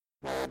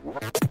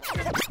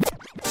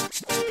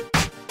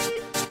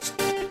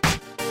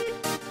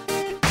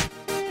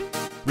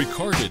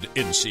Recorded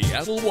in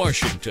Seattle,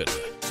 Washington,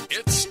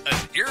 it's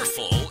An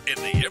Earful in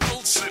the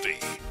Emerald City.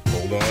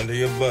 Hold on to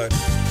your butt.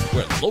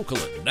 Where local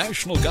and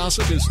national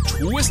gossip is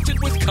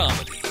twisted with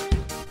comedy.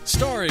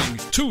 Starring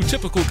two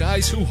typical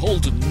guys who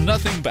hold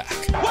nothing back.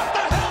 What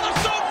the hell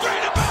is so great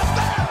about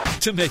that?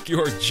 To make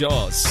your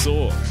jaws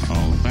sore.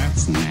 Oh,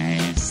 that's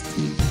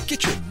nasty.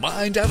 Get your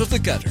mind out of the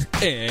gutter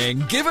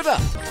and give it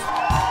up.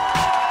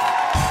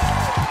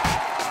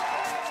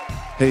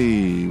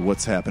 Hey,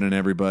 what's happening,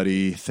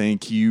 everybody?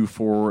 Thank you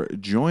for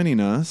joining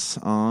us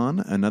on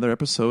another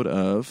episode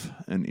of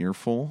An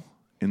Earful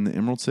in the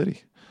Emerald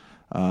City.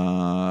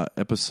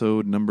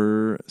 Episode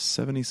number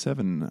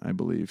 77, I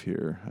believe,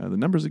 here. The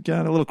numbers have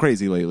got a little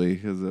crazy lately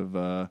because of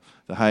the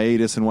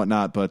hiatus and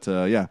whatnot, but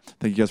yeah,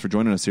 thank you guys for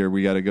joining us here.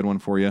 We got a good one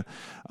for you.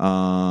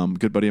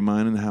 Good buddy of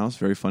mine in the house,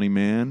 very funny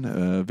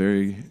man,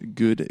 very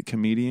good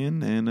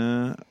comedian,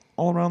 and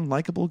all-around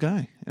likable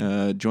guy.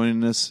 Joining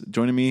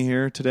me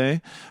here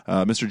today,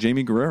 Mr.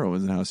 Jamie Guerrero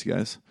is in the house, you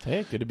guys.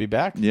 Hey, good to be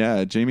back.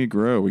 Yeah, Jamie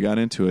Guerrero. We got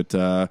into it.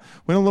 Went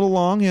a little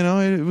long, you know.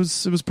 It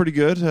was pretty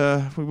good.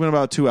 We went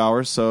about 2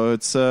 hours, so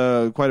it's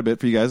quite a bit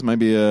for you guys. Might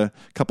be a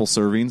couple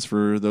servings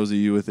for those of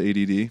you with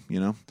ADD, you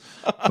know.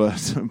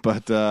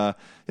 but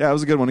yeah, it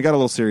was a good one. It got a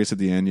little serious at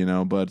the end, you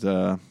know. But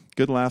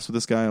good laughs with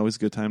this guy. Always a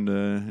good time to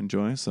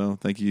enjoy. So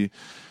thank you.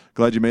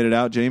 Glad you made it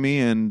out, Jamie.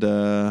 And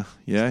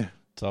yeah.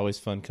 It's always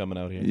fun coming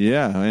out here.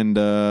 Yeah, and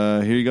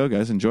here you go,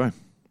 guys. Enjoy.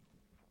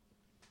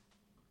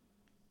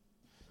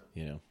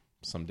 You know,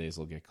 some days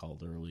I'll get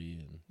called early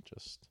and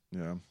just...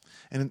 Yeah.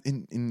 And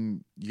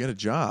in you got a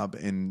job,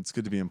 and it's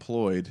good to be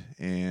employed,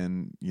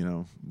 and, you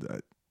know,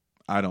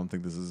 I don't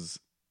think this is...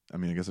 I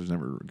mean, I guess there's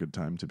never a good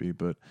time to be,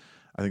 but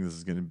I think this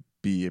is going to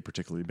be a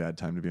particularly bad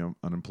time to be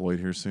unemployed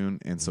here soon.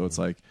 And so it's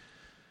like,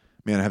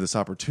 man, I have this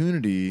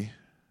opportunity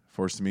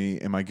forced to me.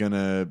 Am I going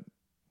to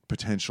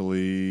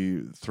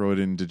potentially throw it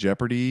into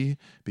jeopardy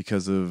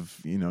because of,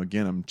 you know,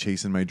 again, I'm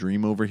chasing my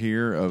dream over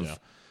here of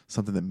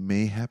something that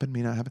may happen,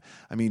 may not happen.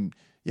 I mean,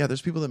 yeah,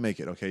 there's people that make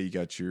it. Okay, you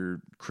got your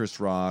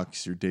Chris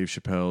Rocks, your Dave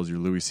Chappelle's, your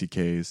Louis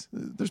C.K.'s.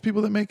 There's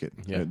people that make it.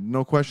 Yeah.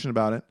 No question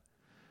about it.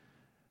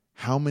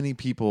 How many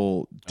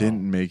people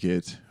didn't make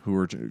it who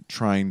were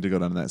trying to go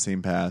down that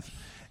same path?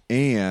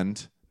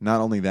 And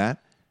not only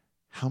that,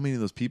 how many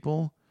of those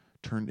people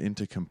turned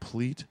into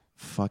complete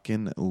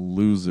fucking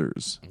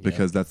losers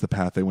because that's the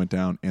path they went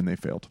down and they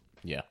failed.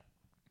 Yeah.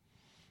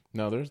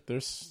 No,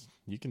 there's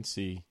you can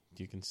see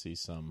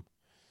some,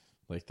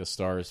 like, the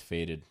stars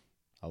faded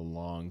a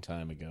long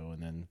time ago,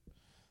 and then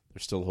they're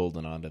still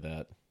holding on to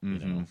that. You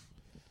know,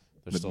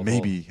 they're But still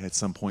maybe at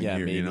some point here,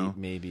 maybe, you know,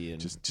 maybe,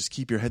 and just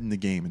keep your head in the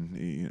game, and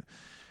you know,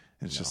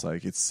 and it's just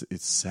like it's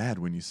sad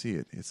when you see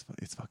it. It's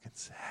fucking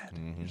sad.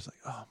 You're just like,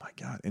 oh my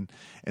god,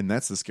 and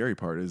that's the scary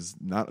part is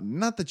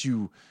not that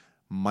you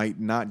might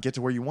not get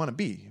to where you want to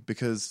be,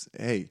 because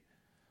hey,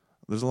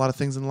 there's a lot of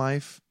things in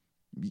life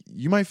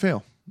you might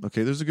fail.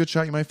 Okay, there's a good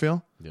shot you might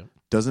fail. Yep.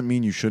 Doesn't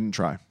mean you shouldn't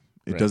try.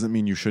 It Right. doesn't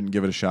mean you shouldn't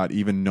give it a shot,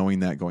 even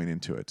knowing that going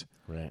into it.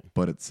 right.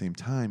 But at the same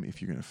time,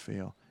 if you're going to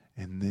fail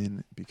and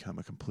then become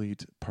a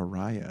complete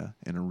pariah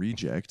and a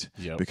reject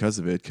because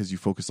of it, because you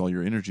focus all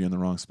your energy on the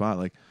wrong spot,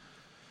 like,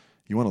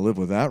 you want to live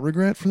with that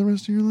regret for the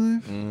rest of your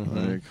life?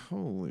 Like,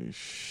 holy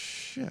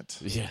shit.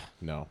 Yeah.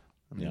 No.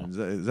 I mean,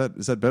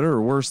 is that better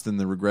or worse than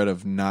the regret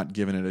of not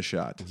giving it a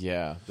shot?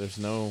 Yeah. There's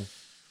no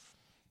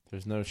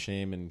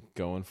shame in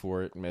going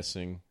for it,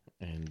 missing,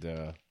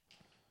 and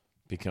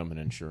become an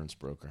insurance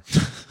broker.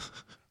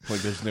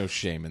 Like, there's no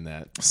shame in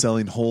that.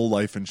 Selling whole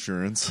life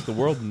insurance. The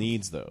world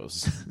needs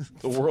those.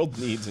 The world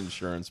needs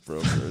insurance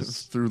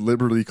brokers. Through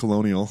Liberty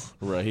Colonial.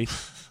 Right?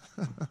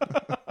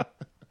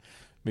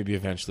 Maybe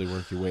eventually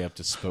work your way up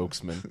to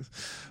spokesman.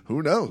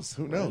 Who knows?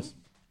 Who knows?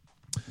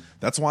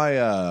 That's why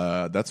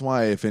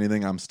if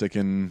anything, I'm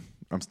sticking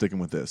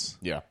with this.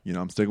 Yeah. You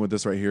know, I'm sticking with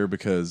this right here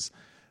because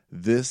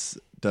this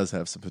does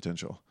have some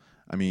potential.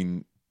 I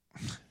mean,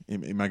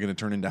 am I going to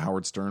turn into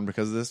Howard Stern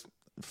because of this?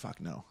 Fuck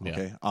no.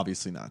 Okay. Yeah.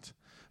 Obviously not.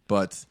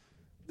 But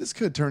this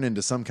could turn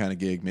into some kind of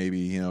gig, maybe,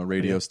 you know,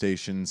 radio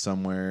station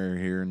somewhere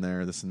here and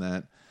there, this and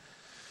that.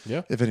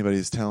 Yeah. If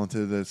anybody's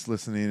talented that's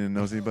listening and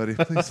knows anybody,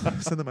 please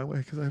send them my way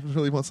because I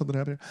really want something to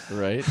happen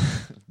here. Right.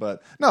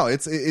 But no,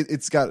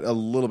 it's got a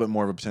little bit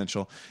more of a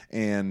potential,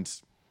 and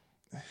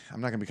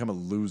I'm not going to become a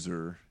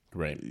loser.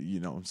 Right.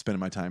 You know, spending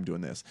my time doing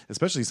this,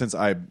 especially since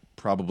I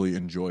probably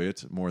enjoy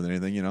it more than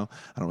anything. You know,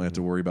 I don't really have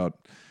to worry about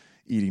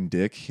eating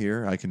dick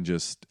here. I can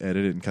just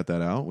edit it and cut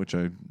that out, which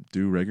I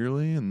do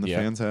regularly, and the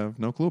fans have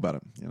no clue about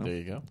it. You know? There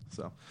you go.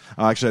 So,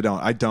 actually,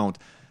 I don't.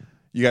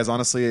 You guys,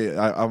 honestly,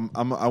 I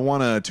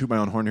want to toot my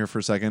own horn here for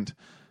a second.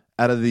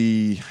 Out of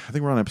I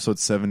think we're on episode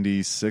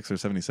 76 or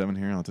 77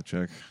 here. I'll have to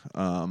check.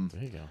 There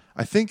you go.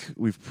 I think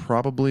we've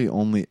probably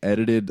only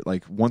edited,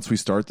 like, once we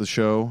start the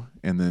show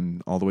and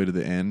then all the way to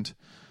the end,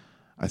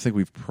 I think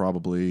we've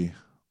probably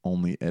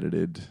only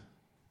edited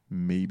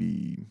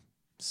maybe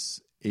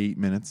 8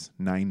 minutes,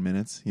 9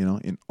 minutes, you know,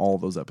 in all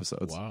those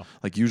episodes. Wow.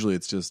 Like, usually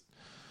it's just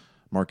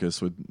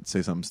Marcus would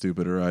say something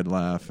stupid, or I'd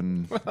laugh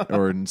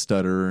or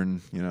stutter,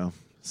 and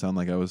sound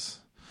like I was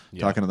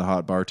talking to the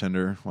hot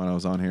bartender when I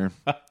was on here.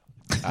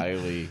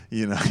 Kylie.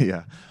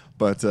 Yeah.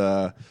 But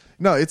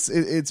no,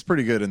 it's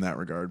pretty good in that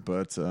regard.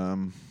 But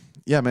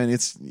yeah, man,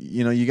 it's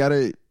you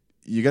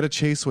gotta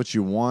chase what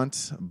you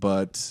want,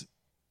 but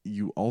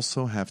you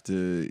also have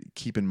to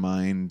keep in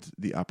mind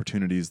the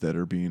opportunities that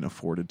are being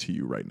afforded to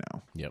you right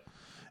now. Yep.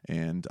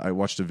 And I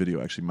watched a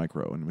video, actually, Mike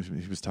Rowe, and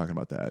he was talking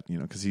about that,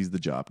 because he's the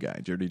job guy,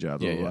 dirty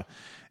job, blah, blah, blah.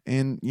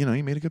 And,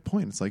 he made a good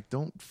point. It's like,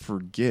 don't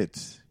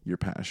forget your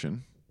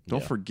passion.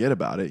 Don't forget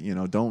about it.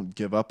 Don't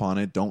give up on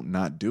it. Don't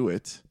not do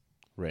it.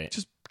 Right.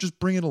 Just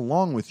bring it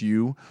along with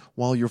you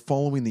while you're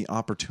following the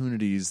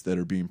opportunities that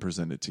are being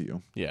presented to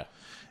you. Yeah.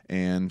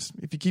 And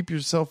if you keep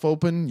yourself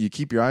open, you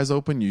keep your eyes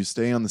open, you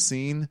stay on the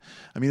scene,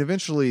 I mean,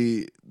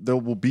 eventually there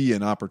will be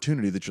an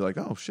opportunity that you're like,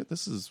 oh, shit,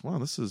 this is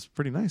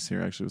pretty nice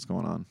here, actually, what's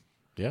going on.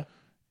 Yeah.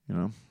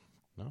 No,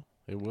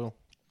 it will.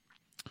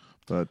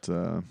 But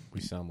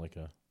we sound like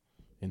a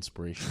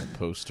inspirational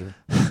poster.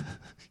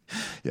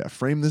 Yeah,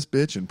 frame this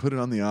bitch and put it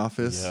on the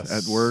office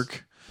at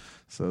work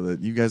so that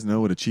you guys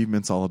know what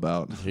achievement's all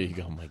about. There you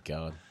go. My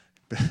God.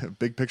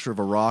 Big picture of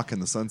a rock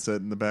and the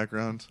sunset in the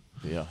background.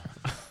 Yeah.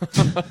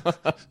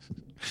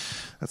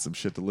 That's some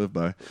shit to live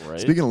by. Right?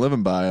 Speaking of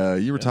living by,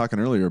 you were talking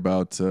earlier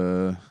about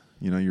your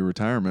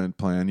retirement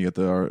plan. You got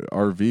the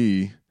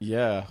RV.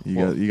 Yeah.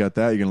 You got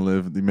that. You're gonna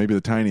live maybe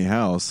the tiny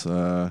house.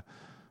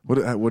 What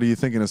are you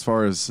thinking as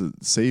far as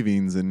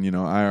savings and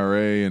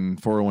IRA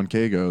and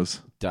 401k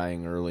goes?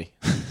 Dying early.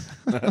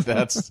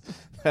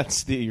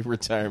 That's the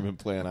retirement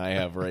plan I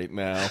have right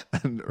now.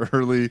 An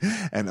early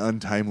and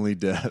untimely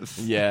death.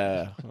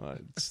 Yeah.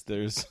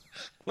 There's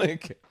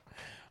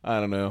I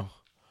don't know.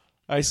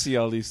 I see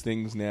all these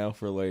things now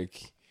for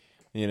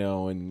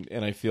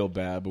and I feel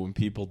bad, but when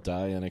people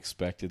die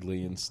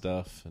unexpectedly and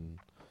stuff, and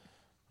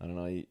I don't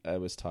know, I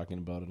was talking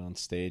about it on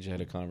stage. I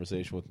had a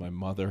conversation with my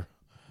mother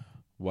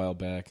a while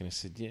back, and I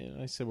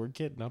said, we're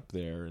getting up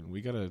there, and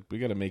we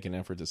gotta make an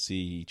effort to see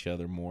each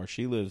other more.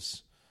 She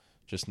lives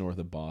just north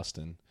of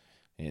Boston,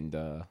 and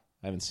I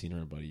haven't seen her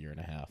in about a year and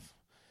a half.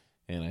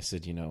 And I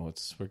said,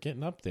 we're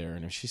getting up there.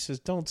 And she says,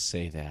 don't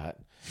say that.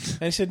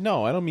 And I said,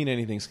 no, I don't mean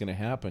anything's going to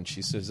happen.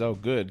 She says, oh,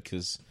 good,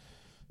 because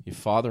your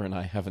father and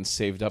I haven't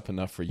saved up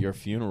enough for your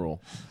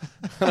funeral.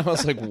 And I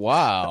was like,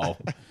 wow.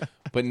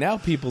 But now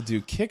people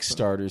do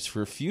Kickstarters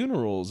for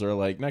funerals, or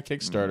not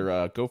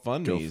Kickstarter,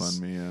 GoFundMes.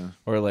 GoFundMe, yeah.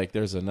 Or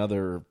there's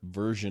another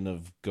version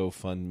of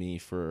GoFundMe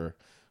for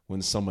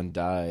when someone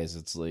dies.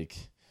 It's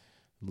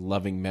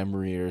loving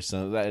memory or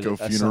something. Go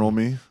funeral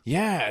me.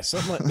 Yeah,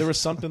 there was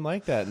something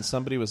like that, and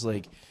somebody was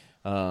like,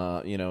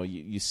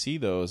 you see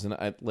those, and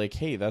I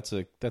hey, that's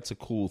a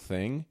cool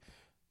thing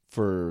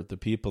for the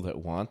people that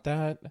want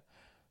that.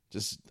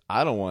 Just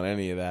I don't want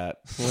any of that.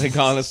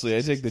 Honestly,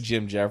 I take the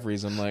Jim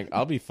Jeffries. I'm like,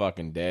 I'll be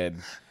fucking dead.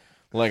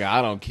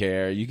 I don't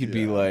care. You could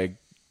be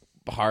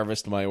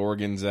harvest my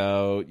organs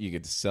out. You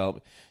could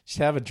sell. Just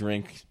have a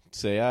drink.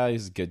 Say,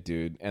 he's a good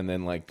dude, and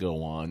then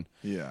go on.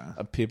 Yeah.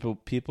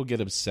 People get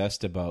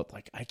obsessed about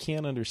I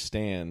can't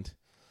understand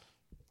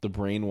the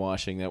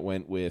brainwashing that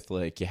went with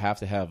you have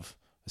to have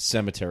a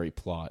cemetery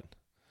plot.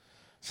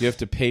 You have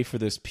to pay for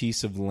this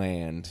piece of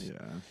land,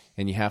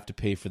 and you have to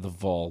pay for the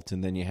vault,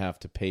 and then you have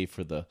to pay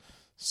for the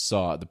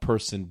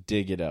person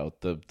dig it out,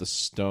 the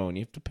stone.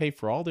 You have to pay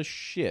for all this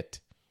shit.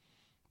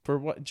 For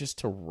what? Just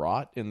to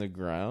rot in the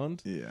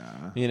ground?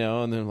 Yeah.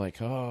 And they're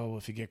like, oh,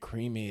 if you get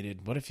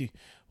cremated, what if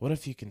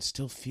you can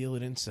still feel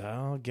it inside?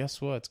 Oh, guess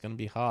what? It's going to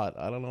be hot.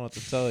 I don't know what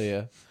to tell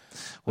you.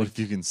 What if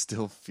you can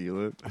still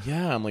feel it?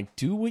 Yeah, I'm like,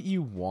 do what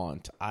you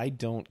want. I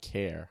don't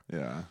care.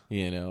 Yeah.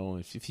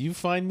 If you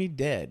find me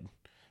dead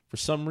for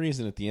some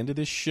reason at the end of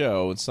this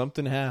show and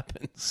something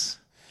happens,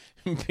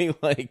 be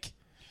like,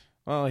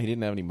 oh, he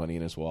didn't have any money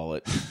in his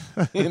wallet,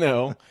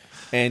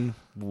 and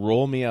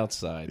roll me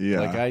outside.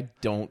 Yeah. I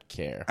don't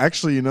care.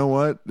 Actually, you know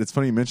what? It's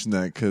funny you mentioned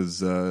that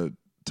because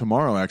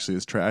tomorrow actually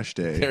is trash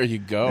day. There you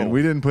go. And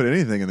we didn't put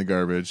anything in the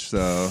garbage,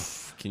 so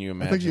can you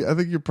imagine? I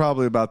think you're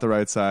probably about the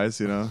right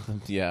size,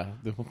 Yeah.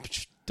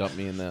 Dump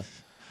me in the...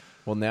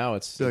 Well, now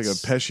it's like a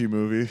Pesci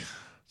movie.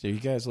 Do you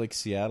guys like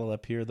Seattle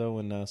up here, though,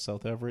 in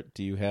South Everett?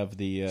 Do you have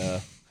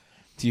the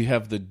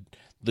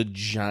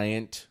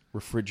giant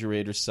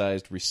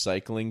refrigerator-sized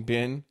recycling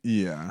bin?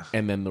 Yeah.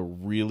 And then the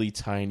really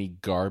tiny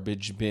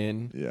garbage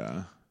bin?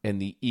 Yeah.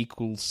 And the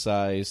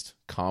equal-sized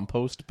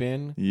compost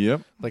bin?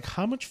 Yep.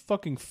 How much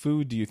fucking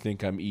food do you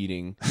think I'm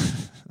eating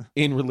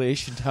in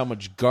relation to how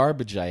much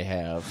garbage I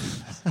have,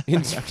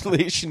 in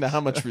relation to how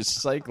much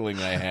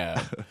recycling I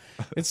have?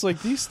 It's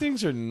these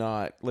things are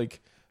not,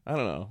 I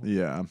don't know.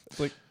 Yeah.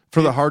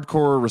 For the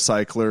hardcore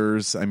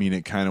recyclers, I mean,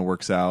 it kind of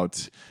works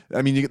out.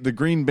 I mean, the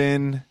green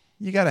bin...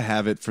 You got to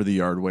have it for the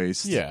yard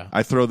waste. Yeah.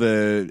 I throw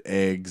the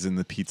eggs and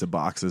the pizza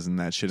boxes and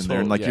that shit in there.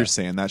 And you're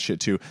saying, that shit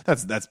too.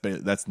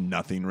 That's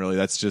nothing really.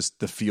 That's just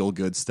the feel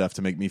good stuff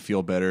to make me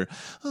feel better.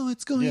 Oh,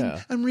 it's going,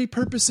 I'm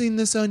repurposing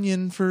this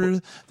onion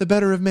for the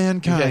better of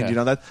mankind.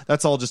 Yeah.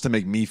 That's all just to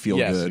make me feel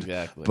good.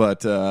 Exactly.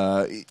 But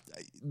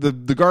the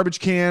garbage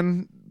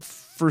can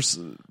for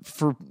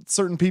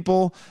certain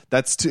people,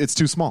 it's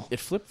too small. It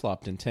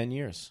flip-flopped in 10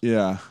 years.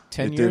 Yeah.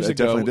 10 it years did. It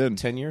ago, definitely did.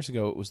 10 years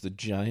ago, it was the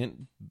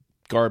giant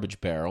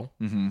garbage barrel,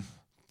 Mm-hmm.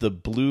 the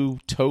blue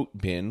tote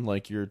bin,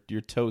 like your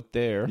tote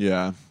there,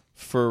 Yeah.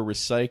 for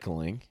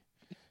recycling.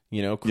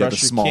 You know, crush Yeah, the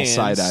your small cans.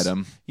 side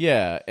item.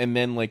 Yeah, and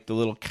then like the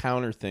little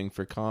counter thing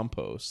for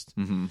compost.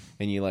 Mm-hmm.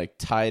 And you like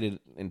tied it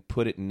and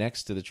put it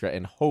next to the trash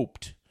and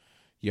hoped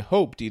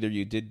either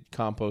you did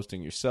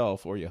composting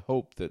yourself or you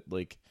hoped that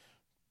like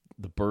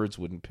the birds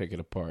wouldn't pick it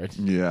apart.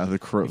 Yeah, the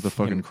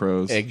fucking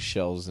crows.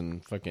 Eggshells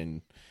and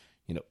fucking,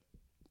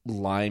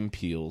 lime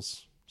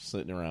peels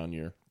sitting around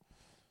your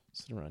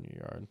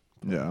yard.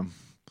 Yeah.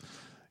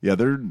 Yeah,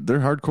 they're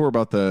hardcore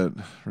about that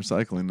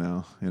recycling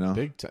now, you know.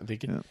 Big time.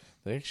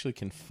 They actually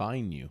can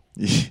fine you.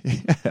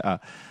 Yeah.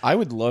 I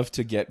would love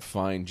to get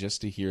fined just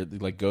to hear,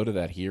 like, go to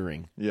that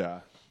hearing.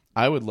 Yeah.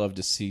 I would love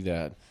to see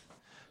that.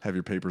 Have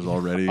your papers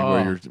all ready,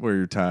 Oh. wear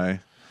your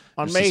tie.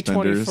 On your May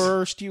suspenders.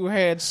 21st, you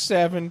had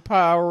 7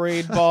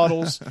 Powerade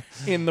bottles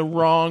in the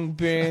wrong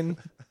bin.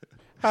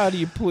 How do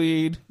you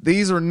plead?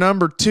 These are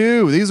number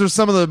 2. These are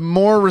some of the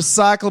more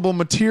recyclable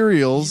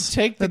materials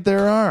You take that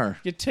there are.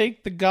 You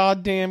take the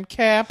goddamn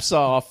caps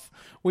off.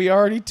 We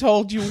already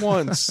told you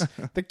once.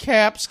 The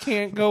caps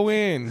can't go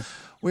in.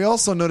 We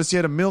also noticed you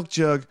had a milk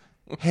jug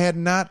had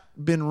not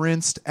been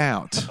rinsed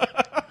out.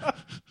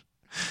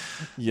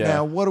 Yeah.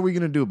 Now, what are we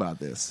going to do about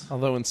this?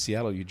 Although in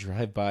Seattle, you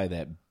drive by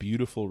that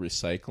beautiful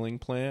recycling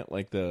plant,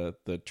 like the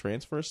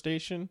transfer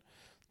station,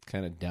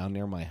 kind of down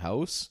near my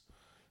house.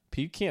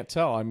 You can't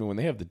tell. I mean, when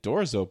they have the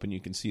doors open, you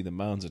can see the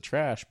mounds of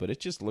trash, but it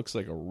just looks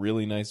like a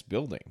really nice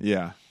building.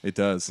 Yeah, it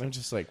does. I'm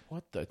just like,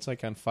 what the? It's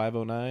like on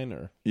 509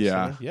 or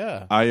Yeah. something?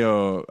 Yeah.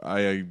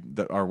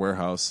 Our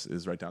warehouse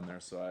is right down there,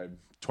 so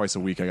twice a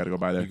week I got to go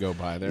by there. You go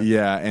by there?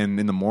 Yeah, and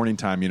in the morning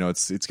time,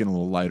 it's getting a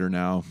little lighter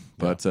now,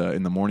 but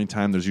in the morning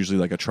time, there's usually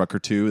like a truck or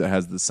two that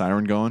has the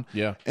siren going.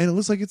 Yeah. And it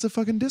looks like it's a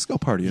fucking disco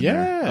party in there.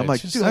 Yeah, I'm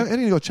like, it's just dude, like- I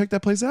need to go check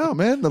that place out,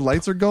 man. The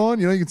lights are going.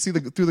 You can see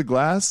through the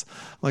glass.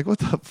 I'm like, what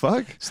the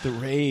fuck? It's the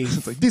rave.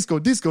 It's like disco,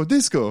 disco,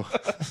 disco.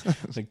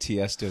 It's like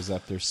Tiesto's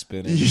up there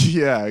spinning.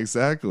 Yeah,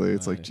 exactly.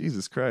 It's like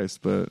Jesus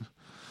Christ, but.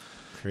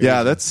 Crazy.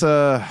 Yeah, that's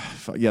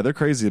they're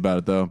crazy about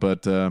it though.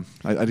 But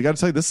I got to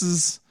tell you, this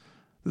is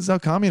how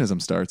communism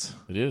starts.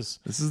 It is.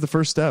 This is the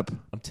first step.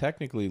 I'm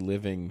technically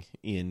living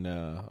in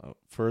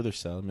further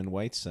south. I'm in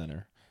White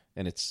Center,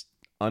 and it's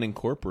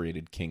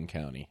unincorporated King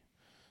County.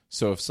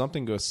 So if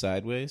something goes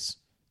sideways,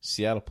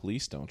 Seattle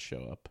police don't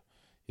show up.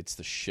 It's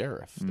the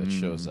sheriff that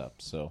shows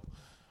up. So,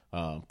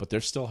 but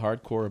they're still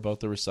hardcore about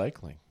the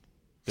recycling.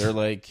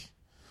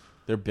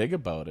 They're big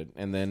about it.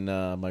 And then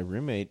my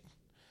roommate,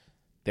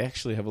 they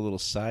actually have a little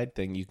side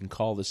thing. You can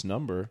call this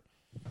number,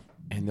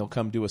 and they'll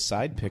come do a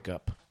side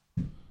pickup.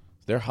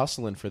 They're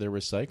hustling for their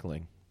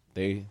recycling.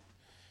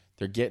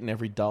 They're getting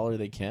every dollar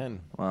they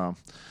can. Wow,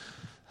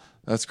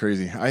 that's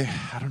crazy.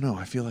 I don't know.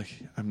 I feel like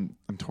I'm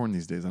torn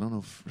these days. I don't know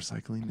if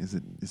recycling is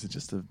it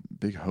just a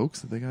big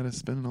hoax that they got to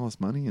spend all this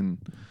money and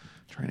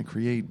trying to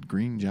create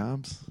green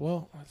jobs.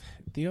 Well,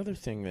 the other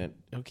thing that,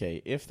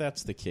 okay, if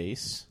that's the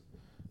case,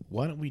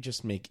 why don't we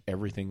just make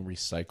everything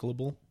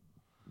recyclable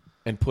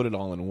and put it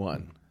all in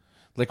one?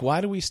 Like,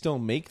 why do we still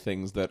make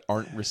things that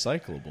aren't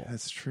recyclable?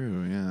 That's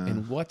true. Yeah.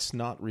 And what's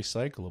not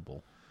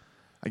recyclable?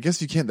 I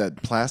guess you can't,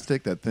 that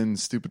plastic, that thin,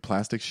 stupid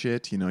plastic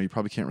shit, you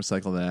probably can't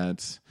recycle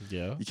that.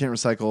 Yeah. You can't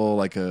recycle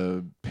like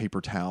a paper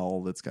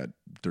towel that's got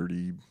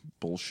dirty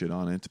bullshit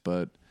on it,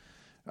 but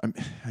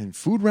and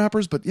food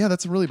wrappers, but yeah,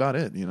 that's really about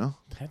it,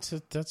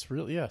 That's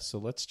really, yeah. So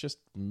let's just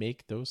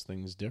make those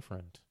things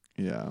different.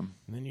 Yeah. And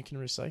then you can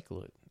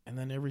recycle it. And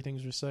then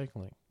everything's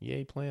recycling.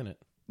 Yay, planet.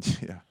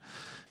 Yeah.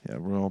 Yeah,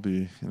 we'll all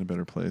be in a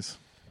better place.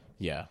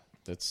 Yeah,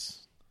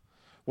 that's...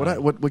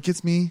 What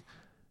gets me,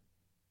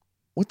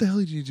 what the hell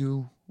did you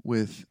do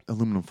with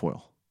aluminum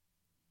foil?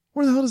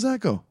 Where the hell does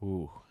that go?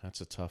 Ooh,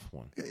 that's a tough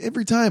one.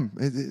 Every time.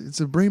 It's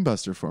a brain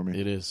buster for me.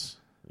 It is.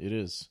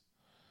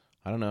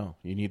 I don't know.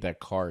 You need that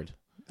card.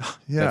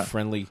 Yeah.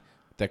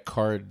 That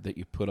card that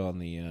you put on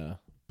the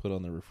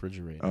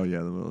refrigerator. Oh, yeah,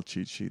 the little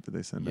cheat sheet that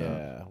they send out.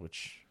 Yeah,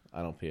 which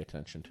I don't pay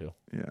attention to.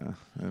 Yeah,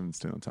 I haven't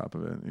stayed on top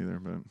of it either.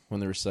 But When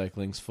the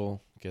recycling's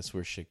full, guess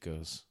where shit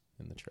goes?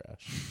 In the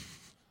trash.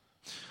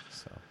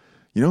 So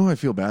who I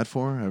feel bad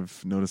for?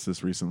 I've noticed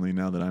this recently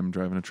now that I'm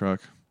driving a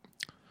truck.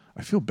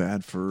 I feel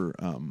bad for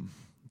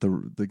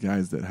the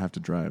guys that have to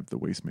drive the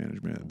waste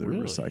management, the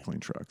Really?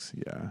 recycling trucks.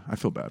 Yeah, I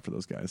feel bad for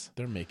those guys.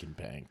 they're making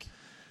bank.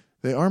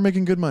 They are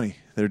making good money.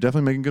 They're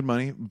definitely making good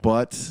money,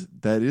 but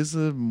that is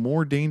a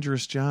more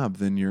dangerous job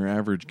than your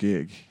average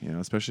gig,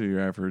 especially your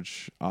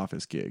average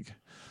office gig.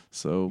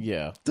 So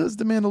Yeah. it does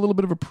demand a little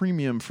bit of a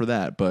premium for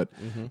that. But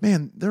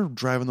man, they're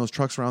driving those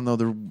trucks around though.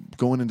 They're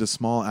going into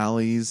small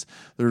alleys.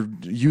 They're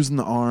using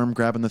the arm,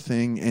 grabbing the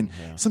thing, and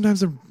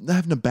sometimes they're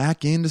having to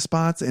back into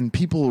spots, and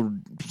people are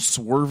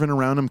swerving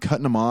around them,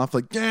 cutting them off.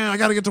 Like, yeah, I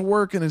got to get to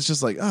work, and it's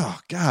just like, oh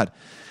God.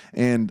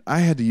 And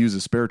I had to use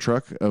a spare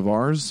truck of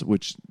ours,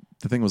 which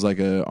the thing was like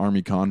a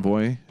Army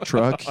convoy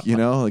truck, you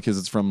know, because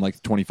it's from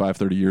like 25,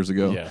 30 years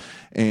ago. Yeah.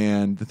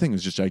 And the thing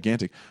was just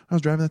gigantic. I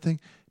was driving that thing.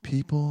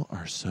 People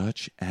are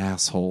such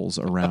assholes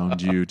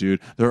around you, dude.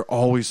 They're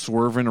always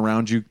swerving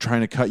around you,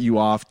 trying to cut you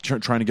off,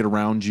 trying to get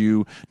around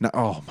you.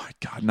 Oh my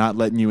God, not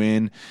letting you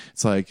in.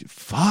 It's like,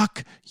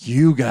 fuck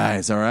you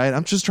guys, all right?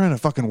 I'm just trying to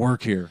fucking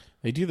work here.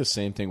 They do the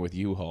same thing with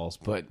U-Hauls,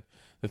 but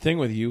the thing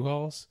with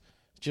U-Hauls,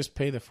 just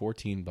pay the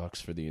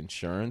 $14 for the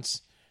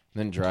insurance and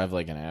then drive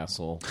like an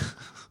asshole.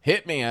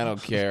 Hit me, I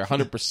don't care.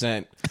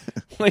 100%.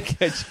 Like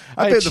I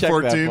paid the checked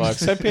 $14. that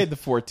bucks. I paid the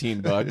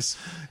 $14.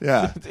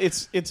 Yeah.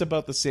 It's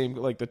about the same.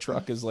 Like the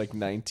truck is like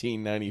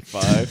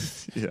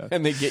 $19.95, Yeah.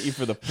 and they get you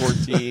for the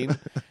 14.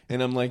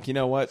 And I'm like, you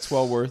know what? It's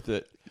well worth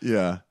it.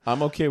 Yeah.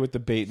 I'm okay with the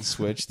bait and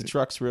switch. The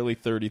truck's really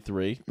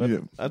 33, but Yeah.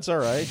 that's all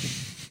right.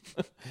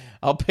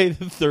 I'll pay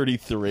the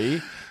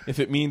 33 if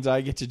it means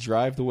I get to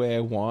drive the way I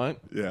want.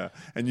 Yeah.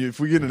 And if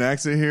we get in an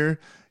accident here,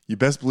 you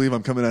best believe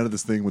I'm coming out of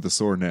this thing with a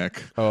sore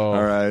neck. Oh.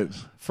 All right.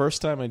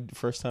 First time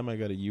I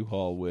got a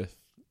U-Haul with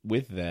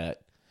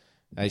that,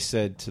 I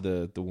said to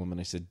the woman,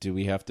 I said, "Do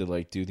we have to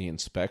like do the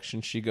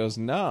inspection?" She goes,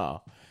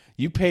 "No,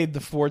 you paid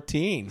the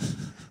 14.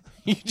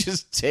 You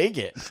just take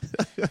it.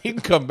 You can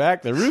come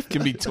back. The roof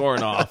can be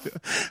torn off,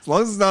 As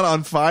long as it's not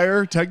on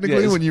fire,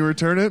 technically, Yeah, when you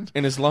return it.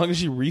 and as long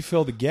as you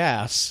refill the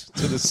gas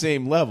to the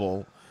same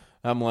level."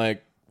 I'm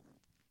like,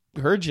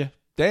 "Heard you.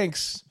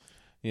 Thanks."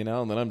 You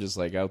know, and then I'm just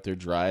like out there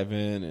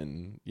driving,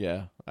 and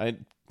yeah, I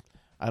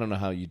don't know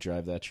how you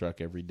drive that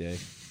truck every day.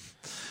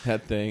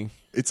 That thing.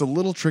 It's a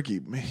little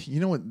tricky. You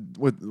know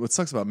what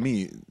sucks about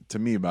me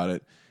about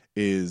it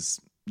is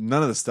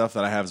none of the stuff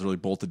that I have is really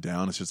bolted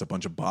down. It's just a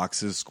bunch of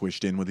boxes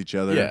squished in with each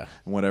other Yeah.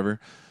 and whatever.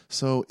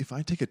 So if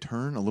I take a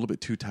turn a little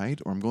bit too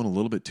tight or I'm going a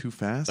little bit too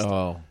fast,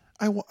 Oh,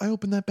 I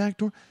open that back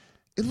door.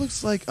 It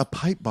looks like a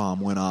pipe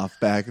bomb went off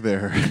back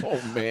there.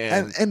 oh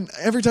man. And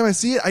every time I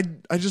see it,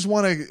 I just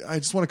want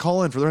to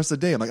call in for the rest of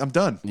the day. I'm like, I'm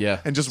done.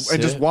 Yeah. and just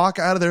Sit. walk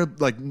out of there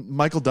like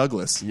Michael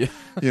Douglas. Yeah.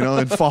 you know,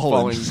 and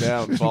falling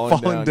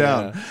falling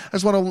down. Yeah. I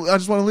just want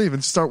to leave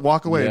and start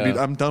walk away. Yeah. And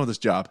I'm done with this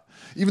job.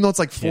 Even though it's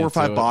like 4 or Can't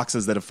 5 do it.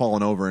 boxes that have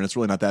fallen over, and it's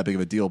really not that big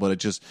of a deal. But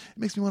it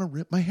makes me want to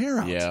rip my hair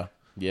out.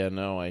 Yeah.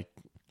 No,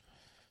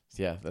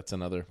 that's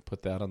another.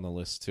 Put that on the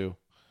list too.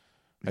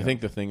 I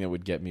think the thing that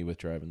would get me with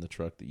driving the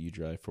truck that you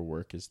drive for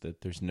work is that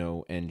there's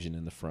no engine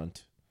in the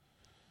front.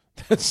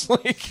 That's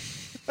like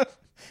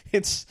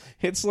it's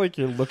like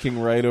you're looking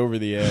right over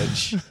the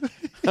edge.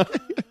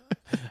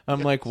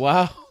 I'm like,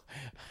 wow,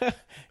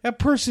 that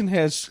person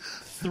has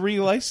 3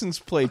 license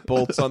plate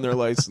bolts on their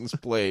license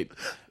plate.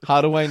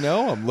 How do I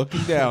know? I'm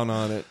looking down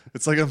on it.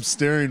 It's like I'm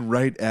staring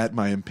right at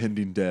my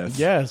impending death.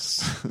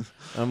 Yes.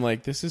 I'm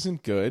like, this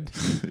isn't good.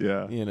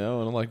 Yeah. You know,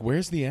 and I'm like,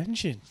 where's the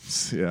engine?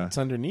 Yeah. It's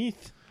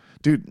underneath.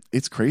 Dude,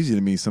 it's crazy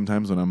to me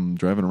sometimes when I'm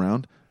driving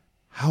around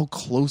how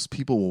close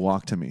people will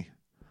walk to me.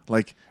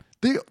 Like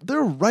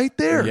they're right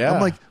there. Yeah.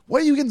 I'm like,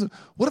 what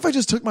if I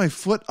just took my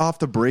foot off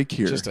the brake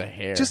here? Just a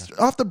hair. Just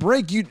off the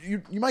brake.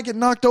 You might get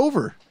knocked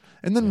over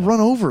and then run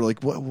over.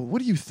 Like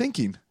what are you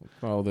thinking?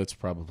 Oh, that's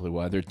probably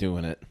why they're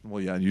doing it.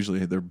 Well, yeah,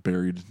 usually they're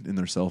buried in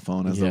their cell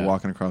phone as they're Yeah.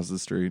 walking across the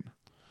street.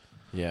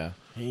 Yeah.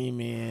 Hey,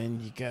 man,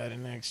 you got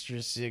an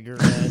extra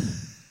cigarette?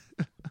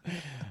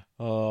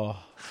 Oh,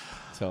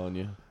 I'm telling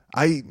you.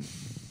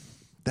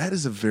 That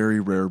is a very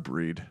rare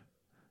breed.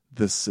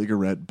 The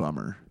cigarette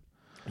bummer.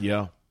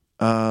 Yeah.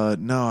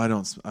 No, I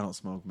don't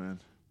smoke, man.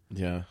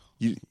 Yeah.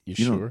 You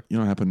sure? You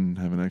don't happen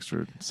to have an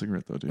extra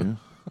cigarette though, do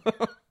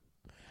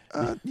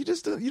you?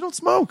 You don't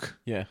smoke.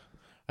 Yeah.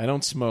 I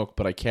don't smoke,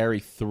 but I carry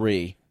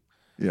 3,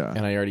 Yeah.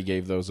 and I already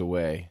gave those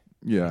away.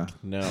 Yeah.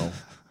 No.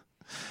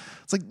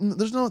 It's like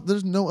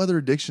there's no other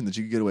addiction that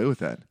you could get away with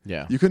that.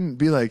 Yeah. You couldn't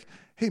be like,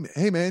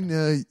 hey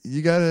man,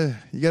 you got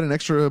an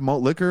extra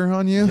malt liquor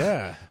on you?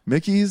 Yeah.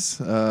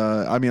 Mickey's.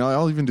 I mean,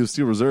 I'll even do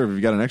Steel Reserve if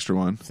you got an extra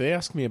one. If they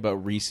ask me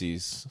about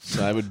Reese's,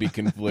 so I would be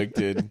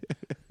conflicted.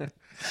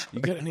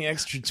 You got any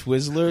extra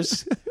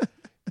Twizzlers?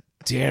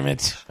 Damn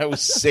it. I was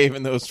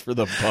saving those for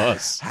the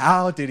bus.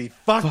 How did he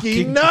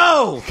fucking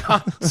know?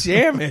 God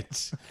damn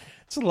it.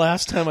 It's the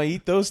last time I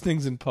eat those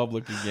things in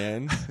public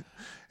again.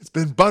 It's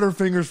been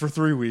Butterfingers for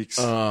 3 weeks.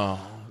 Oh,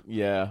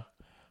 yeah.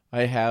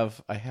 I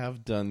have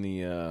done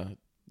the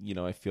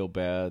I feel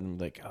bad and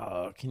like,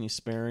 oh, can you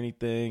spare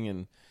anything?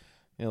 And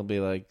it'll be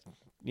like,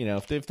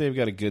 if they've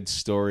got a good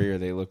story or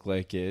they look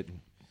like it,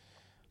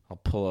 I'll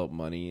pull out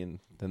money and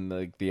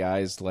then the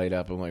eyes light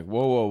up. I'm like,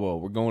 whoa,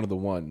 we're going to the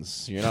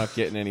ones. You're not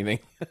getting anything.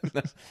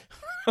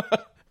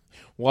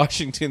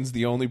 Washington's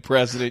the only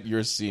president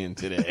you're seeing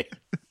today.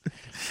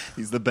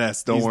 He's the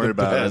best. Don't He's worry the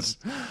about best.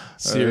 it.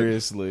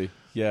 Seriously.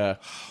 Yeah.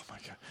 Oh my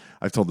god,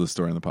 I've told this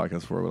story on the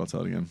podcast before, but I'll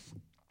tell it again.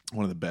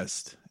 One of the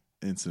best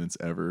incidents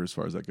ever, as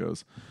far as that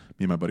goes.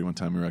 Me and my buddy, one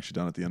time we were actually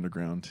down at the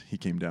Underground. He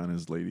came down,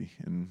 his lady,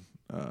 and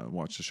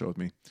watched the show with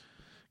me.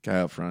 Guy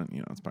out front,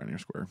 it's Pioneer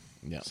Square.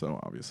 Yeah. So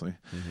obviously,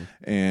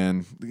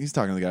 and he's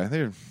talking to the guy.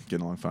 They're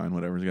getting along fine.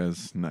 Whatever. The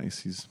guy's nice.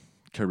 He's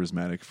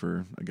charismatic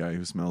for a guy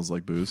who smells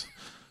like booze.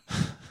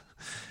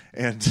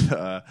 And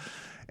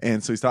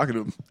And so he's talking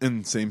to him in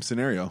the same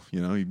scenario.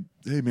 You know,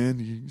 hey man,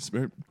 you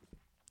spare,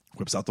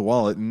 whips out the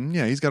wallet, and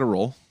yeah, he's got a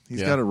roll.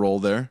 He's got a roll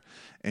there,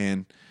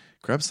 and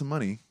grabs some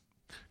money,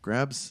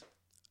 grabs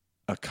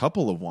a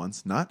couple of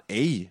ones, not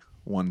a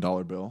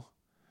 $1 bill,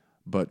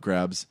 but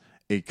grabs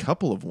a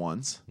couple of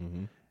ones,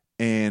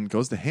 and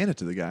goes to hand it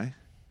to the guy.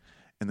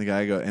 And the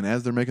guy and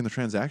as they're making the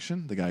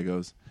transaction, the guy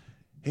goes,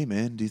 "Hey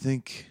man, do you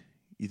think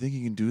you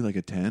can do like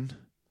a 10?"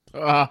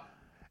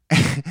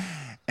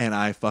 And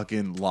I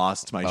fucking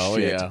lost my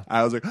shit. Yeah.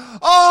 I was like,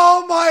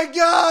 "Oh my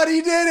god,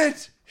 he did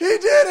it! He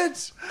did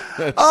it!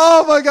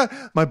 Oh my god!"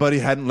 My buddy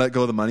hadn't let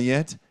go of the money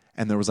yet,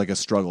 and there was like a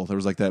struggle. There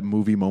was like that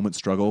movie moment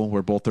struggle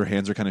where both their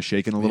hands are kind of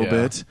shaking a little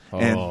bit,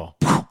 and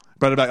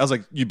brought it back. I was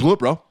like, "You blew it,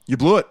 bro! You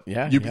blew it!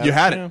 Yeah, you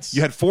had it.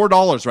 You had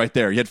 $4 right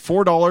there. You had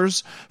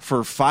 $4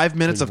 for 5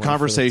 minutes of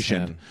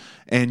conversation,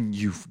 and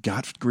you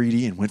got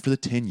greedy and went for the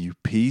 10. You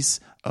piece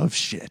of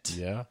shit."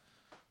 Yeah,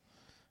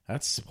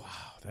 that's wow.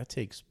 That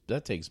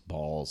takes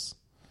balls.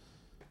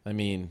 I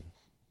mean,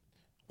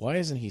 why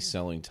isn't he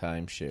selling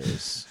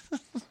timeshares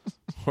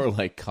or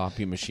like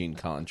copy machine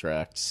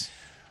contracts?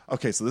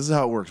 Okay, so this is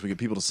how it works. We get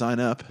people to sign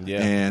up,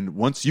 Yeah. and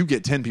once you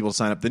get 10 people to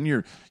sign up, then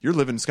you're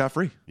living scot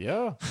free.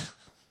 Yeah,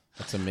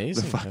 that's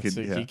amazing.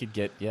 He could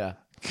get God,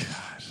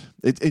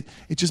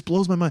 it just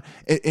blows my mind,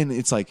 and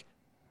it's like,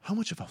 how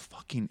much of a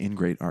fucking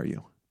ingrate are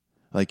you?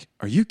 Like,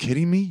 are you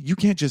kidding me? You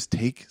can't just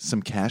take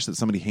some cash that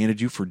somebody handed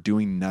you for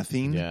doing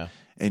nothing. Yeah.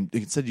 And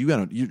instead, you're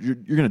going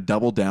to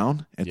double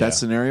down at that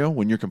scenario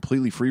when you're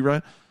completely free,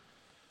 right?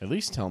 At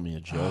least tell me a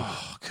joke.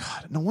 Oh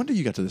God, no wonder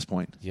you got to this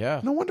point.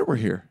 Yeah. No wonder we're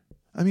here.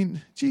 I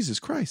mean, Jesus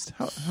Christ,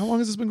 how long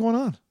has this been going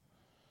on?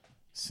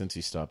 Since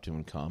he stopped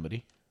doing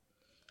comedy.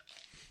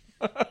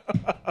 I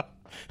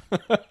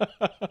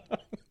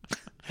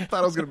thought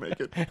I was going to make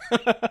it.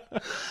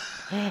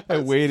 I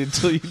waited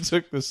till you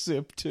took the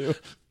sip too.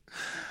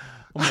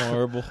 I'm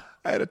horrible.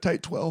 I had a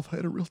tight 12. I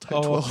had a real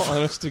tight 12.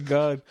 Honest to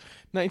God.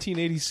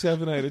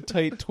 1987, I had a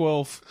tight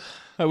 12.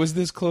 I was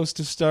this close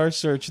to Star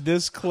Search,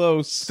 this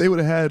close. They would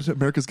have had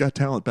America's Got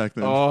Talent back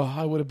then. Oh,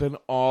 I would have been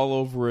all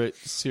over it.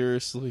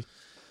 Seriously.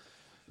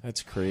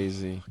 That's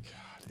crazy.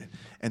 God.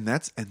 And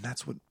that's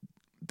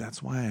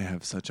why I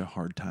have such a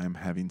hard time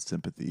having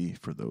sympathy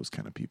for those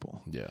kind of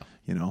people. Yeah.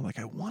 You know, like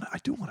I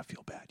do want to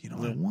feel bad. You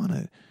know,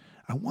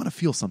 I want to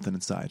feel something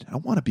inside. I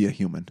want to be a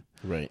human.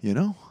 Right. You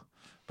know?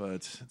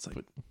 But it's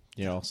like,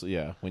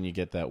 when you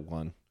get that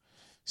one,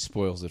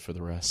 spoils it for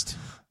the rest.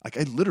 like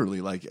I literally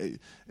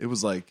it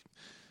was like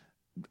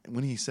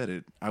when he said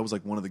it, I was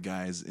like one of the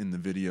guys in the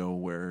video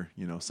where,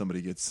 you know,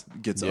 somebody gets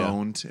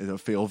owned in a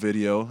fail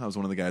video. I was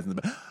one of the guys in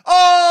the back.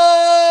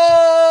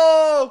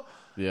 Oh!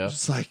 Yeah.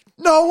 It's like,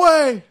 no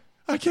way!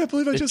 I can't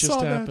believe I just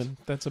saw happened.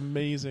 That's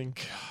amazing.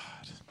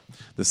 God.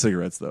 The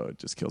cigarettes though, it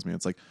just kills me.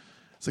 It's like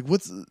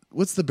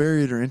what's the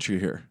barrier to entry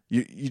here?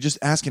 You just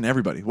asking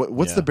everybody.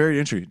 What's the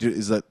barrier to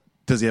entry?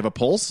 Does he have a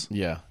pulse?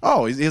 Yeah.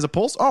 Oh, he has a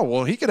pulse? Oh,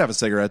 well, he could have a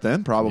cigarette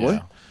then, probably.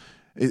 Yeah.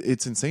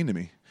 It's insane to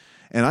me.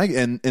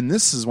 And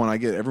this is one I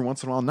get every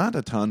once in a while, not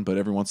a ton, but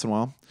every once in a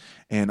while,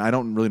 and I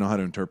don't really know how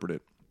to interpret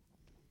it.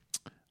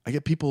 I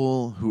get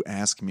people who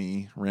ask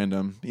me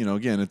random, you know,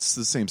 again, it's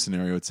the same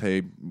scenario. It's,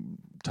 hey,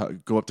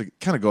 go up to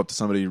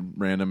somebody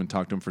random and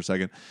talk to them for a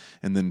second,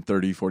 and then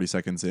 30, 40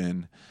 seconds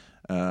in,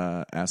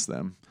 ask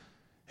them,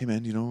 hey,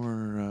 man, you know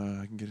where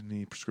I can get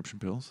any prescription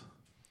pills?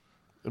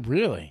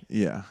 Really?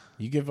 Yeah.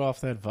 You give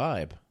off that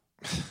vibe.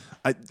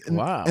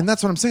 Wow. And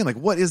that's what I'm saying. Like,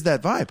 what is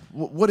that vibe?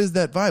 What is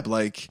that vibe?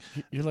 Like,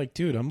 you're like,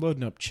 dude, I'm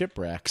loading up chip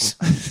racks.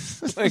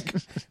 Like,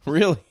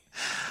 really?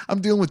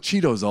 I'm dealing with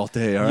Cheetos all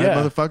day, all right,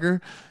 motherfucker?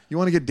 You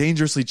want to get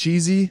dangerously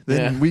cheesy?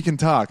 Then we can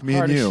talk, me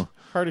and you.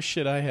 Hardest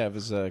shit I have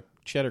is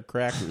cheddar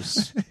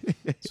crackers.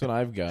 That's what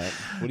I've got.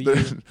 What do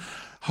you...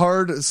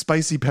 Hard,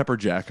 spicy pepper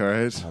jack, all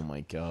right? Oh,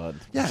 my God.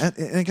 Yeah,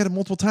 and I get it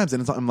multiple times,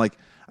 and I'm like,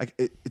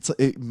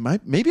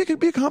 maybe it could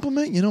be a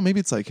compliment, you know? Maybe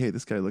it's like, hey,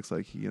 this guy looks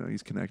like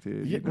he's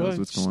connected. He knows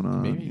what's going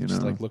on. Maybe you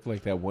just know? look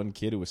like that one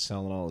kid who was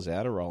selling all his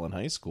Adderall in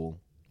high school.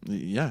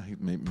 Yeah,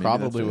 maybe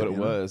probably what it it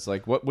was.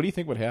 Like, what do you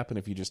think would happen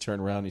if you just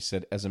turned around and you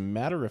said, as a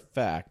matter of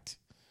fact,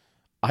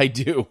 I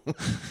do?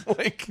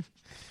 Like,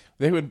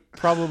 they would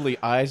probably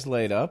eyes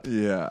light up.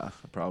 Yeah,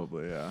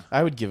 probably, yeah.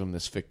 I would give him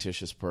this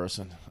fictitious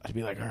person. I'd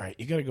be like, all right,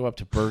 you got to go up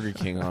to Burger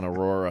King on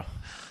Aurora.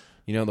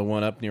 You know, the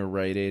one up near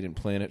Rite Aid and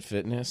Planet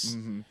Fitness?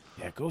 Mm-hmm.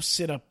 Yeah, go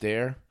sit up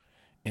there.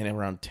 And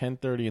around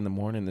 10:30 in the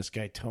morning, this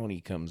guy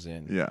Tony comes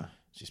in. Yeah.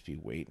 Just be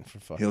waiting for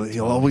fucking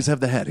He'll always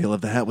have the hat. He'll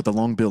have the hat with the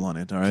long bill on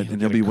it, all right?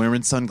 And he'll be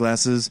wearing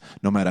sunglasses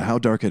no matter how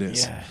dark it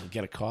is. Yeah, he'll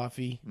get a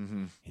coffee,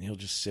 and he'll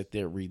just sit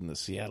there reading the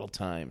Seattle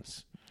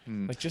Times.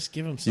 Like, just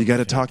give him something. You got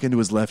to talk into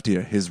his left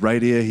ear. His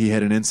right ear, he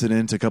had an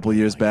incident a couple of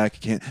years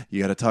back.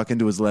 You got to talk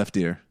into his left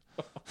ear.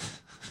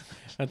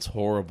 That's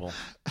horrible.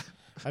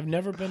 I've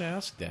never been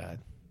asked that.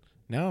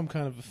 Now I'm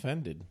kind of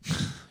offended.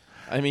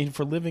 I mean,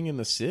 for living in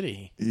the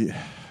city.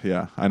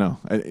 Yeah, I know.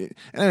 I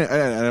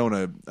don't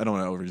want to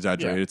over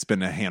exaggerate. Yeah. It's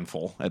been a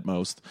handful at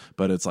most,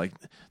 but it's like,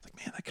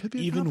 man, that could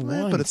be even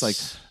compliment. once. But it's like,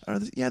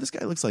 this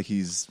guy looks like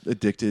he's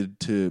addicted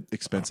to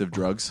expensive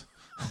drugs.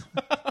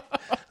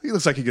 he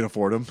looks like he can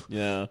afford them.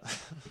 Yeah.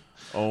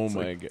 Oh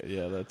my god.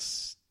 Yeah,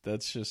 that's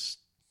just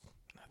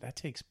that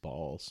takes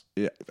balls.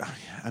 Yeah,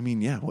 I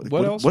mean, yeah.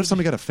 What else if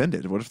somebody got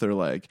offended? What if they're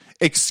like,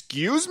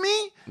 "Excuse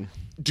me,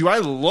 do I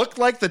look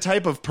like the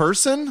type of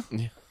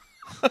person?"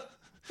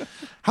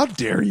 How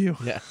dare you?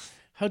 Yeah.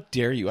 How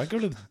dare you? I go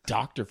to the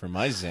doctor for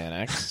my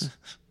Xanax.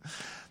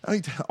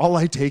 All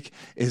I take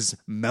is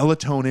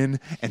melatonin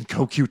and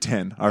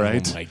CoQ10. All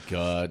right. Oh my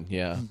god.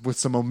 Yeah. With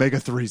some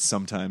omega-3s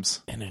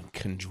sometimes. And I'm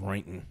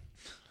chondroitin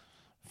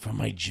for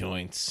my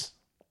joints.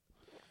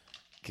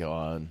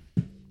 God.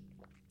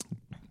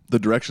 The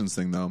directions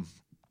thing, though,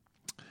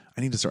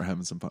 I need to start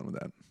having some fun with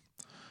that.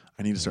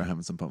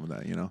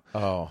 You know?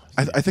 Oh.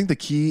 I think the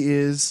key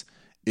is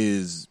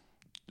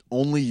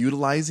only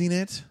utilizing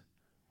it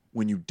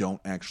when you don't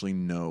actually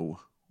know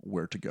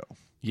where to go.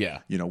 Yeah.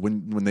 You know,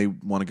 when they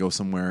want to go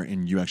somewhere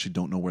and you actually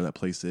don't know where that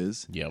place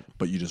is, Yep.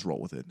 but you just roll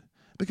with it.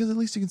 Because at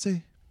least you can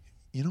say,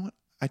 you know what?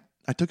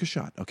 I took a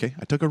shot, okay?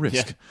 I took a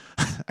risk.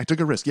 Yeah. I took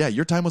a risk. Yeah,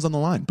 your time was on the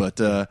line, but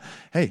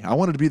hey, I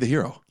wanted to be the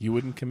hero. You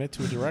wouldn't commit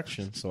to a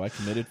direction, so I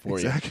committed for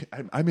you. Exactly.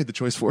 I made the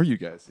choice for you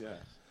guys. Yeah.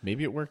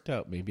 Maybe it worked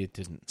out. Maybe it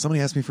didn't.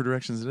 Somebody asked me for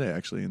directions today,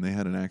 actually, and they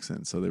had an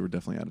accent, so they were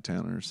definitely out of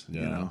towners.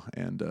 Yeah. You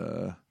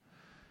know,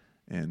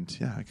 and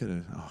yeah, I could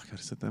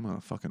have set them on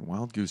a fucking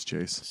wild goose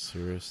chase.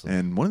 Seriously.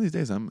 And one of these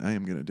days, I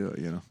am gonna do it.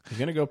 You know, You're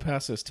going to go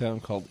past this town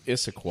called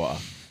Issaquah.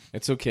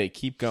 It's okay.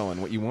 Keep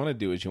going. What you want to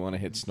do is you want to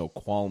hit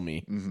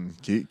Snoqualmie.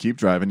 keep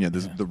driving. Yeah,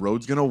 the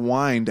road's gonna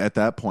wind at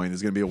that point.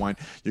 There's gonna be a wind.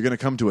 You're gonna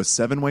come to a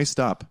 7-way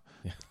stop.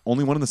 Yeah.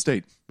 Only one in the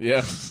state.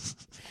 Yeah.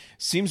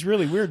 Seems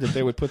really weird that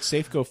they would put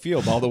Safeco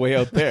Field all the way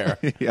out there.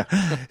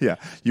 yeah.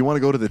 You want to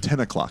go to the 10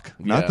 o'clock,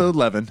 not the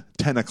 11.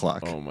 10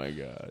 o'clock. Oh my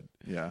god.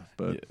 Yeah,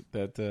 but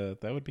yeah,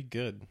 that would be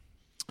good.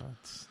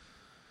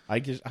 I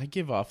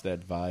give off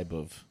that vibe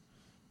of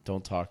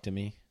don't talk to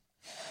me.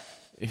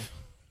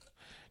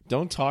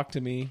 Don't talk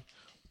to me.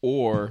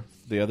 Or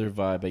the other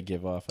vibe I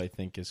give off, I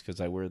think, is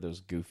because I wear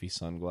those goofy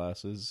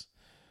sunglasses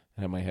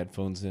and have my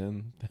headphones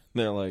in.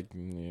 They're like,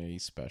 yeah,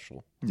 he's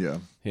special. Yeah.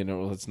 You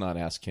know, let's not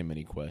ask him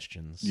any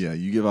questions. Yeah,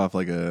 you give off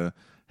like a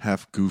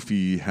half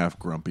goofy, half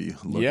grumpy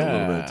look a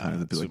little bit at times.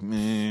 It'd be like,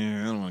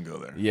 man, I don't want to go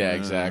there. Yeah,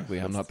 exactly.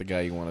 I'm not the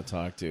guy you want to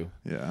talk to.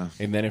 Yeah.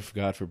 And then if,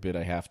 God forbid,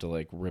 I have to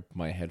like rip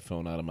my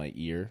headphone out of my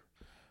ear,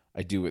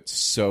 I do it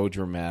so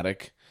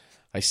dramatic.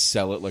 I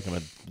sell it like I'm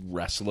a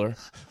wrestler.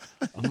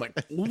 I'm like,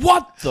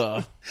 what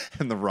the?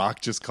 And The Rock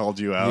just called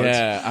you out.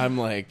 Yeah, I'm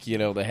like, you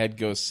know, the head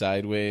goes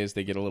sideways.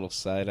 They get a little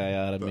side eye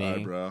out of me.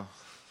 Eyebrow.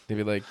 They'd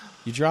be like,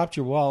 you dropped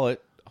your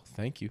wallet. Oh,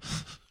 thank you.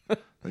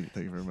 Thank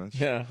you very much.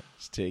 Yeah,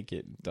 just take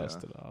it and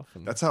dust it off.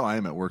 And that's how I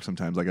am at work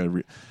sometimes. Like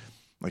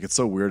it's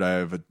so weird. I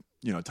have a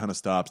ton of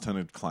stops, ton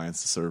of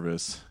clients to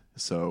service.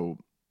 So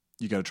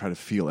you got to try to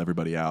feel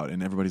everybody out,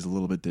 and everybody's a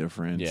little bit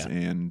different. Yeah.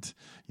 And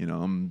you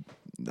know,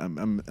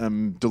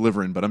 I'm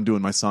delivering, but I'm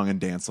doing my song and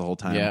dance the whole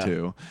time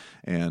too.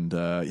 And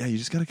you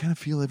just got to kind of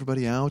feel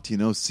everybody out. You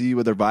know, see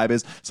what their vibe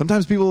is.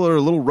 Sometimes people are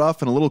a little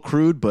rough and a little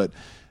crude, but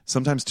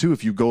sometimes too,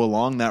 if you go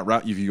along that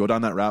route, if you go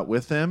down that route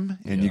with them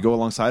and you go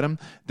alongside them,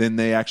 then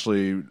they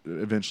actually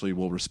eventually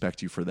will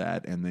respect you for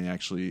that, and they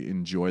actually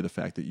enjoy the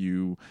fact that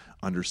you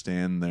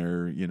understand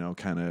their, you know,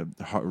 kind of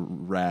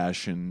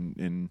rash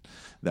and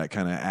that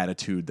kind of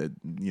attitude that,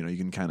 you know, you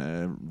can kind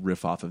of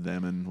riff off of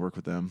them and work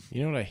with them.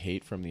 You know what I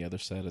hate from the other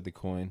side of the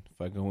coin? If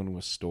I go into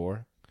a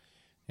store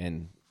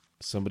and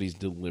somebody's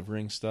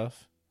delivering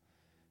stuff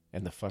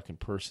and the fucking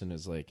person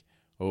is like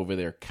over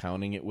there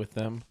counting it with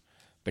them.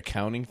 The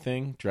counting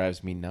thing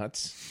drives me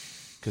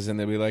nuts, because then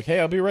they'll be like, hey,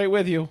 I'll be right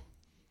with you.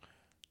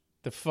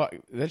 The fuck?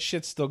 That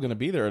shit's still going to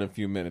be there in a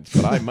few minutes,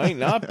 but I might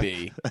not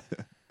be.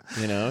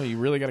 You know, you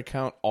really got to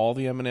count all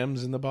the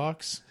M&Ms in the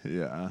box?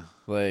 Yeah.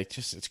 Like,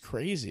 just, it's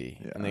crazy.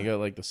 Yeah. And they got,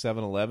 like, the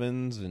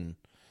 7-Elevens, and,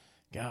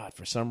 God,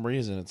 for some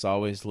reason, it's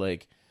always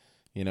like,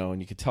 you know,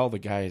 and you could tell the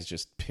guy is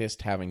just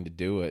pissed having to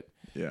do it.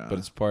 Yeah. But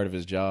it's part of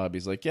his job.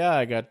 He's like, yeah,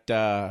 I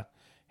got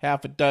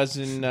half a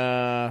dozen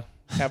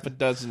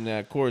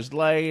Coors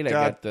Light. I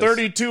got this.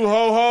 32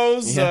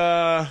 ho-hos.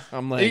 Yeah.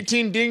 I'm like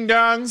 18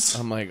 ding-dongs.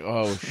 I'm like,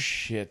 oh,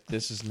 shit,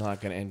 this is not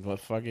going to end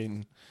with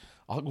fucking...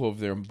 I'll go over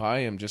there and buy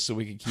him just so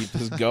we can keep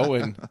this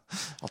going.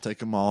 I'll take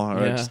them all. All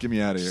right, just get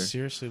me out of here.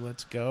 Seriously,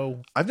 let's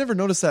go. I've never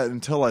noticed that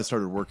until I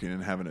started working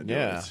and having to do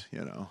it,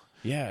 you know.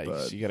 Yeah,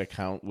 but, you got to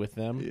count with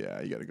them.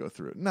 Yeah, you got to go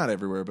through it. Not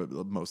everywhere, but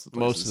most of the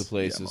places. Most of the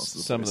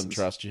places. Some of them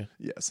trust you.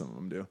 Yeah, some of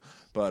them do.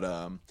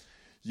 But,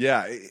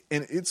 yeah,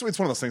 and it's one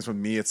of those things with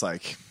me. It's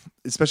like,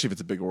 especially if it's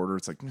a big order,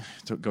 it's like,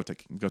 go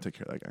take care of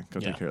that guy.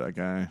 Take care of that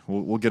guy.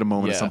 We'll get a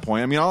moment at some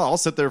point. I mean, I'll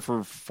sit there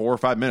for 4 or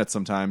 5 minutes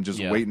sometime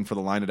just waiting for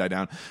the line to die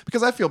down,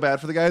 because I feel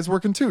bad for the guys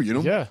working too. You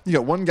know, you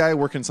got one guy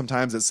working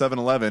sometimes at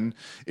 7-Eleven.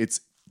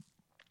 It's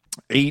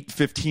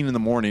 8:15 in the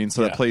morning,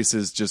 so that place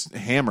is just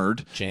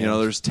hammered. James. You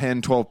know, there's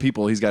 10, 12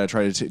 people he's got to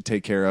try to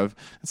take care of.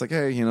 It's like,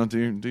 hey, you know,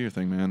 do your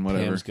thing, man.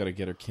 Whatever. Pam's got to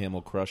get her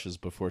Camel Crushes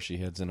before she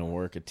heads into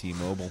work at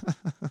T-Mobile.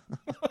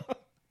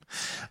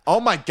 Oh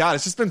my God,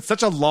 it's just been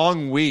such a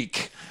long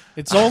week.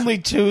 It's only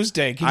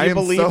Tuesday. Can you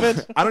believe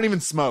it? I don't even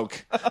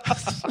smoke.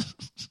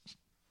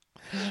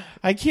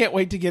 I can't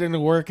wait to get into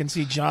work and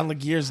see John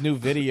Legier's new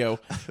video.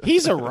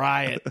 He's a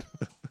riot.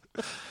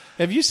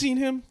 Have you seen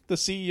him, the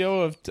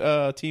CEO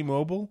of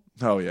T-Mobile?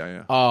 Oh,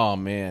 yeah. Oh,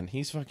 man.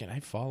 He's fucking... I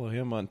follow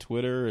him on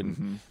Twitter,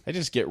 and I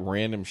just get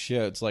random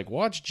shit. It's like,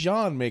 watch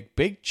John make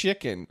baked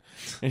chicken.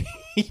 And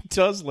he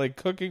does, like,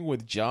 cooking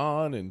with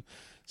John and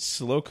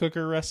slow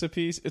cooker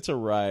recipes. It's a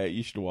riot.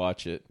 You should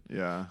watch it.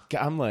 Yeah.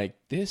 I'm like,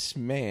 this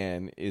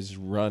man is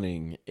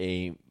running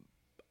a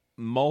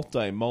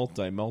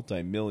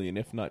multi-million,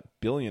 if not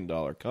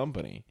billion-dollar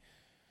company.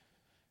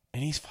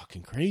 And he's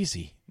fucking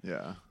crazy.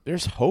 Yeah.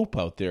 There's hope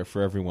out there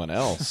for everyone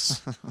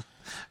else.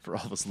 For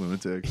all of us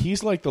lunatics.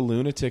 He's like the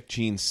lunatic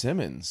Gene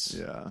Simmons.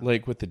 Yeah.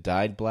 Like with the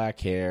dyed black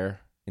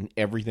hair and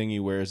everything he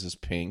wears is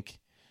pink.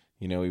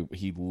 You know,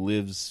 he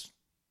lives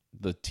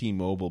the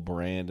T-Mobile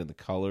brand and the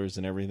colors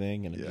and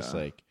everything. And it's just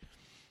like,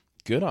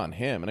 good on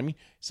him. And I mean,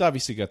 he's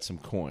obviously got some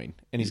coin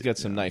and he's got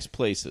some nice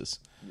places,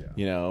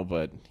 you know,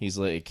 but he's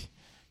like,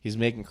 he's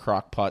making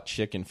crock pot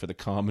chicken for the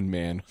common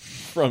man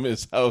from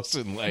his house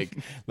in, like,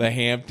 the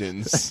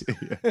Hamptons.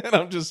 And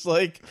I'm just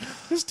like,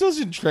 this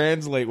doesn't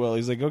translate well.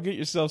 He's like, go get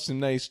yourself some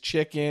nice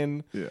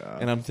chicken. Yeah.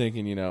 And I'm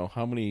thinking, you know,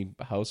 how many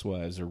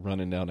housewives are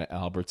running down to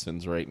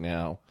Albertsons right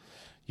now?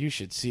 You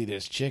should see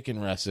this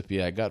chicken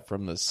recipe I got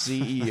from the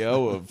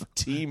CEO of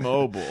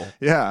T-Mobile.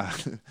 Yeah.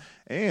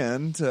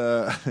 And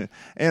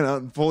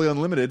fully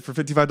unlimited for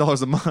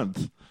 $55 a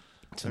month.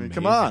 I mean,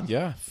 come on.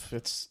 Yeah,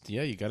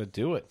 you got to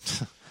do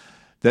it.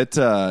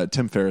 That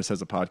Tim Ferriss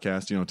has a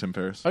podcast. You know Tim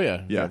Ferriss? Oh,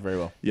 yeah, very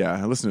well. Yeah,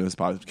 I listen to his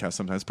podcast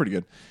sometimes. It's pretty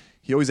good.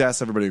 He always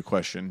asks everybody a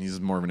question. He's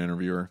more of an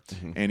interviewer.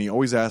 And he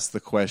always asks the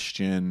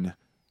question,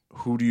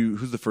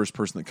 who's the first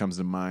person that comes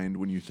to mind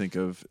when you think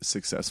of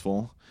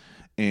successful?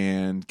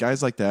 And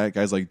guys like that,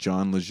 guys like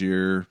John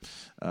Legier,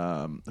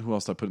 who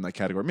else do I put in that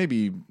category?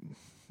 Maybe a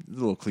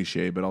little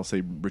cliche, but I'll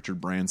say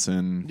Richard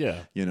Branson. Yeah.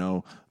 You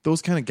know,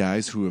 those kind of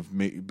guys who have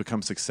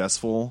become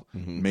successful,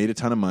 made a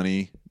ton of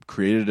money,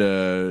 created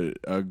a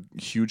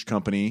huge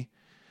company,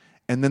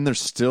 and then they're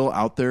still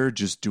out there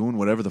just doing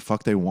whatever the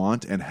fuck they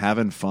want and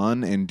having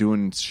fun and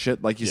doing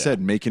shit, like you said,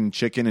 making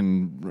chicken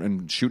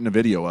and shooting a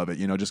video of it,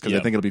 you know, just because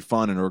they think it'll be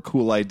fun and or a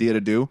cool idea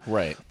to do.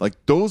 Right.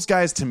 Like those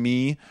guys to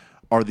me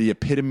are the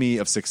epitome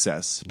of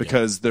success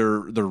because they're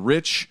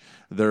rich,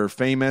 they're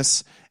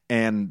famous,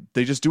 and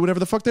they just do whatever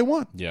the fuck they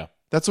want. Yeah.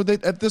 That's what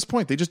at this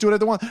point, they just do whatever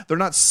they want. They're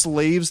not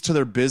slaves to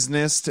their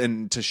business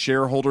and to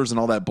shareholders and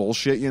all that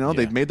bullshit, you know?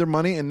 They've made their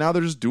money and now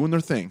they're just doing their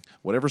thing.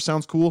 Whatever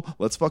sounds cool,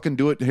 let's fucking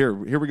do it. Here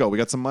we go. We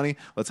got some money.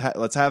 Let's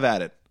have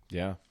at it.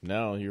 Yeah.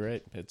 No, you're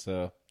right. It's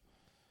I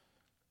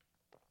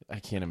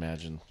can't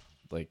imagine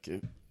like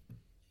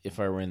if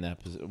I were in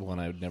that position,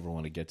 I would never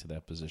want to get to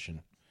that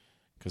position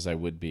because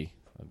I'd be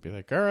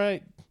like, all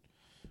right,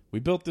 we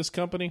built this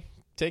company.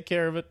 Take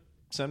care of it.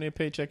 Send me a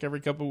paycheck every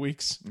couple of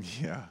weeks.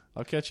 Yeah.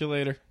 I'll catch you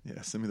later.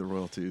 Yeah, send me the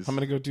royalties. I'm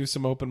going to go do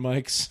some open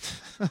mics.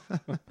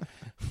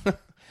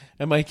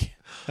 I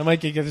might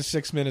get a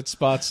 6-minute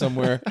spot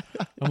somewhere.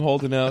 I'm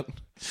holding out.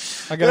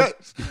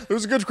 It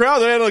was a good crowd.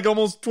 They had like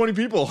almost 20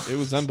 people. It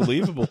was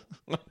unbelievable.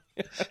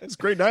 It's a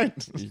great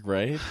night.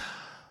 Right?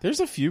 There's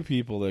a few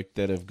people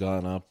that have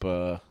gone up.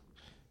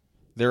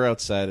 They're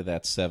outside of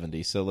that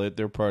 70. So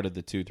they're part of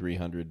the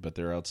 200-300, but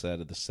they're outside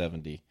of the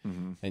 70.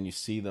 Mm-hmm. And you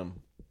see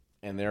them,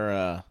 and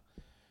they're...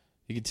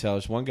 You can tell,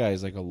 there's one guy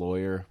is like a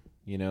lawyer,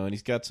 you know, and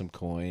he's got some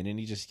coin, and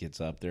he just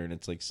gets up there, and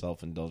it's like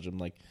self-indulgent. I'm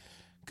like,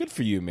 good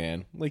for you,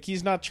 man. Like,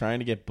 he's not trying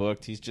to get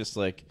booked. He's just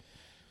like,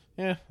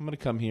 yeah, I'm going to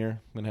come here.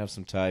 I'm going to have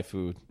some Thai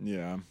food.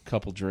 Yeah.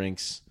 Couple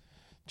drinks.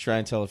 Try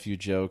and tell a few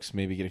jokes.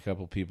 Maybe get a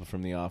couple people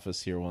from the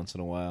office here once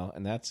in a while,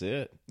 and that's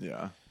it.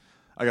 Yeah.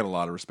 I got a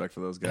lot of respect for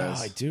those guys.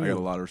 Oh, I do. I got a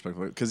lot of respect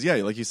for it because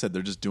like you said,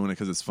 they're just doing it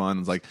because it's fun.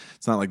 It's like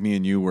it's not like me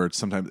and you where it's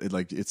sometimes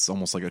it's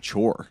almost like a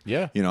chore.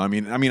 Yeah, you know. I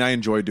mean, I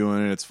enjoy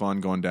doing it. It's fun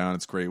going down.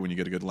 It's great when you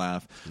get a good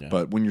laugh. Yeah.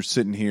 But when you're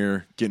sitting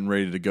here getting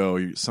ready to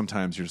go,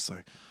 sometimes you're just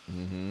like,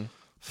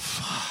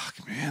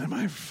 fuck, man, am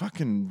I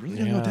fucking really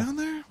gonna go down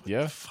there? What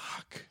the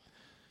fuck.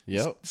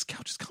 Yep. This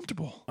couch is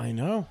comfortable. I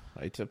know.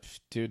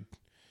 Dude,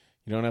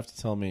 you don't have to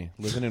tell me.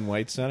 Living in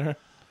White Center,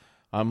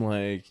 I'm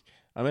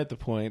at the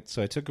point.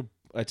 So I took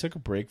a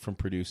break from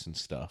producing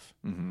stuff.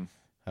 Mm-hmm.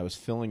 I was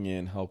filling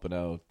in, helping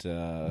out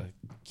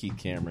Keith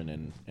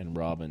Cameron and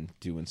Robin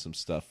doing some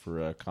stuff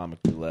for Comic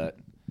Roulette.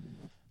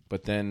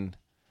 But then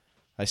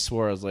I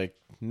swore, I was like,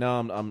 no,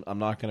 I'm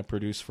not going to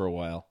produce for a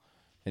while.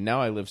 And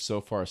now I live so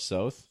far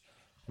south,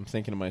 I'm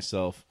thinking to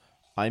myself,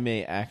 I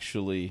may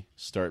actually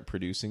start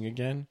producing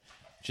again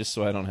just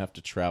so I don't have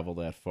to travel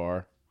that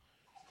far.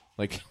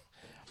 Like,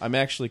 I'm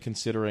actually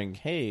considering,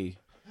 hey,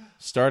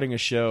 starting a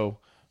show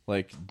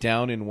like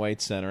down in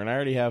White Center, and I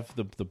already have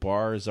the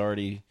bar it's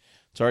already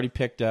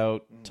picked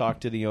out.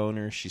 Talked to the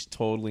owner, she's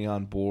totally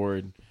on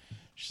board.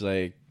 She's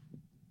like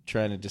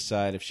trying to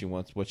decide if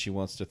what she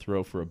wants to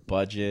throw for a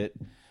budget,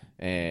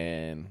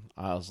 and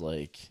I was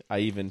like, I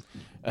even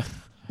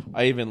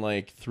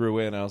like threw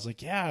in. I was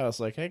like,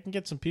 I can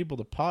get some people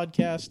to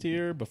podcast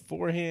here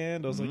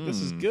beforehand. I was like,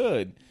 this is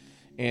good,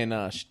 and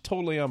she's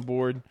totally on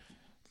board,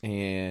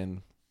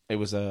 and It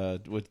was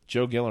with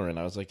Joe Gillerin.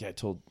 I was like,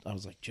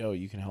 Joe,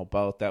 you can help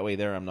out that way.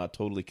 There, I'm not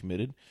totally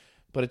committed,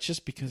 but it's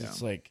just because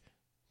it's like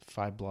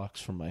 5 blocks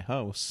from my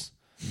house,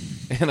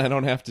 and I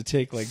don't have to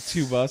take like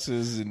 2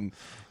 buses and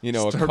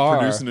Start a car.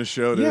 producing a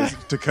show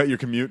to cut your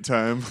commute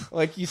time.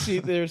 Like you see,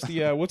 there's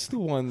the what's the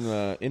one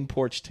In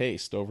Porch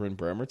Taste over in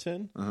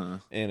Bremerton,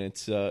 and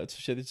it's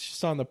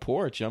just on the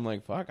porch. I'm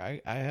like, fuck,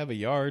 I have a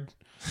yard.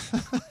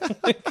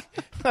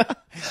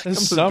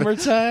 It's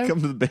summertime.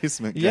 Come to the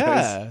basement, guys.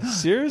 Yeah,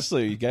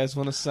 seriously, you guys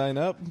want to sign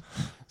up?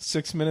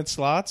 6-minute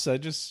slots. I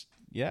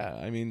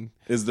mean,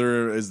 is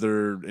there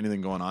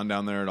anything going on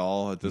down there at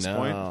all at this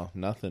point? No,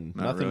 nothing.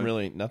 Not Nothing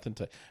really. Nothing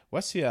to.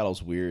 West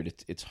Seattle's weird.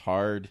 It's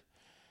hard.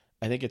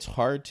 I think it's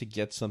hard to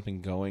get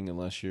something going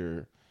unless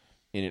you're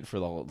in it for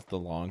the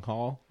long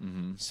haul.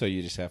 Mm-hmm. So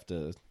you just have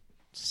to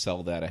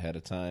sell that ahead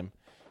of time.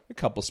 A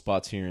couple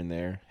spots here and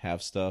there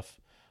have stuff.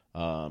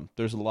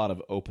 There's a lot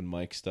of open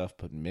mic stuff,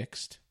 but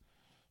mixed.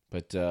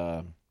 But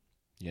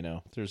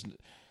there's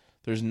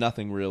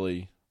nothing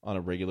really on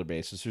a regular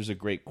basis. There's a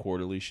great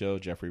quarterly show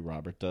Jeffrey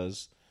Robert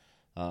does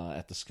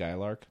at the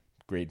Skylark.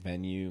 Great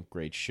venue,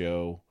 great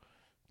show,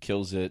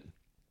 kills it.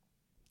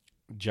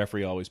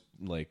 Jeffrey always,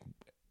 like,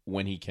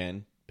 when he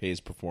can, pays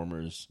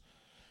performers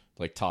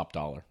like top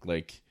dollar,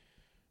 like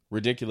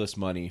ridiculous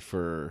money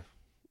for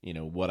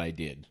what I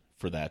did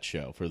for that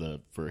show,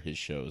 for his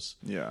shows.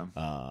 Yeah.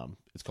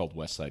 It's called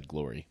West Side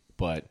Glory,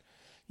 but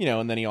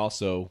and then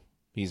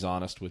he's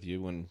honest with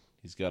you when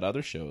he's got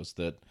other shows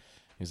that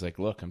he's like,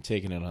 look, I'm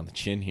taking it on the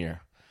chin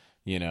here.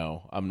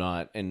 I'm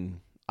not, and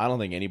I don't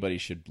think anybody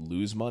should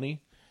lose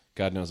money.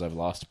 God knows I've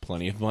lost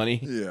plenty of money.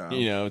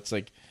 Yeah. It's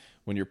like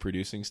when you're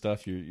producing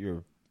stuff,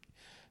 you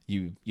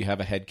have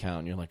a head count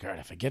and you're like, all right,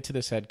 if I get to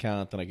this head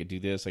count, then I could do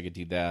this, I could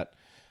do that.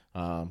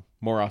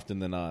 More often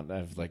than not,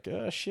 I've like,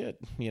 oh shit,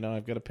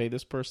 I've got to pay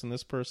this person, and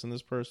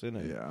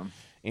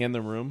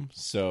the room.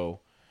 So,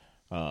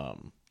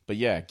 but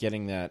yeah,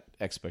 getting that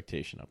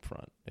expectation up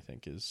front, I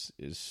think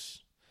is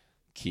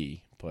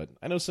key. But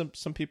I know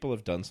some people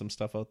have done some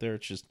stuff out there.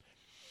 It's just,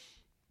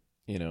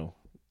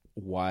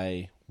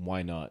 why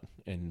not?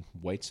 And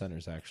White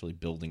Center's actually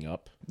building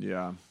up.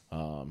 Yeah.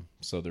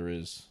 So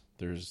there's.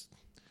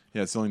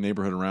 Yeah, it's the only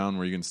neighborhood around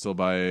where you can still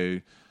buy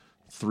a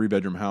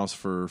 3-bedroom house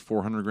for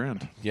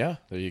 $400,000. Yeah,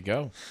 there you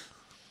go.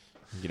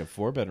 You get a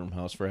 4-bedroom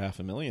house for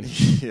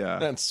 $500,000. Yeah,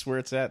 that's where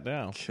it's at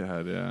now.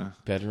 God, yeah.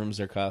 Bedrooms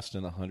are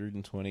costing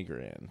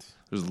 $120,000.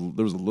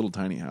 There was a little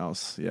tiny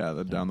house,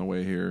 down the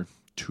way here.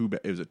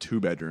 It was a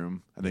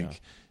 2-bedroom. I think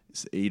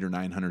it's 800 or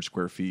 900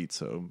 square feet,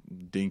 so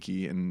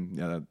dinky, and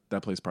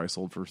that place probably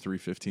sold for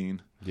 $315,000.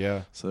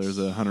 Yeah. So there's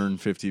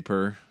 $150,000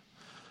 per,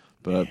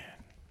 but. Man.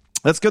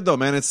 That's good though,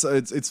 man.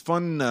 It's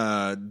fun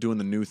doing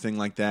the new thing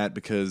like that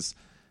because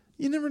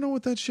you never know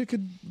what that shit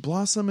could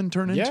blossom and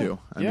turn into.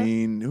 I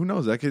mean, who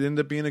knows? That could end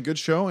up being a good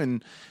show,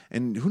 and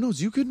who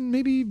knows? You could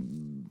maybe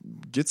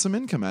get some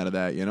income out of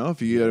that.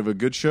 If you have a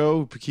good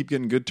show, keep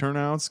getting good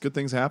turnouts, good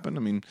things happen. I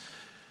mean,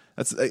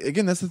 that's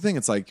the thing.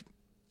 It's like,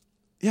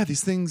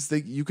 these things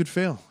you could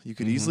fail. You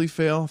could easily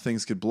fail.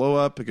 Things could blow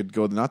up. It could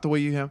go not the way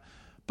you have,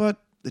 but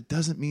it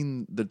doesn't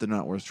mean that they're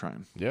not worth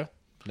trying. Yeah.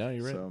 No,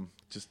 you're right. So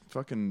just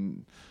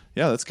fucking.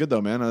 Yeah, that's good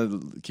though,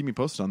 man. Keep me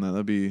posted on that.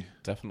 That'd be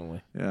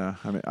definitely. Yeah,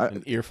 I mean,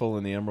 an earful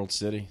in the Emerald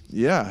City.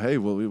 Yeah, hey,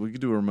 well, we could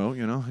do a remote,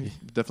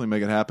 definitely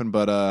make it happen.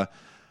 But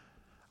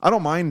I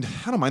don't mind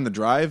the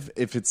drive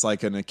if it's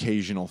like an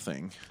occasional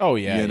thing. Oh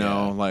yeah,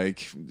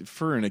 like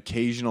for an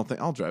occasional thing,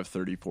 I'll drive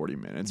 30, 40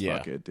 minutes. Yeah.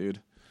 Fuck it, dude.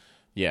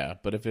 Yeah,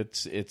 but if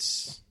it's,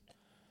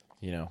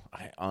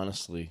 I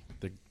honestly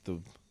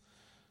the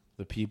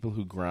people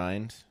who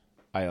grind,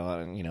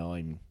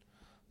 I'm.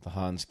 The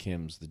Hans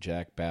Kims, the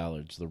Jack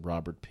Ballards, the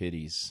Robert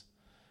Pitties,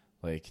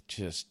 like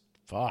just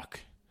fuck.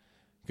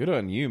 Good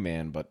on you,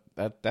 man. But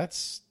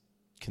that's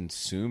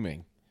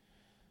consuming,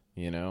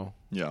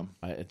 Yeah.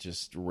 It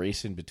just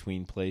racing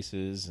between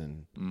places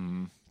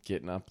and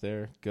getting up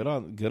there. Good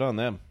on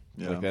them.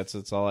 Yeah. Like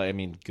that's all. I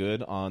mean,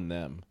 good on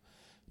them.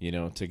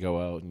 To go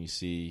out and you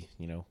see,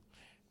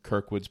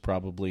 Kirkwood's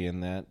probably in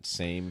that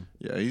same.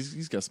 Yeah,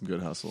 he's got some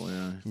good hustle.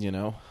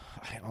 Yeah.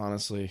 I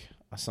honestly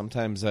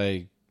sometimes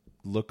I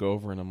look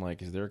over and I'm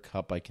like, is there a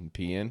cup I can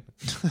pee in?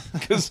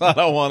 Because I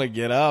don't want to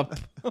get up.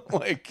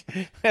 Like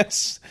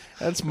that's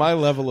my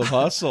level of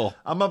hustle.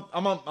 I'm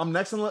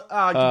next on.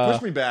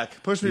 Push me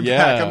back.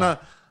 Back. I'm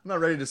not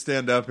ready to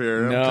stand up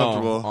here. I'm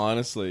comfortable.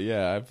 Honestly,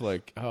 yeah. I've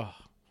like,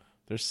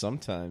 there's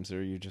sometimes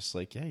where you're just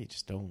like, you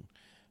just don't.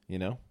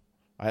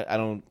 I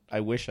don't. I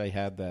wish I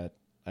had that.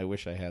 I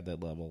wish I had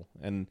that level.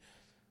 And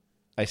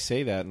I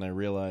say that, and I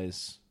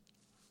realize.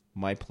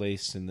 My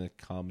place in the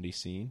comedy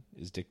scene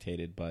is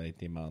dictated by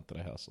the amount that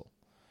I hustle,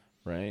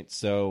 right?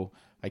 So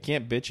I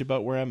can't bitch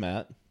about where I'm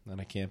at,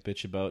 and I can't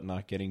bitch about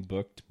not getting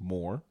booked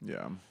more.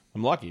 Yeah.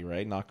 I'm lucky,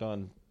 right? Knock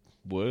on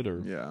wood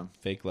or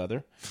fake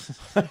leather.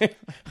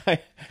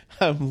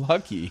 I'm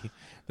lucky.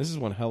 This is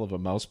one hell of a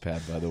mouse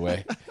pad, by the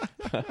way.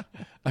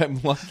 I'm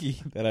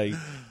lucky that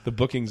the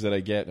bookings that I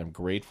get, I'm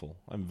grateful.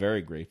 I'm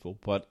very grateful,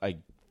 but I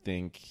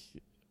think,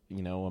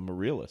 I'm a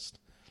realist.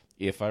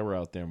 if I were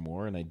out there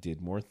more and I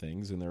did more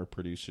things, and there are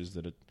producers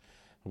that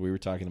we were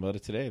talking about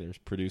it today. There's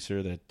a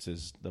producer that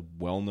is the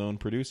well-known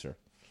producer,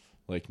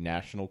 like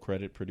national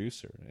credit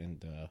producer,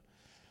 and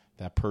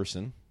that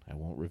person, I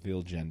won't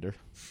reveal gender,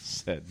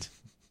 said,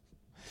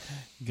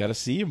 "Got to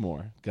see you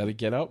more, got to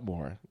get out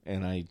more."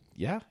 And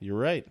you're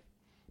right,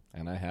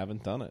 and I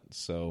haven't done it,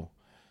 so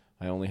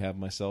I only have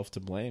myself to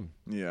blame.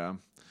 Yeah.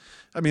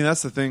 I mean,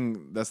 that's the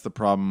thing. That's the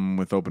problem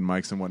with open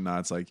mics and whatnot.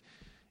 It's like,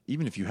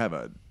 even if you have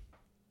a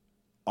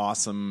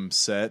awesome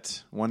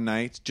set one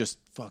night, just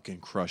fucking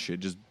crush it.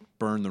 Just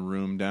burn the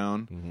room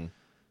down. Mm-hmm.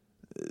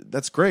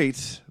 That's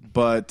great,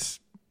 but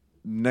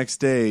next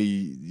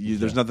day,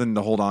 there's nothing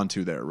to hold on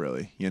to there,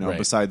 really. Right.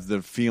 Besides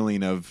the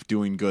feeling of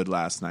doing good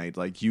last night.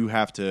 Like, you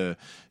have to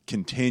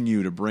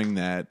continue to bring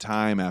that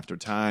time after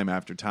time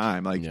after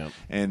time. Like,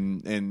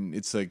 and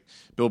it's like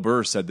Bill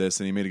Burr said this,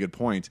 and he made a good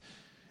point.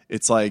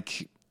 It's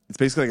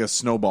basically like a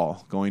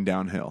snowball going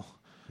downhill.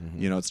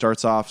 Mm-hmm. It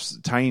starts off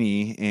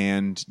tiny,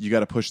 and you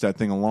got to push that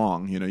thing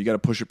along. You got to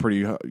push it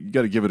you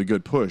got to give it a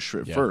good push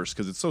at first,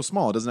 because it's so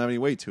small. It doesn't have any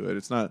weight to it.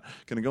 It's not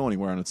going to go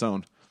anywhere on its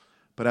own.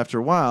 But after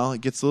a while,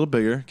 it gets a little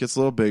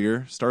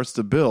bigger, starts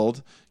to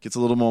build, gets a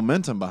little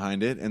momentum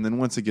behind it, and then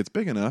once it gets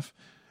big enough,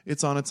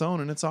 it's on its own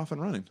and it's off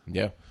and running.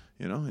 Yeah.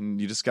 And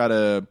you just got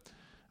to,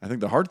 I think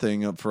the hard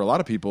thing for a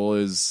lot of people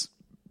is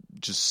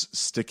just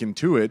sticking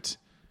to it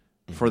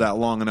for that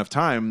long enough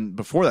time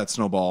before that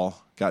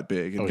snowball got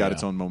big and got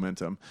its own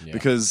momentum. Yeah.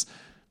 Because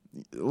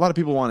a lot of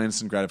people want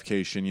instant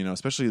gratification,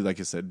 especially, like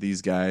I said,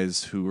 these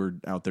guys who are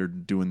out there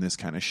doing this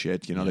kind of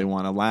shit. They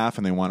want to laugh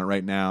and they want it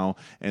right now.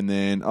 And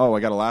then, I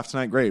got to laugh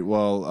tonight. Great.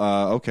 Well,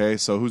 okay.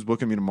 So who's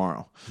booking me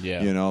tomorrow?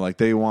 Yeah.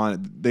 They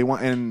want,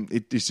 and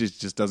it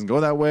just doesn't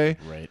go that way.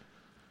 Right.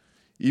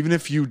 Even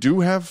if you do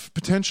have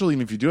potential,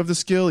 even if you do have the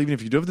skill, even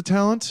if you do have the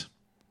talent,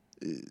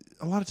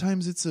 a lot of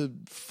times it's a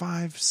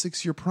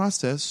 5-6 year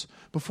process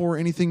before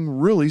anything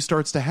really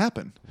starts to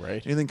happen.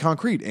 Right. Anything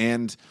concrete.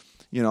 And,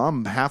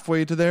 I'm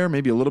halfway to there,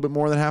 maybe a little bit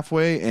more than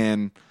halfway.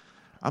 And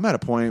I'm at a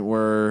point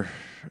where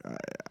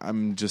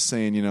I'm just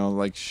saying,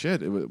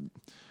 shit, even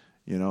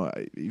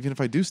if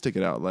I do stick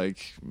it out,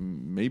 like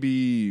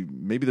maybe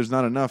there's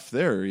not enough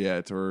there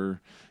yet,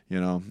 or,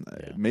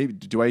 maybe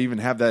do I even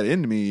have that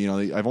in me?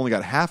 I've only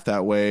got half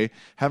that way,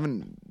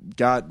 haven't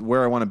got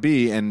where I want to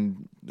be,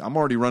 and I'm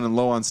already running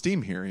low on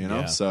steam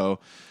here, So,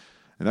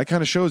 and that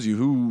kind of shows you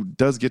who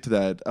does get to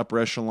that upper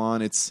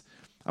echelon.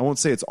 I won't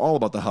say it's all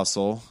about the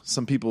hustle.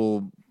 Some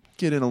people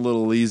get in a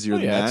little easier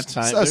than that.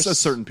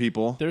 Certain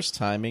people. There's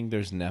timing,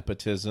 there's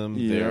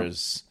nepotism,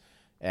 there's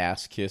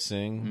ass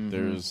kissing,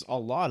 there's a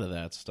lot of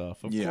that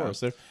stuff, of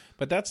course.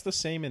 But that's the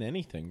same in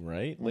anything,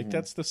 right? Like,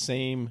 that's the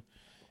same.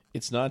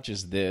 It's not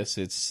just this.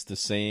 It's the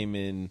same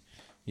in,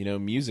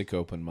 music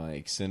open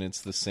mics, and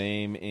it's the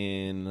same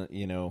in,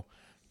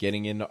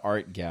 getting into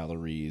art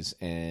galleries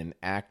and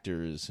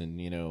actors, and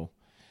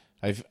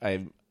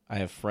I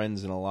have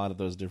friends in a lot of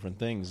those different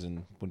things,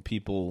 and when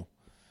people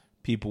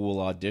will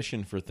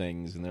audition for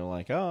things, and they're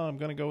like, "Oh, I'm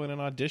going to go in and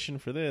audition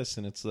for this,"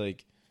 and it's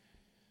like,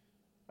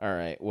 all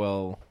right,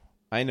 well,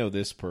 I know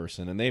this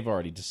person, and they've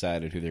already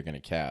decided who they're going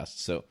to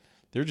cast, so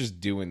they're just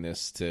doing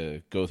this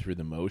to go through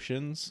the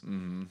motions.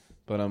 Mm-hmm.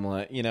 But I'm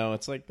like,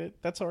 it's like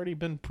that's already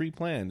been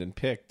pre-planned and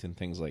picked and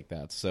things like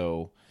that.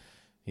 So,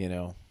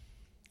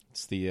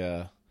 it's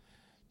the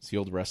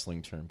old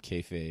wrestling term,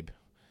 kayfabe.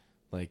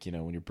 Like,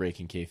 when you're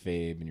breaking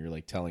kayfabe and you're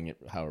like telling it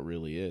how it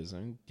really is.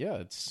 And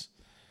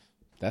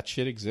that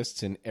shit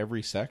exists in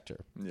every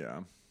sector.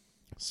 Yeah.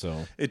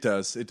 So it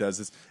does.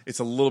 It's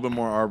a little bit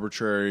more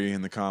arbitrary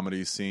in the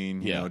comedy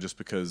scene, just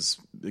because,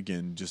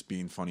 again, just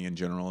being funny in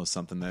general is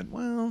something that,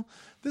 well,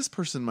 this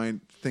person might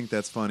think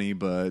that's funny,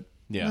 but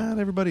not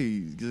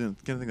everybody's gonna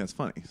think that's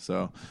funny.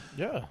 So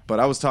But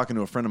I was talking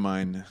to a friend of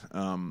mine.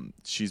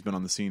 She's been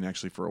on the scene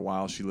actually for a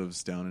while. She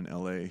lives down in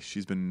LA.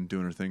 She's been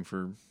doing her thing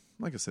for,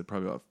 like I said,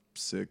 probably about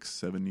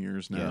 6-7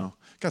 years now. Yeah.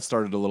 Got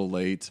started a little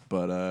late,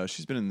 but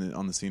she's been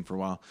on the scene for a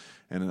while.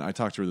 And I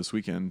talked to her this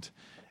weekend,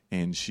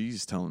 and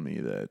she's telling me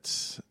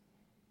that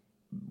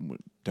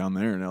down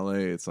there in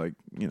LA, it's like,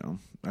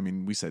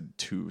 we said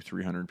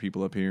 200-300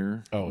 people up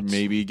here,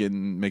 maybe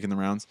making the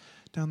rounds.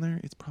 Down there,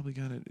 it's probably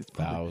got it. It's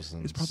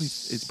thousands.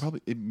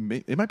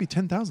 It might be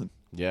 10,000.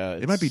 Yeah,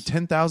 it might be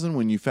 10,000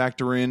 when you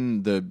factor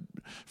in the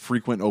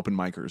frequent open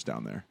micers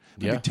down there.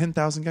 It might be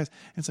 10,000 guys,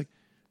 and it's like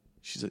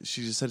she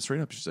just said it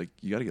straight up. She's like,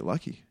 you got to get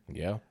lucky.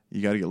 Yeah,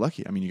 you got to get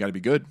lucky. I mean, you got to be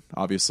good.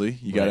 Obviously,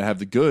 you got to have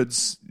the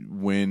goods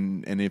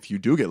and if you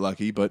do get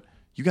lucky, but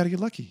you got to get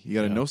lucky. You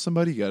got to know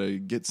somebody. You got to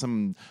get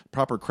some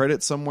proper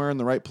credit somewhere in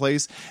the right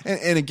place.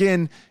 And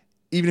again,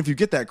 even if you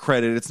get that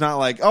credit, it's not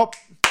like, oh,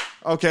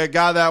 okay,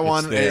 got that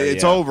one.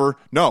 It's over.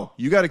 No,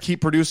 you got to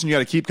keep producing. You got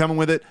to keep coming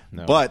with it.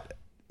 No. But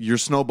your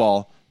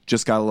snowball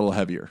just got a little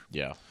heavier.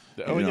 Yeah.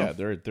 Yeah.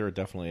 There are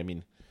definitely. I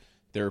mean,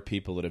 there are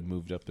people that have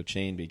moved up the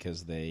chain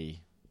because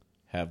they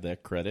have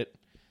that credit,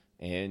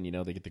 and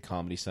they get the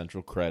Comedy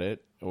Central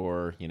credit,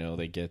 or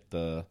they get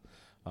the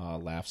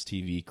Laughs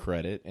TV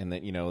credit, and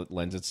that it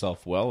lends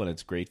itself well, and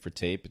it's great for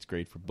tape. It's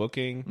great for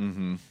booking.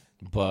 Mm-hmm.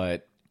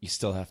 But you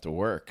still have to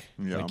work.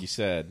 Yeah. Like you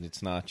said,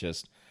 it's not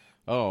just,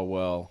 oh,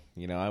 well,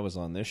 I was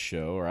on this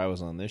show or I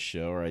was on this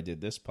show or I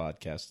did this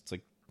podcast. It's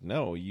like,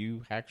 no,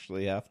 you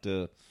actually have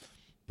to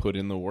put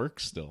in the work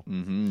still.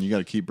 You got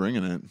to keep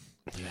bringing it.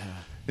 Yeah.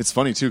 It's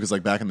funny, too, because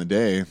like back in the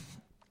day,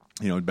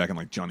 back in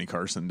like Johnny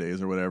Carson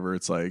days or whatever,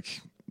 it's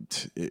like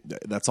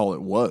that's all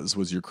it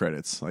was your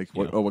credits. Like,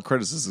 what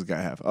credits does this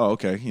guy have? Oh,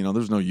 okay.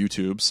 There's no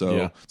YouTube,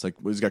 so it's like,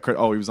 he's got credit.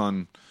 Oh,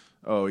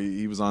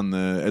 he was on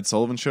the Ed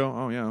Sullivan Show.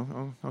 Oh, yeah.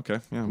 Oh, okay.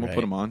 Yeah, we'll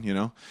put him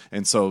on,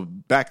 And so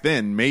back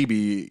then,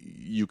 maybe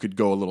you could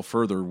go a little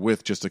further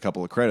with just a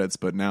couple of credits,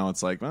 but now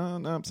it's like, oh,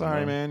 no, I'm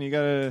sorry, man. You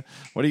gotta.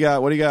 What do you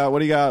got? What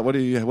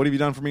have you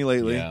done for me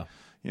lately? Yeah.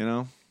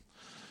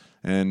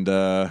 And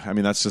I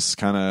mean, that's just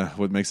kind of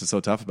what makes it so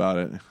tough about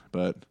it.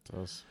 But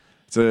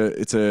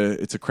it's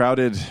a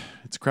crowded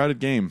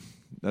game,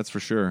 that's for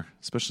sure.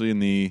 Especially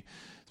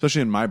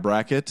in my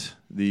bracket,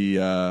 the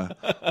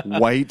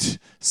white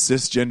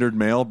cisgendered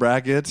male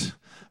bracket,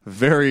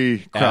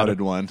 very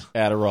crowded one.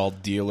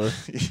 Adderall dealer.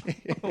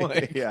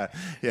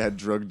 yeah,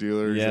 drug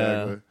dealer.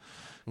 Yeah. Exactly.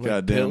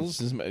 Like pills?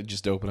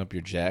 Just open up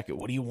your jacket.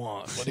 What do you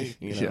want? What do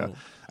you know? Yeah.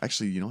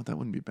 Actually, you know what? That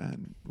wouldn't be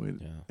bad.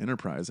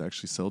 Enterprise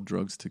actually sell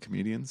drugs to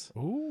comedians.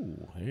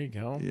 Ooh, there you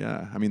go.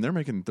 Yeah. I mean, they're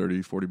making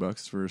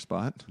 $30-$40 for a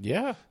spot.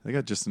 Yeah. They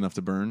got just enough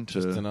to burn.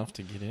 Just enough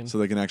to get in. So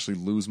they can actually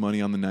lose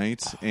money on the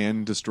night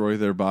and destroy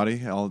their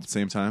body all at the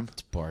same time.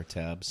 It's bar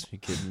tabs. You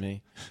kidding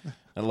me?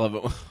 I love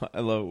it. I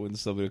love it when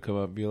somebody will come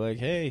up and be like,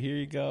 hey, here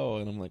you go.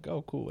 And I'm like,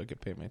 oh, cool. I can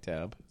pay my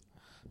tab.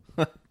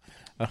 Yeah.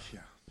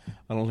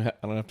 I don't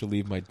have to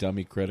leave my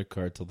dummy credit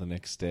card till the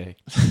next day.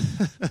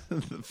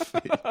 The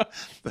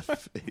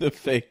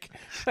fake.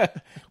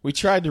 We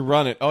tried to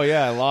run it. Oh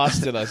yeah, I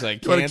lost it. I was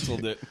like,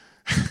 canceled it.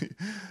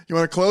 You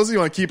want to close it? You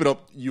want to keep it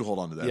up? You hold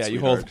on to that. Yeah,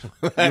 sweetheart.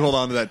 You hold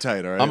on to that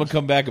tight. All right. I'm gonna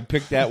come back and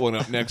pick that one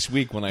up next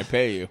week when I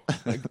pay you.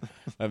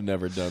 I've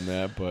never done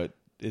that, but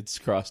it's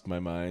crossed my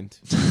mind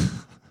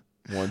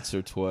once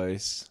or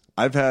twice.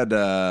 I've had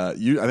I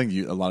think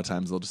a lot of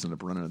times they'll just end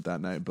up running it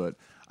that night, but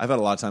I've had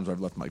a lot of times where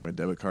I've left like my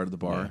debit card at the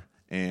bar,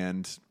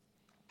 and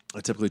I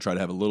typically try to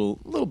have a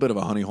little bit of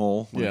a honey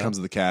hole when it comes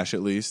to the cash,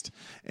 at least.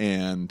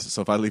 And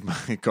so if I leave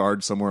my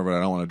card somewhere but I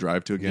don't want to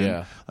drive to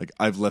again, like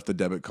I've left the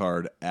debit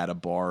card at a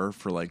bar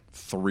for like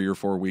 3 or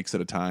 4 weeks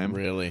at a time.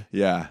 Really?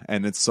 Yeah,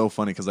 and it's so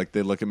funny because like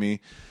they look at me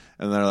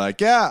and they're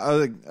like, "Yeah,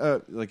 I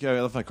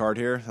left my card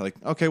here." They're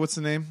like, "Okay, what's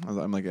the name?"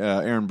 I'm like,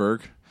 "Aaron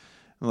Berg."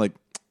 I'm like,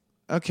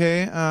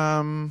 "Okay,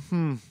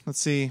 let's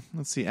see,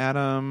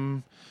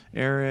 Adam."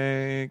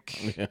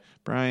 Eric,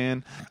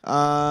 Brian.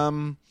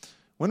 When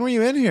were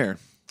you in here?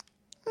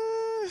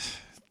 I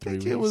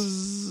think it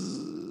was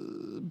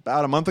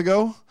about a month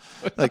ago.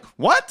 Like,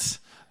 what?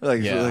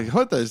 Like,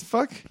 what the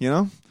fuck?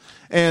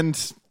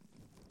 And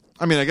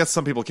I mean, I guess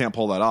some people can't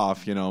pull that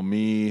off.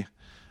 Me,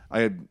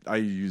 I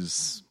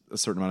use a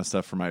certain amount of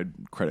stuff for my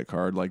credit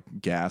card, like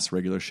gas,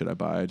 regular shit I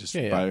buy. I just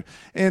buy,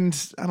 and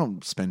I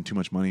don't spend too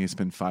much money. I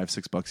spend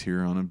 $5-$6 here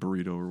on a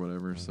burrito or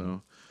whatever.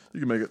 So you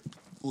can make it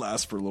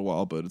last for a little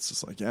while, but it's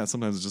just like,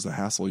 sometimes it's just a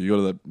hassle. You go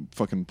to that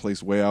fucking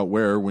place way out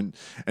where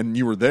and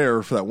you were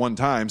there for that one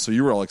time, so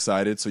you were all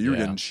excited, so you were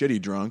getting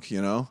shitty drunk,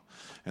 and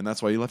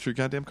that's why you left your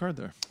goddamn card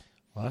there.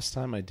 Last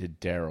time I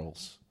did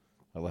Daryl's,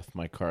 I left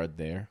my card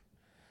there,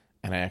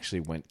 and I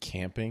actually went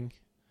camping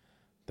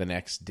the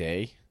next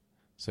day.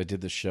 So I did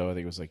the show, I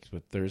think it was like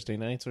Thursday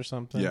nights or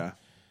something. Yeah.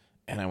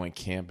 And I went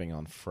camping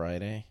on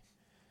Friday,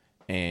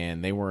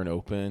 and they weren't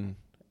open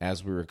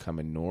as we were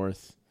coming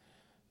north.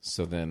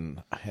 So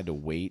then I had to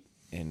wait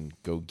and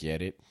go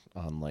get it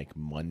on like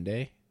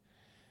Monday,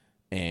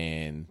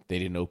 and they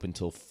didn't open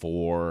till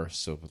 4.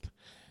 So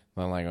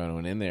I'm like, I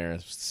went in there.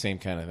 It's the same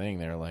kind of thing.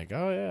 They're like,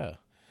 oh yeah,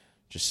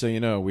 just so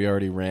you know, we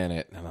already ran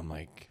it. And I'm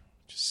like,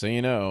 just so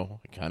you know,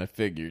 I kind of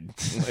figured.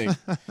 Like,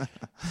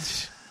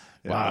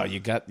 wow, you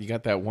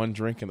got that one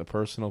drink and the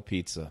personal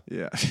pizza.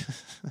 Yeah,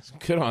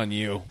 good on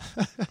you.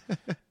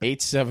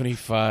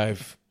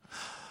 $8.75.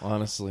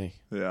 Honestly,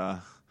 yeah,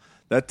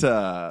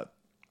 that.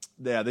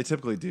 Yeah, they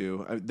typically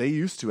do. They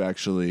used to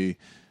actually.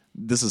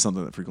 This is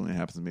something that frequently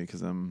happens to me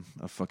because I'm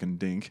a fucking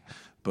dink.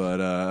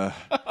 But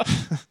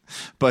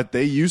but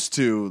they used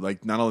to,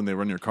 like, not only they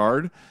run your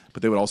card,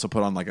 but they would also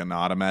put on like an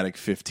automatic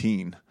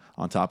 15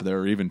 on top of there,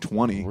 or even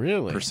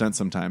 20%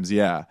 sometimes.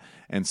 Yeah,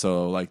 and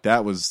so like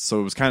it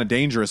was kind of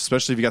dangerous,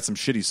 especially if you got some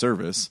shitty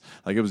service.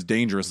 Like it was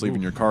dangerous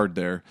leaving your card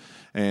there,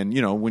 and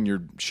when you're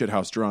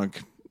shithouse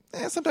drunk,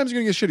 sometimes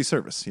you're gonna get shitty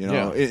service.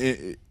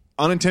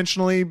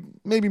 Unintentionally,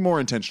 maybe more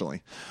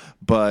intentionally,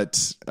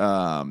 but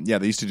they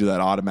used to do that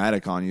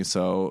automatic on you.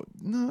 So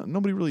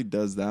nobody really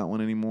does that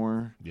one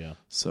anymore. Yeah.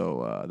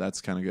 So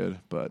that's kind of good.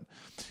 But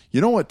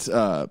you know what?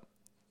 I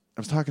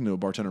was talking to a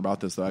bartender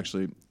about this though.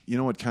 Actually, you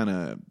know what kind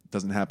of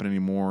doesn't happen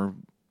anymore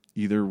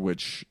either,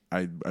 which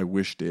I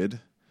wish did.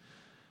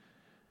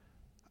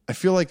 I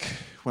feel like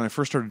when I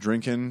first started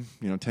drinking,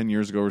 10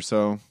 years ago or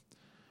so, I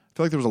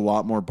feel like there was a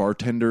lot more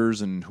bartenders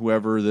and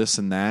whoever this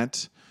and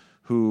that.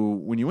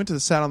 Who, when you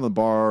sat on the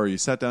bar, or you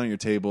sat down at your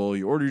table,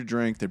 you ordered your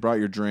drink, they brought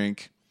your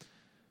drink,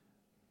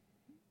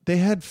 they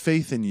had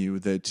faith in you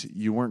that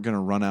you weren't going to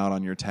run out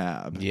on your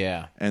tab.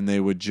 Yeah. And they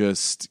would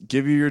just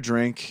give you your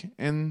drink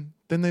and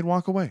then they'd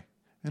walk away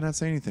and not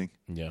say anything.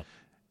 Yeah.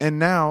 And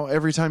now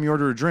every time you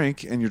order a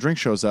drink and your drink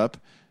shows up,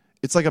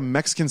 it's like a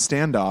Mexican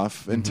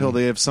standoff until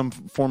they have some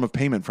form of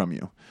payment from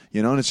you.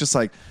 You know, and it's just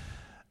like,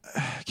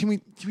 can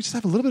we just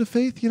have a little bit of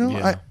faith? You know,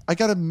 Yeah. I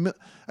got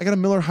a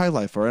Miller High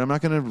Life. All right, I'm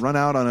not going to run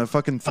out on a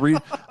fucking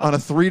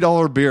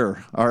 $3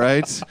 beer. All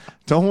right,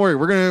 don't worry,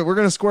 we're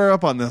gonna square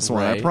up on this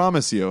one. I Right.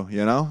 promise you.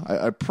 You know,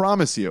 I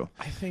promise you.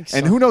 I think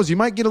And who knows, you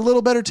might get a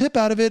little better tip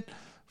out of it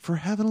for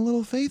having a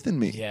little faith in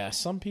me. Yeah,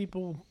 some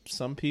people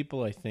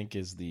I think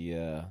is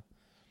the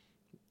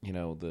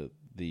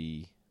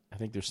the I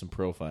think there's some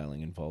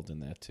profiling involved in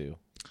that too.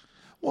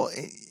 Well,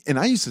 and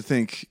I used to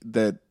think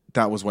that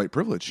was white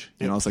privilege.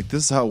 You know, it's like,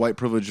 this is how white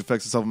privilege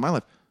affects itself in my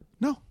life.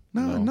 No.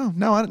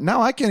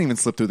 Now I can't even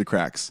slip through the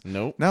cracks.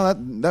 Nope. Now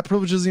that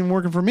privilege isn't even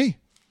working for me.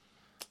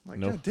 I'm like,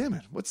 Nope. God damn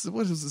it! What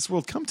does this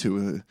world come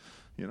to?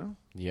 You know?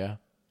 Yeah,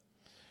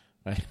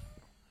 I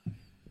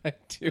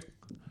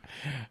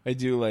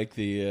do like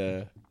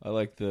the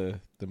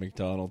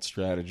McDonald's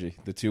strategy,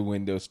 the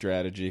 2-window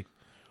strategy.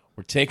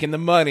 We're taking the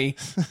money,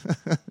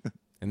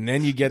 and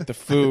then you get the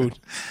food.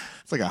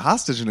 It's like a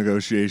hostage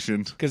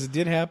negotiation. Because it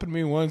did happen to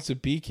me once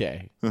at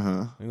BK.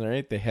 Uh-huh. All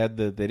right, they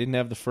didn't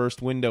have the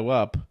first window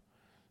up,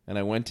 and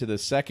I went to the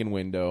second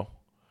window,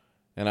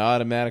 and I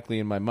automatically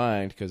in my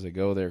mind, because I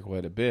go there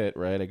quite a bit,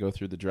 right? I go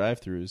through the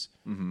drive-thrus.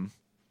 Mm-hmm.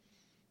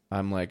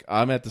 I'm like,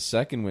 I'm at the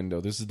second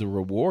window. This is the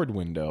reward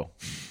window.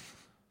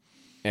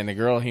 And the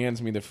girl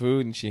hands me the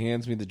food, and she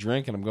hands me the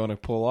drink, and I'm going to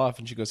pull off,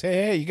 and she goes,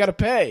 hey, you got to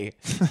pay.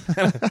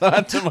 And I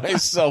thought to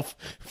myself,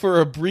 for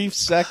a brief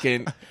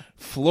second,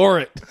 floor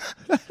it.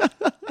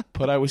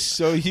 But I was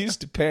so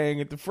used to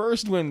paying at the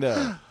first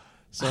window.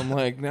 So I'm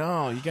like,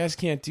 no, you guys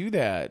can't do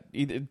that.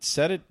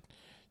 Set it,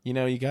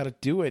 you got to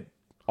do it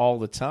all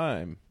the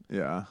time.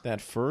 Yeah.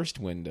 That first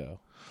window.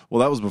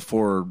 Well, that was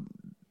before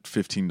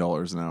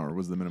 $15 an hour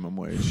was the minimum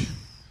wage.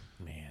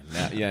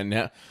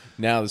 Man,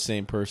 now the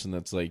same person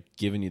that's like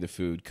giving you the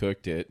food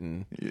cooked it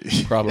and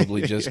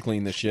probably just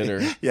cleaned the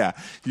shitter. Yeah,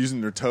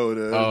 using her toe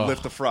to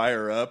lift the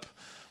fryer up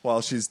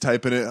while she's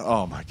typing it.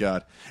 Oh my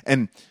God.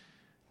 And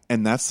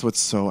that's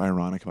what's so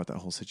ironic about that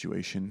whole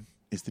situation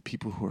is the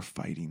people who are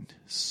fighting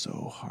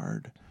so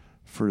hard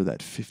for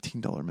that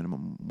 $15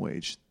 minimum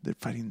wage. They're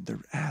fighting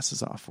their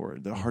asses off for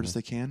it, the hardest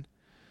they can.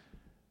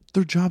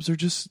 Their jobs are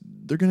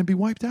they're going to be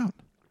wiped out.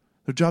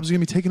 Their jobs are going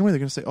to be taken away. They're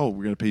going to say, oh,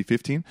 we're going to pay you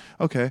 $15.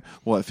 Okay.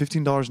 Well, at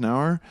 $15 an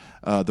hour,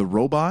 the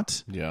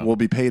robot will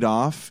be paid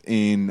off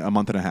in a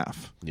month and a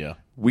half. Yeah.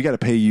 We got to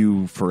pay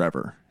you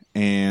forever.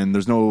 And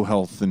there's no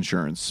health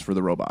insurance for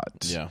the robot.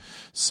 Yeah.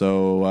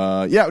 So,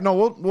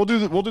 we'll do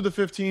the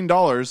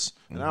 $15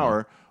 an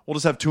hour. We'll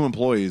just have 2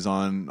 employees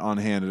on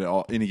hand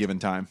at any given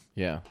time.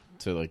 Yeah.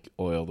 To like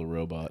oil the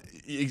robot.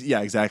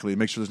 Yeah, exactly.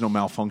 Make sure there's no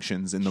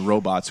malfunctions in the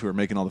robots who are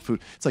making all the food.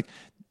 It's like,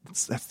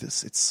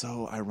 it's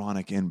so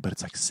ironic but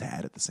it's like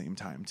sad at the same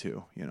time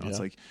too. You know, It's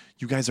like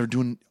you guys are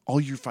doing all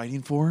you're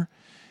fighting for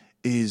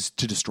is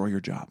to destroy your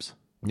jobs.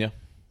 Yeah.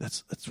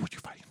 That's what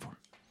you're fighting for.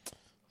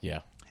 Yeah.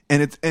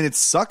 And it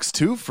sucks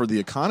too for the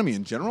economy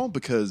in general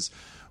because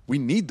we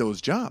need those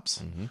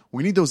jobs. Mm-hmm.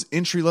 We need those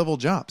entry level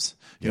jobs.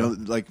 You know,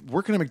 like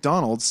working at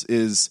McDonald's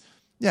it's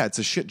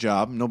a shit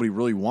job. Nobody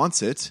really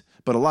wants it,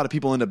 but a lot of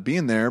people end up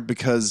being there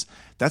because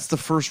that's the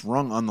first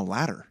rung on the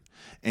ladder.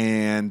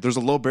 And there's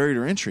a low barrier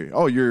to entry.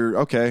 Oh, you're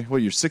okay. Well,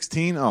 you're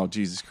 16. Oh,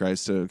 Jesus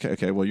Christ.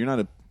 Okay. Well, you're not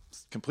a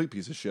complete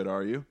piece of shit,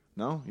 are you?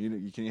 No?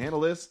 Can you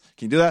handle this?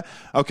 Can you do that?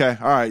 Okay.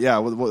 All right. Yeah.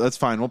 Well, that's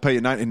fine. We'll pay you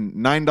 $9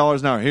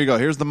 an hour. Here you go.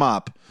 Here's the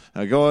mop.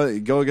 Go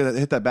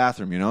hit that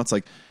bathroom. You know, it's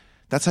like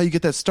that's how you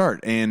get that start.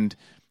 And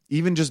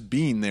even just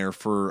being there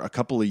for a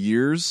couple of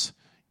years,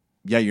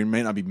 you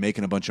may not be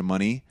making a bunch of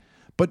money,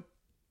 but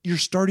you're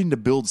starting to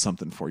build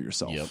something for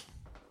yourself. Yep.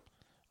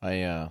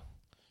 I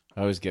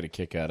always get a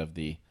kick out of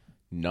the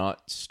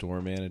not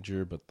store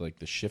manager, but like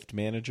the shift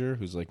manager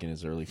who's like in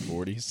his early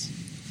 40s.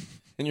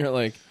 And you're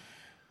like,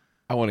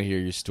 I want to hear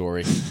your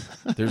story.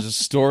 There's a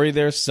story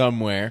there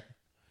somewhere.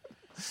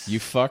 You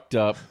fucked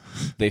up.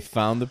 They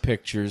found the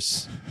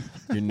pictures.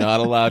 You're not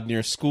allowed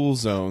near school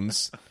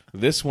zones.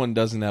 This one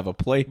doesn't have a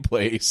play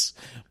place,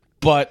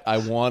 but I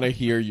want to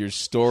hear your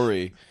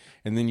story.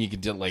 And then you could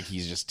do, like,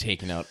 he's just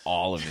taking out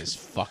all of his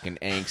fucking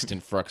angst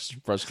and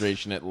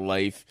frustration at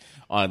life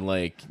on,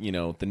 like, the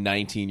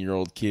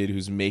 19-year-old kid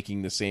who's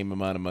making the same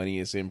amount of money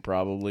as him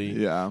probably.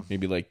 Yeah.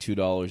 Maybe, like,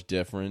 $2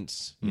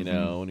 difference, you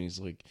know? And he's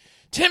like,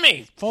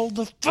 Timmy, fold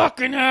the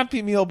fucking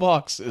Happy Meal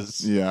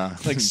boxes. Yeah.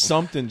 Like,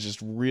 something just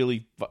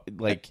really,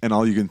 like... And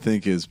all you can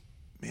think is,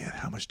 man,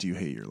 how much do you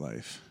hate your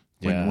life?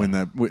 Yeah.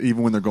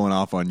 Even when they're going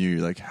off on you,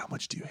 you're like, how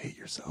much do you hate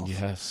yourself?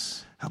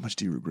 Yes. How much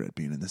do you regret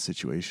being in this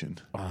situation?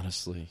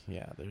 Honestly,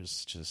 yeah,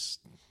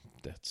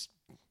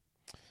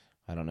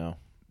 I don't know.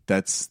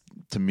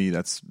 To me,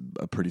 that's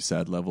a pretty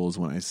sad level is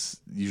when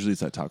usually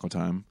it's at taco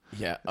time.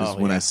 Yeah.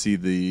 I see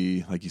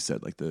the, like you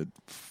said, like the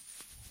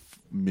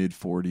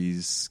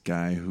mid-40s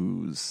guy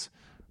who's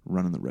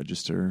running the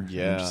register.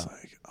 Yeah. I'm just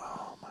like,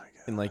 oh my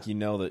And like you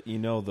know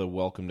the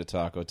welcome to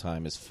taco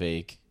time is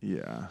fake.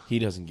 Yeah. He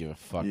doesn't give a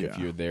fuck if Yeah.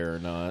 you're there or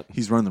not.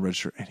 He's running the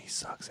register, and he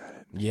sucks at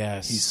it.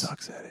 Yes, He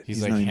sucks at it.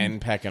 He's like not even-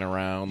 henpecking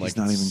around. He's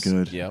like not even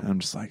good. Yep. I'm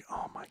just like,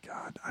 oh my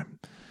god.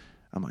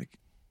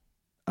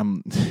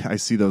 I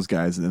see those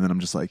guys, and then I'm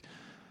just like,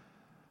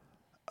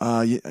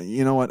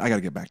 you know what? I got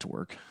to get back to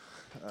work.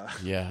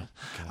 Yeah.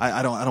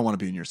 I don't want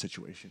to be in your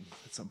situation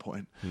at some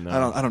point.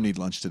 No. I don't need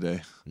lunch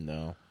today.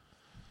 No.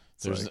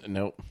 There's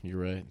no. You're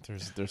right.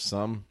 There's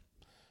some.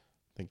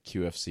 I think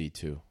QFC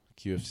too.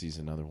 QFC's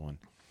another one.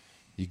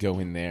 You go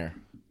in there,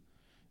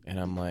 and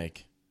I'm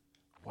like,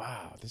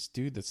 wow, this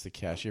dude that's the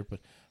cashier.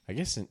 But I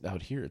guess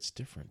out here it's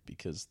different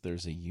because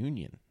there's a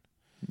union.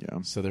 Yeah.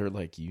 So they're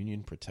like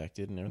union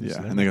protected and everything.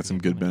 Yeah, So and they got some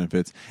good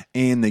benefits,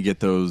 and they get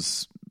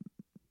those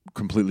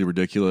completely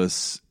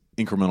ridiculous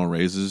incremental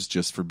raises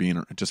just for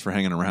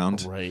hanging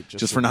around, Right.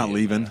 Just for not being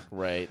leaving, there.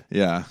 Right.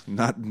 Yeah,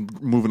 not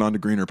moving on to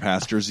greener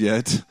pastures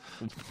yet.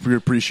 We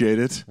appreciate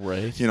it,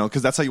 Right.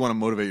 Because that's how you want to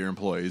motivate your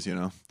employees,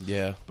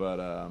 Yeah.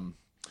 But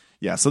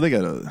yeah, so they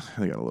got a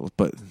little,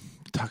 but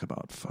talk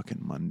about fucking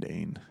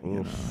mundane,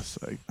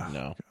 It's like, oh,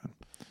 No. God.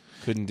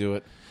 Couldn't do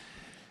it.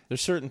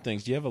 There's certain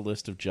things. Do you have a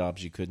list of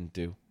jobs you couldn't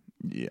do?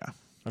 Yeah.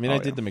 I mean, Oh, I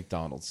did yeah. the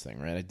McDonald's thing,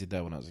 right? I did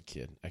that when I was a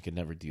kid. I could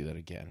never do that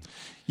again.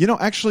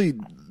 Actually,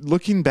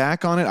 looking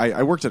back on it,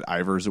 I worked at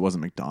Ivers. It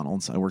wasn't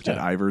McDonald's. I worked at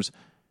Ivers.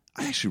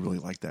 I actually really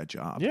liked that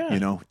job. Yeah.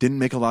 Didn't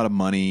make a lot of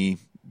money.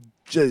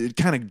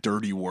 Kind of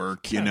dirty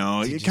work,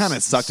 It kind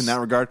of sucked in that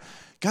regard.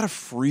 Got a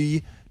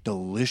free,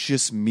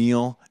 delicious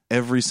meal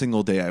every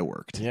single day I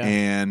worked. Yeah.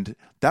 And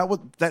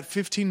that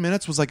 15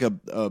 minutes was like a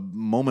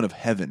moment of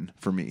heaven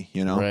for me,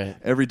 Right.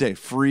 Every day.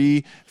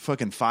 Free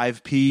fucking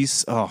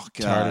 5-piece. Oh,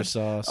 God. Tartar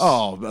sauce.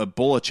 Oh, a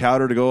bowl of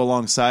chowder to go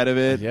alongside of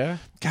it. Yeah.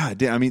 God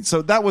damn. I mean,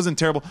 so that wasn't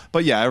terrible.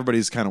 But yeah,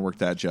 everybody's kind of worked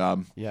that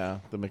job. Yeah,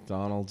 the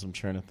McDonald's. I'm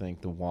trying to think.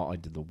 I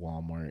did the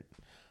Walmart.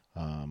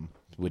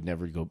 Would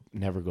never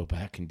go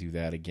back and do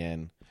that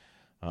again.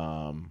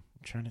 I'm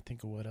trying to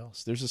think of what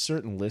else. There's a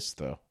certain list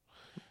though.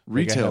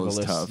 Retail Like, I have a is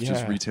list. tough. Yeah.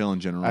 Just retail in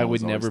general. I would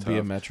is always never be a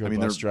tough. Metro I mean,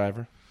 bus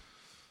driver.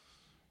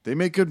 they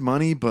make good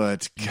money,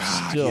 but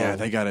God, Still, yeah,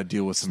 they got to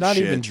deal with It's some not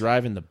shit. even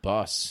driving the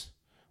bus.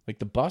 Like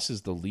the bus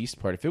is the least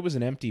part. If it was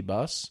an empty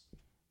bus,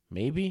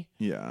 maybe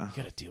Yeah,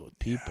 you got to deal with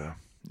people.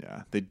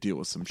 yeah, they deal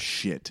with some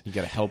shit. You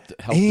got to help the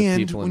And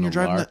people when in you're the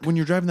driving lark. when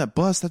you're driving that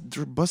bus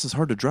is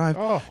hard to drive.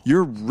 Oh.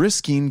 You're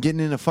risking getting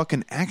in a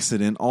fucking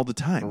accident all the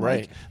time.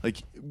 Right. Like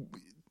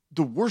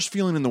the worst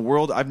feeling in the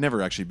world. I've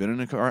never actually been in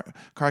a car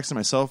accident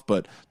myself,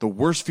 but the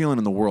worst feeling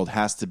in the world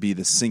has to be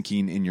the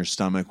sinking in your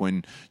stomach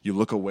when you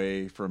look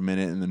away for a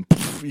minute and then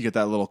poof, you get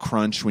that little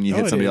crunch when you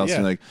hit it somebody is, else. yeah.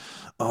 And you're like,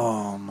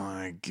 oh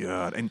my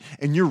God,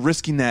 and you're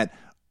risking that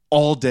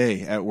all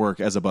day at work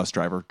as a bus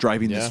driver,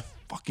 driving this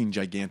fucking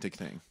gigantic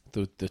thing.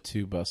 The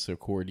two bus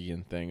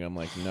accordion thing. I'm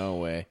like, no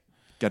way.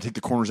 Got to take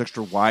the corners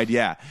extra wide,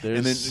 yeah. And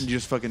then There's- you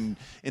just fucking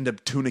end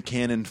up tuna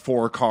canning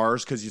 4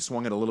 cars because you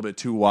swung it a little bit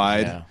too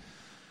wide. Yeah.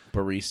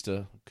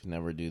 Barista could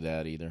never do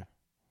that either.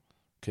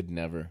 Could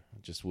never.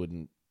 Just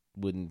wouldn't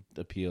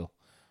appeal.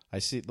 I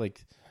see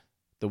like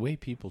the way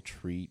people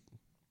treat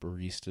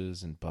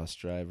baristas and bus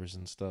drivers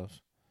and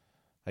stuff.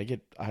 I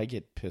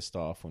get pissed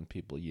off when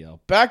people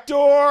yell, "Back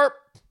door!"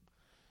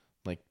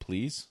 Like,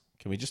 please?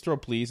 Can we just throw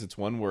please? It's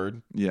one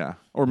word. Yeah.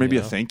 Or maybe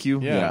You a know? thank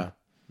you. Yeah,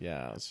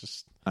 it's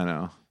just I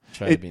know.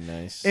 try to be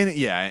nice. And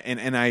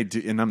and I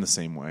do, and I'm the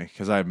same way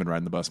because I've been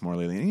riding the bus more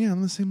lately. And yeah,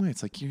 I'm the same way.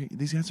 It's like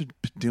these guys are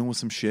dealing with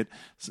some shit.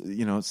 So,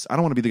 I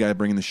don't want to be the guy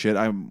bringing the shit.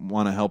 I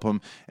want to help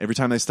them every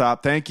time they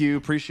stop. Thank you,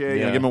 appreciate.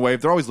 Yeah. Give them a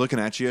wave. They're always looking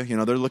at you.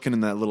 They're looking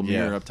in that little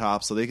mirror Yeah. up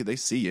top, so they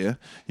see you.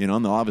 And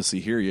they'll obviously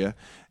hear you.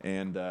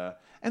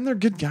 And they're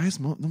good guys.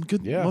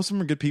 Good. Yeah. Most of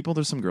them are good people.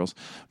 There's some girls.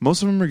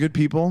 Most of them are good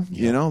people.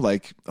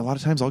 Like a lot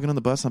of times I'll get on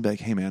the bus and I'll be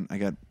like, "Hey man, I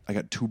got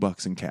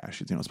 $2 in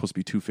cash. It's supposed to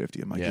be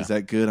 $2.50." I'm like, Yeah. "Is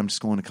that good?" I'm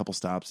just going a couple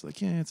stops.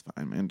 Like, yeah, it's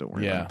fine, man. Don't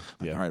worry. Yeah. About it.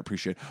 Like, Yeah. all right,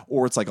 appreciate it.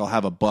 Or it's like I'll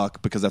have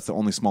 $1 because that's the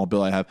only small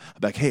bill I have.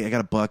 I'm like, "Hey, I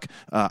got $1.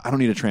 I don't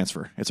need a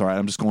transfer. It's all right.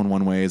 I'm just going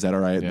one way. Is that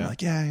all right?" And Yeah. they're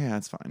like, yeah,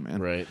 it's fine, man.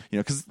 Right.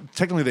 Because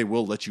technically they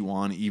will let you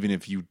on even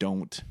if you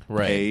don't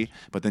Right. pay.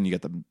 But then you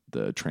get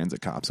the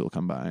transit cops who will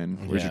come by and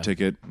where's your Yeah.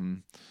 ticket?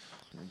 And,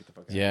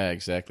 Yeah,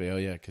 exactly. Oh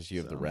yeah, because you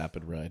have the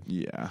rapid ride.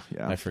 yeah.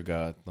 I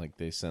forgot. Like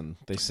they send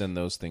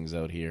those things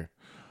out here.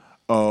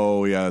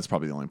 Oh yeah, that's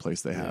probably the only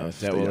place they Yeah, have.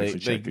 they actually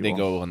check they people.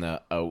 go on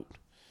the out.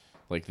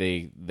 Like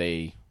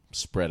they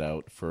spread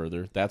out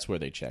further. That's where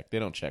they check. They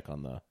don't check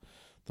on the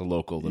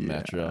local, the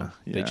metro.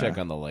 They yeah. check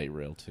on the light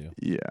rail too.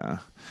 Yeah.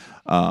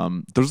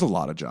 There's a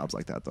lot of jobs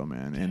like that though,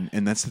 man.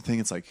 And that's the thing.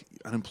 It's like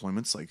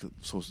unemployment's like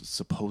so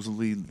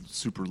supposedly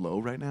super low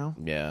right now.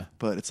 Yeah.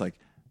 But it's like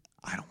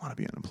I don't want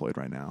to be unemployed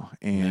right now.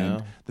 And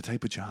No. the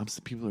type of jobs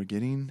that people are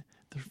getting,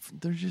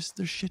 they're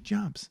shit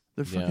jobs.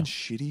 They're fucking Yeah.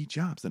 shitty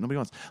jobs that nobody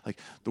wants. Like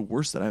the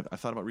worst that I've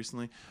thought about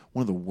recently,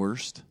 one of the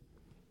worst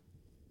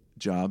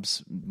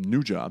jobs,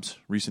 new jobs,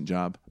 recent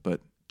job, but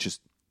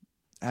just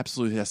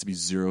absolutely has to be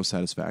zero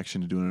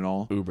satisfaction to doing it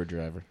all. Uber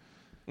driver.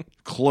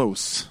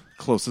 Close.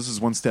 This is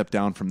one step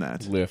down from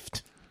that.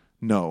 Lyft.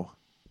 No.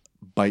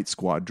 Bite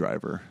Squad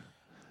driver.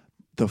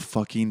 the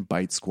fucking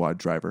Bite Squad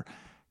driver.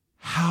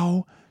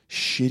 How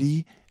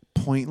shitty,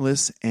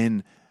 pointless,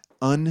 and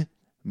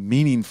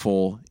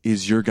unmeaningful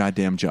is your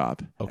goddamn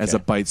job as a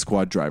Bite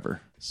Squad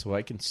driver? So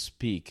I can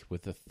speak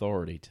with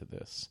authority to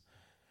this.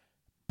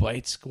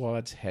 Bite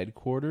Squad's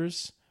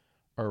headquarters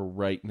are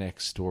right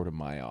next door to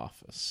my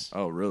office.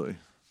 Oh, really?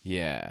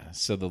 Yeah.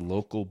 So the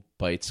local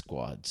Bite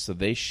Squad. So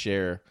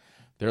they're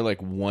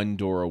like one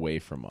door away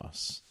from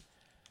us.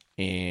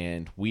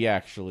 And we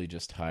actually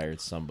just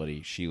hired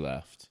somebody. She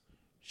left.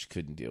 She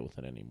couldn't deal with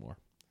it anymore.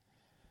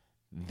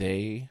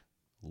 They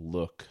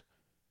look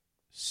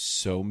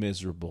so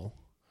miserable.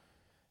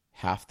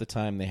 Half the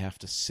time they have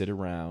to sit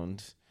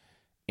around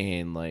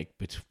and like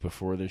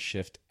before their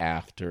shift,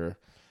 after.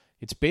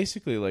 It's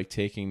basically like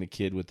taking the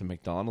kid with the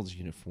McDonald's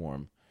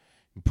uniform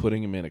and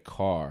putting him in a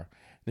car.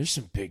 There's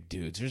some big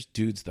dudes. There's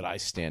dudes that I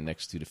stand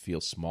next to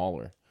feel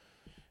smaller.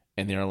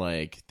 And they're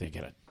like, they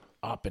get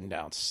up and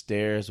down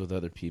stairs with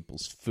other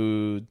people's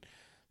food.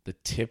 The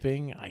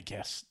tipping, I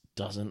guess,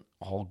 doesn't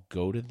all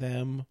go to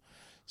them.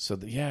 So,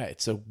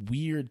 it's a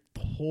weird,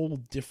 whole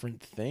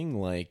different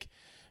thing. Like,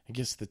 I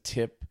guess the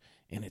tip,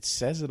 and it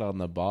says it on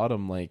the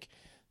bottom, like,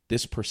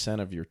 this %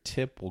 of your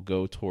tip will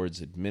go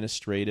towards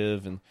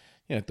administrative and,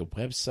 the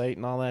website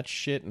and all that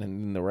shit, and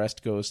then the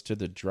rest goes to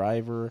the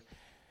driver.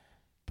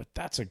 But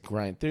that's a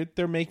grind.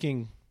 They're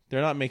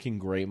not making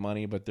great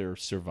money, but they're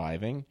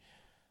surviving.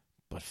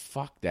 But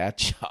fuck that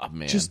job,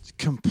 man. Just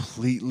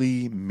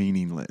completely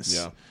meaningless.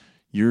 Yeah.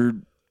 You're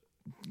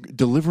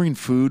delivering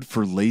food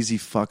for lazy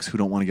fucks who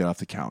don't want to get off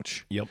the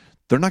couch. Yep.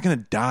 They're not going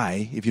to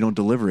die if you don't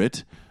deliver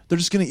it. They're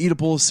just going to eat a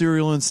bowl of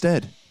cereal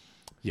instead.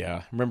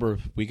 Yeah. Remember,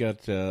 we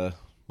got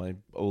my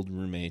old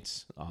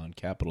roommates on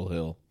Capitol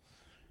Hill.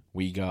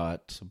 We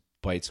got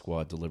Bite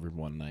Squad delivered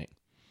one night.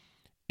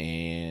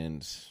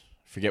 And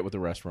forget what the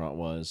restaurant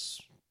was,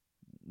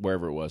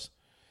 wherever it was.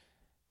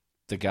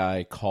 The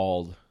guy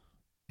called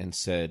and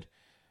said,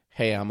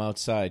 "Hey, I'm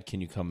outside.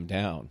 Can you come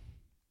down?"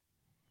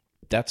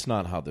 That's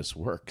not how this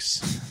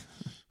works.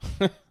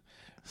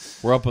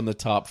 We're up on the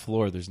top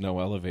floor. There's no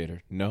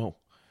elevator. No.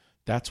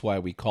 That's why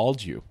we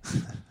called you.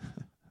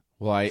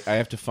 Well, I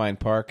have to find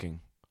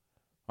parking.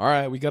 All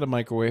right, we got a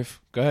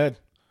microwave. Go ahead.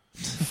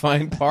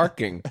 Find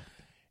parking.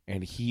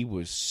 And he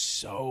was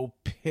so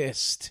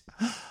pissed.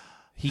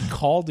 He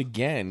called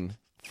again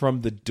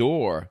from the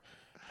door.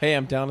 "Hey,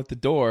 I'm down at the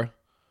door."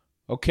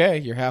 "Okay,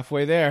 you're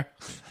halfway there.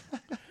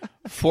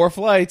 4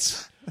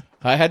 flights.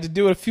 I had to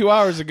do it a few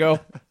hours ago.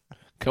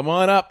 Come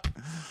on up."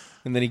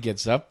 And then he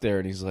gets up there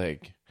and he's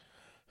like,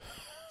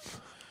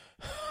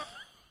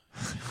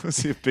 Was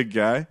he a big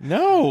guy?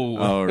 "No."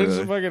 Oh, It was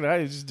really? a fucking, I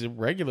was just a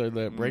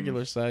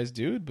regular sized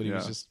dude, but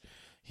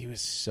he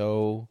was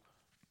so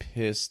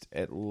pissed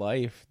at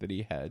life that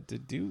he had to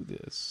do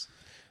this.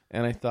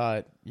 And I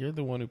thought, you're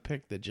the one who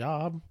picked the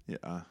job.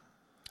 Yeah.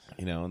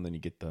 And then you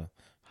get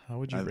how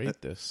would you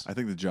rate this? I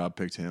think the job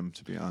picked him,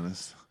 to be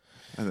honest.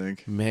 I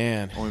think.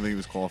 Man. Only thing he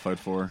was qualified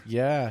for.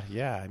 Yeah.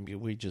 I mean,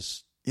 we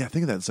just... Yeah,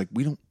 think of that. It's like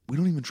we don't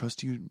even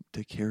trust you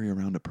to carry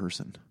around a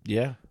person.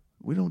 Yeah.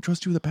 We don't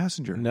trust you with a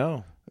passenger.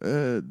 No.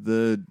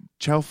 The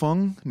Chow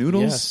Fung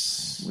noodles.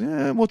 Yes.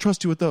 Yeah, we'll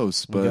trust you with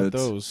those. We But got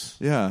those.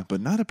 Yeah, but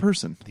not a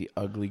person. The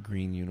ugly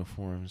green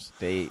uniforms.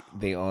 They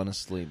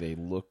honestly, they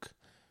look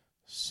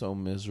so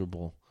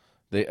miserable.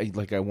 I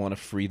want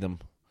to free them.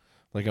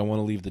 Like I want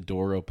to leave the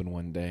door open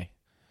one day.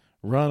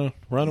 Run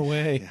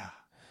away.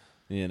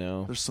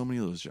 Yeah. There's so many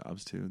of those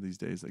jobs too these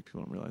days. Like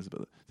people don't realize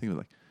about it. Think of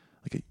it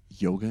like a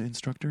yoga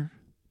instructor.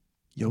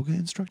 Yoga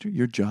instructor.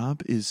 Your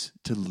job is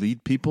to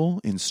lead people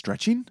in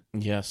stretching.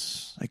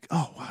 Yes. Like,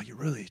 oh wow, you're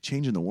really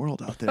changing the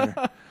world out there.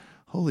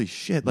 Holy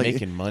shit! Like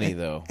making money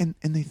though. And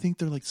they think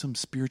they're like some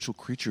spiritual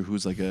creature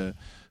who's like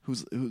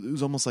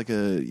who's almost like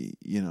a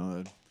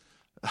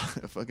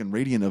fucking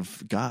radiant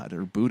of God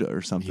or Buddha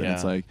or something. Yeah.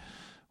 It's like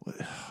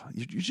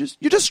you're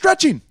just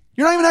stretching.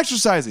 You're not even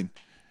exercising.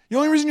 The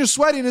only reason you're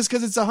sweating is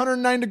because it's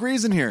 109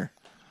 degrees in here.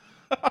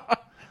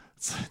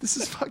 This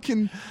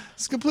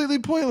is completely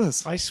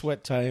pointless. I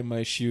sweat tie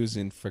my shoes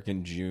in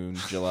frickin' June,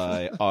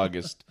 July,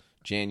 August,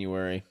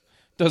 January.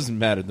 Doesn't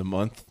matter the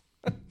month.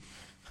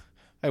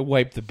 I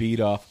wipe the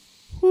bead off.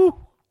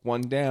 Whew.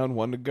 One down,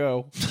 one to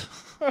go.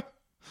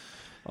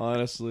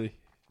 Honestly.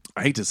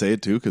 I hate to say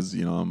it too, because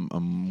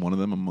I'm one of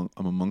them.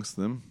 I'm amongst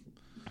them,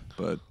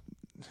 but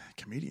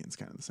comedians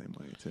kind of the same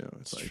way too.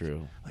 It's like,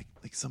 true.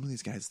 Like some of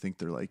these guys think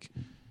they're like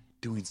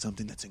doing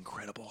something that's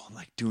incredible,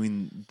 like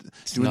doing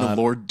not-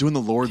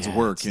 the Lord's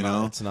work.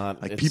 It's not.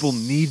 Like people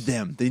need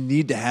them. They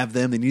need to have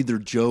them. They need their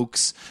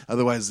jokes.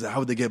 Otherwise, how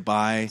would they get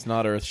by? It's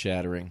not earth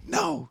shattering.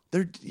 No,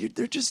 they're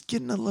just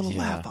getting a little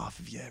laugh off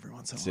of you every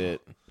once in a That's while.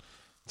 it.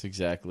 That's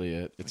exactly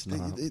it. It's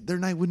not Their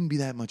night wouldn't be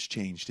that much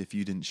changed if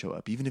you didn't show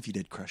up, even if you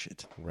did crush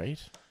it.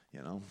 right.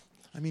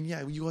 I mean,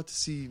 yeah, you got to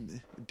see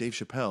Dave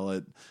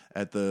Chappelle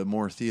at the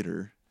Moore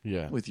Theater.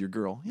 Yeah. With your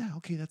girl. Yeah,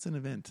 okay, that's an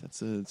event.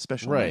 That's a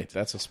special Right. night.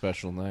 That's a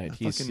special night. A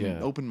He's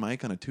fucking open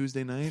mic on a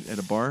Tuesday night at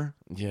a bar.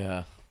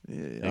 Yeah.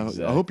 I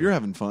hope you're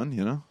having fun,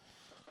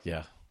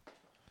 Yeah.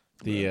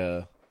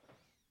 The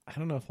I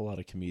don't know if a lot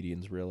of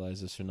comedians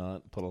realize this or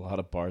not, but a lot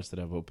of bars that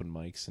have open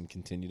mics and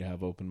continue to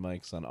have open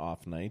mics on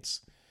off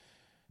nights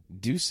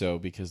do so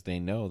because they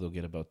know they'll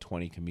get about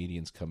 20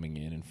 comedians coming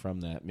in, and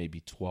from that,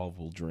 maybe 12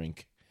 will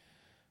drink.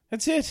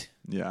 That's it.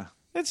 Yeah.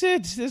 That's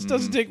it. This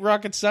doesn't take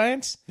rocket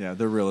science. Yeah,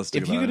 they're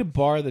realistic If you about get a it.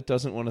 bar that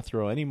doesn't want to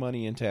throw any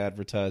money into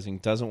advertising,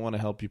 doesn't want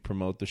to help you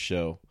promote the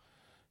show,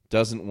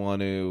 doesn't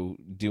want to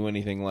do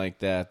anything like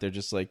that, they're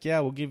just like, yeah,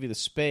 we'll give you the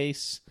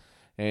space,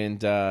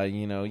 and you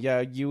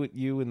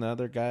and the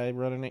other guy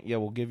running it, yeah,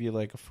 we'll give you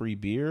like a free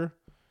beer.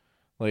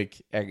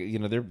 Like,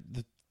 to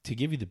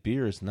give you the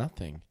beer is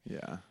nothing.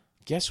 Yeah.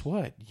 Guess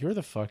what? You're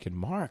the fucking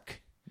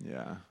mark.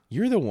 Yeah.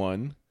 You're the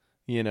one.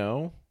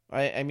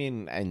 I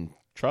mean, and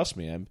trust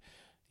me, I'm.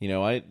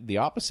 The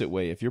opposite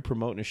way. If you're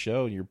promoting a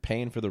show and you're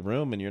paying for the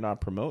room and you're not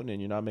promoting it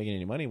and you're not making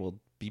any money, well,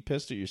 be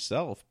pissed at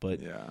yourself.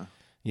 But,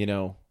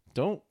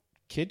 don't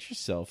kid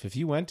yourself. If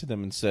you went to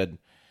them and said,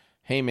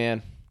 hey,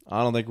 man,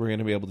 I don't think we're going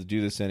to be able to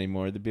do this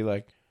anymore, they'd be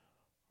like,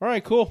 all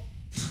right, cool.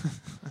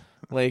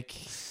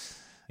 Bars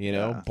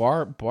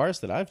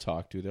that I've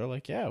talked to, they're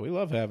like, yeah, we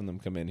love having them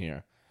come in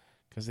here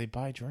because they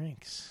buy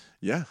drinks.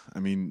 Yeah, I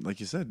mean, like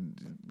you said,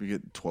 we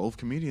get 12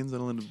 comedians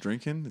that'll end up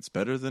drinking. It's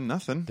better than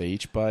nothing. They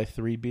each buy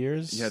 3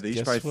 beers. Yeah, they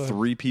each buy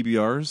 3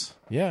 PBRs.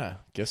 Yeah,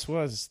 guess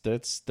what?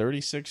 That's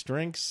 36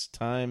 drinks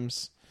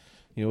times,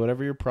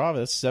 whatever your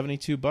profit. That's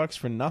 $72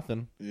 for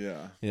nothing.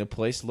 Yeah.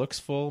 Place looks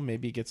full.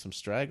 Maybe you get some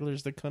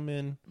stragglers that come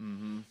in.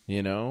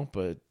 Mm-hmm.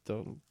 But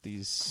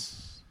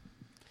these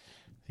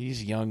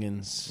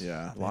youngins.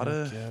 Yeah,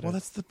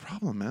 that's the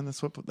problem, man.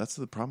 That's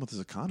the problem with this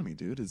economy,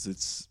 dude.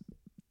 It's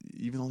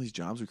even all these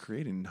jobs we're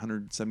creating,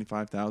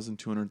 175,000,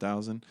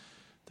 200,000,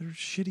 they're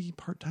shitty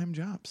part-time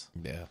jobs.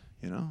 Yeah.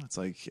 It's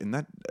like, and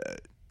that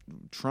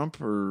Trump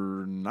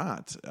or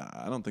not,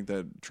 I don't think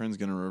that trend's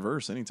going to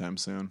reverse anytime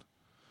soon.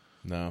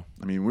 No.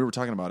 I mean, we were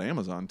talking about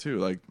Amazon too.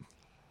 Like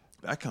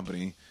that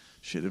company,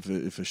 shit,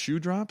 if a shoe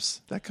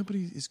drops, that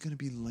company is going to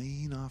be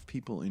laying off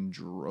people in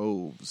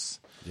droves.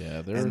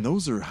 Yeah. And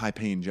those are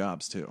high-paying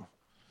jobs too.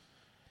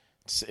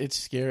 It's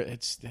scary.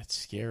 That's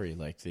scary.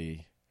 Like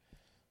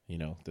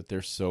that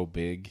they're so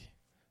big,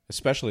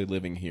 especially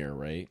living here,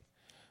 right?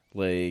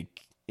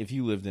 Like, if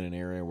you lived in an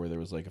area where there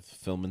was like a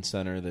fulfillment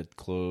center that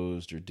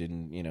closed or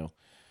didn't,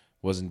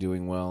 wasn't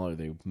doing well, or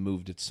they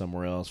moved it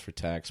somewhere else for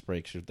tax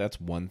breaks,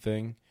 that's one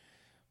thing.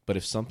 But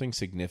if something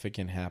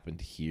significant happened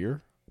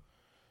here,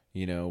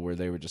 where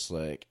they were just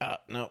like,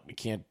 no, we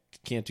can't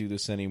do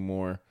this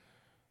anymore,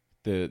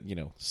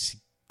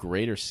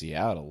 greater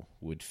Seattle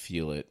would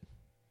feel it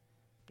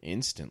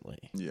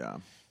instantly. Yeah.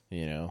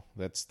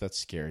 That's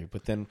scary.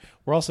 But then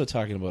we're also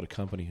talking about a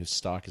company whose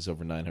stock is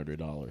over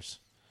 $900.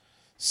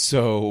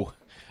 So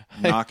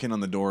knocking on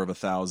the door of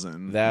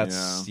 1,000.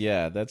 That's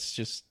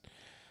just,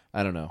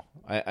 I don't know.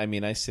 I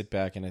mean, I sit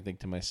back and I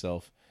think to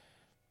myself,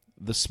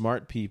 the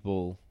smart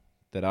people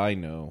that I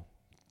know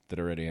that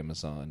are at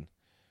Amazon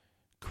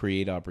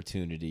create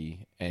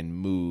opportunity and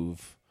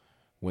move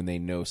when they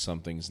know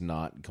something's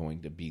not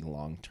going to be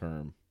long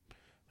term.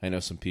 I know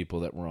some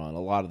people that were on,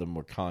 a lot of them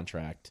were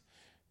contract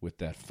with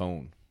that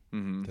phone.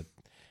 Mm-hmm.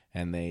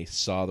 And they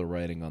saw the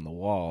writing on the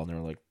wall, and they're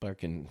like,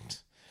 fucking,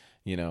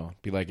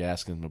 be like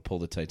asking them to pull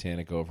the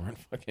Titanic over and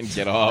fucking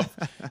get off.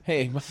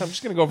 Hey, I'm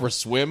just going to go for a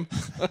swim.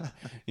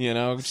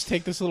 Just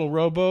take this little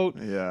rowboat.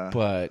 Yeah.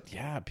 But,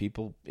 yeah,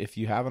 people, if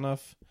you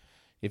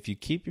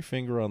keep your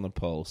finger on the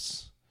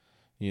pulse,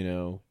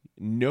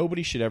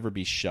 nobody should ever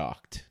be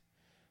shocked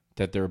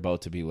that they're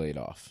about to be laid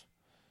off.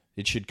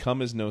 It should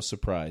come as no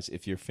surprise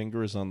if your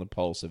finger is on the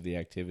pulse of the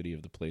activity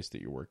of the place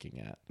that you're working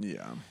at.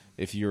 Yeah.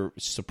 If you're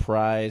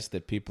surprised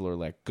that people are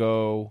let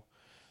go,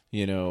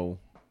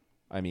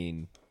 I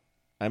mean,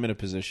 I'm in a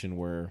position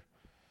where,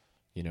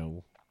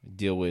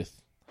 deal with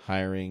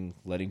hiring,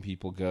 letting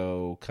people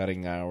go,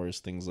 cutting hours,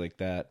 things like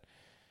that.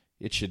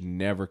 It should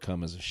never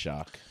come as a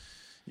shock.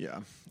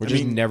 Yeah. We're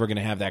just never going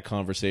to have that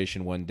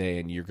conversation one day,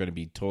 and you're going to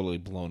be totally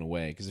blown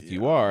away. Because if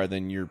you are,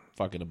 then you're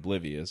fucking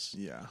oblivious.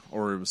 Yeah.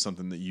 Or it was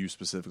something that you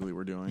specifically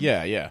were doing.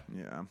 Yeah. Yeah.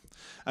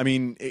 I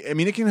mean,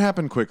 it can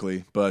happen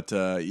quickly, but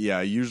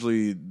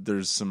usually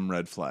there's some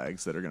red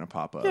flags that are going to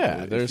pop up.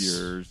 Yeah.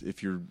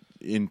 If you're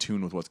in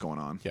tune with what's going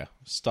on. Yeah.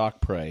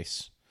 Stock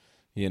price,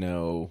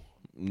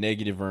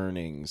 negative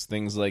earnings,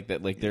 things like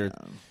that. Like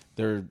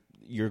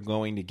you're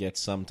going to get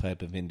some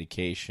type of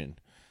indication,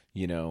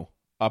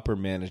 upper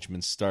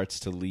management starts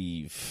to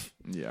leave.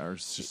 Yeah, or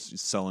just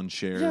selling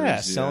shares.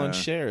 Yeah, selling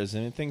shares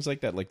and things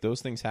like that. Like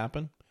those things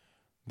happen.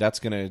 That's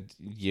I'm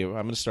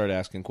gonna start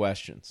asking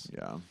questions.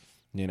 Yeah.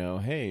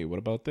 Hey, what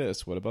about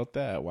this? What about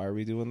that? Why are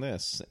we doing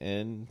this?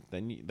 And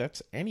then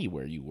that's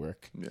anywhere you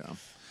work. Yeah.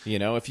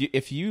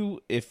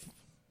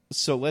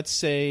 So let's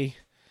say,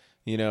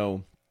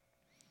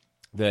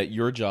 that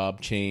your job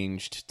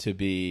changed to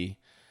be,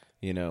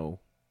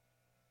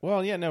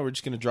 well, yeah, no, we're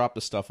just going to drop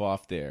the stuff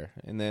off there.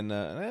 And then,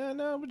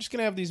 no, we're just going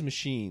to have these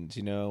machines,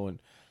 and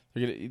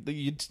they're gonna,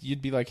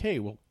 you'd be like, hey,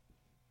 well,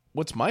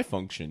 what's my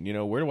function?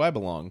 Where do I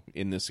belong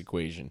in this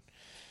equation?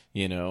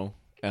 You'd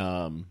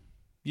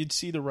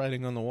see the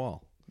writing on the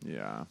wall.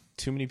 Yeah.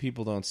 Too many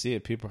people don't see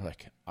it. People are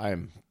like, I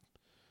am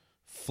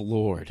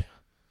floored.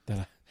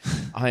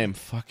 I am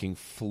fucking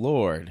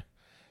floored.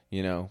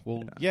 You know,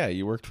 well, yeah,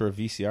 you worked for a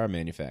VCR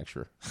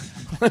manufacturer.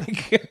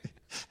 Like,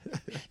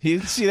 you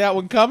didn't see that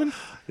one coming?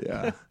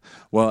 Yeah.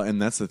 Well,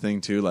 and that's the thing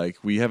too. Like,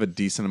 we have a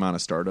decent amount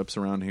of startups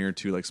around here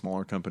too, like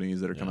smaller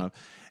companies that are coming up.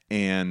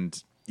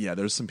 And yeah,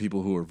 there's some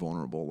people who are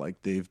vulnerable.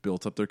 Like, they've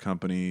built up their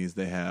companies.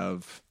 They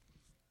have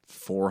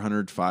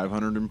 400,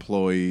 500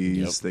 employees.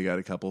 Yep. They got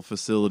a couple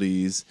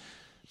facilities,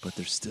 but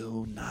they're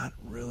still not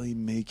really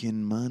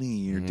making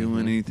money or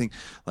doing anything.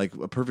 Like,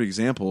 a perfect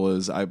example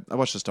is I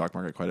watch the stock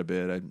market quite a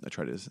bit. I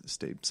try to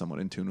stay somewhat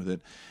in tune with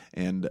it.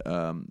 And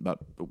probably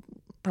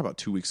about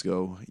 2 weeks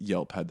ago,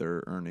 Yelp had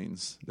their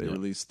earnings. They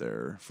released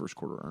their first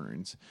quarter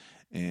earnings,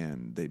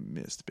 and they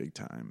missed big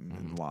time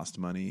and lost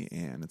money.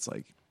 And it's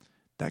like,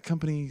 that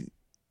company,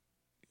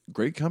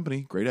 great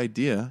company, great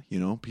idea. You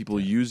know, people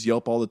use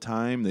Yelp all the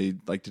time. They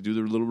like to do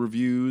their little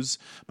reviews.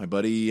 My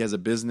buddy has a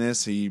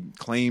business. He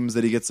claims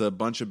that he gets a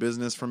bunch of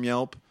business from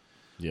Yelp,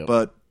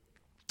 but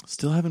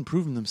still haven't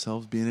proven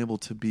themselves being able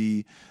to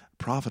be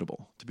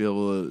profitable, to be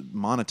able to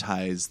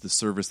monetize the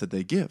service that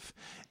they give.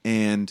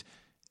 And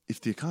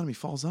if the economy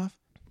falls off,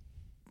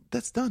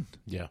 that's done.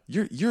 Yeah.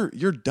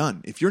 You're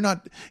done. If you're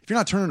not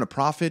turning a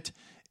profit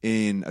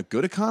in a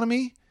good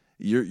economy,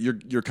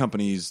 your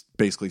company's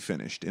basically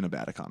finished in a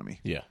bad economy.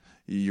 Yeah.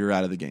 You're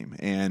out of the game.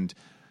 And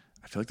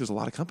I feel like there's a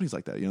lot of companies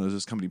like that. You know, there's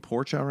this company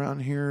Porch around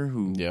here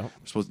who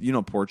supposed,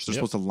 Porch, they're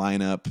supposed to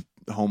line up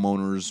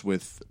homeowners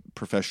with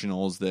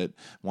professionals that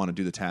want to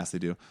do the tasks they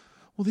do.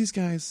 Well, these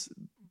guys,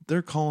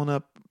 they're calling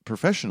up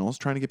professionals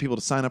trying to get people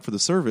to sign up for the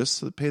service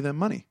so they pay them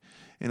money.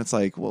 And it's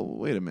like, well,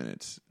 wait a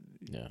minute.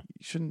 Yeah.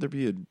 Shouldn't there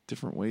be a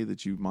different way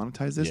that you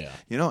monetize this? Yeah.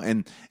 You know,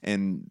 and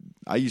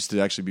I used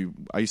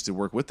to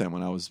work with them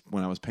when I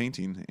was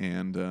painting,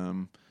 and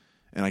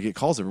I get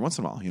calls every once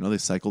in a while. You know, they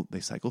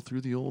cycle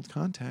through the old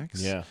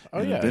contacts. Yeah. Oh,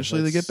 and yeah.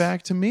 eventually they get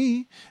back to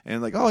me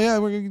and like, oh yeah,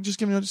 we're just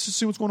giving just to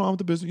see what's going on with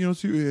the business. You know,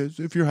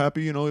 see if you're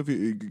happy. You know, if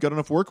you got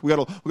enough work, we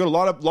got a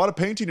lot of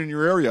painting in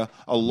your area.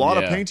 A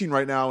lot of painting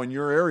right now in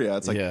your area.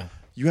 It's like,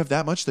 you have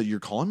that much that you're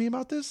calling me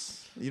about this?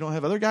 You don't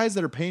have other guys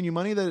that are paying you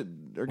money that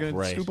are going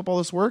to scoop up all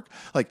this work?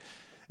 Like,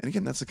 and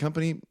again, that's a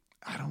company.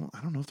 I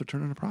don't know if they're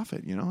turning a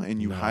profit, you know. And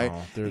you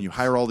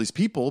hire all these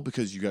people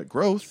because you got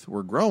growth.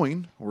 We're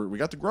growing. We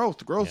got the growth.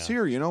 The growth's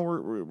here. You know,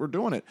 we're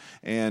doing it.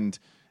 And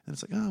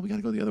it's like, oh, we got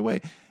to go the other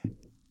way.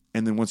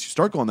 And then once you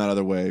start going that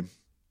other way,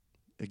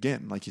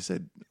 again, like you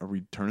said, are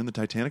we turning the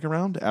Titanic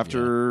around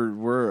after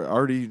we're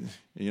already,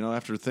 you know,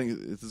 after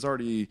things it's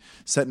already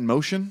set in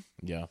motion?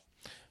 Yeah.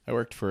 I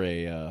worked for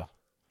a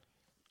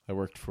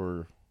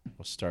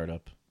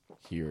startup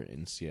here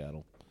in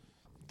Seattle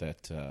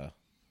that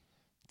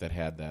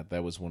had that.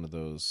 That was one of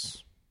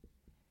those.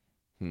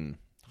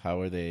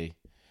 How are they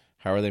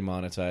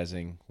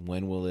monetizing?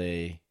 When will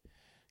they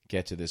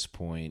get to this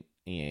point?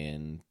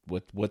 And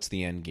what's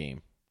the end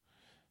game?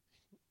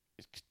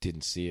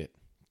 Didn't see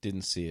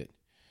it.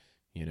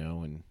 You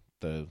know, and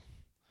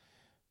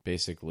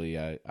basically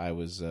I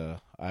was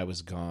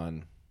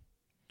gone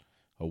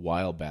a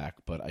while back,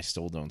 but I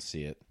still don't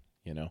see it,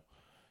 you know.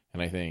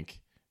 And I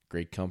think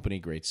great company,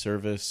 great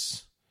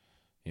service,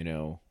 you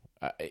know,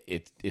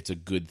 it's a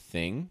good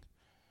thing,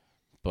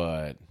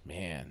 but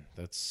man,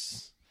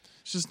 it's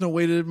just no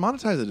way to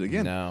monetize it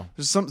again. No.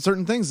 There's some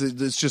certain things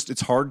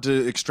it's hard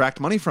to extract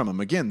money from them.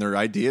 Again, they're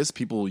ideas,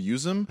 people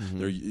use them,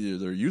 they're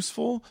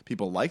useful,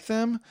 people like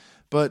them,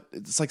 but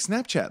it's like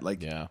Snapchat,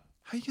 like how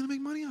are you going to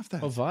make money off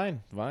that? Well,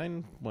 Vine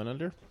went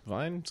under.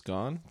 Vine's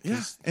gone.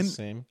 Yeah, and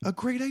same. A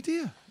great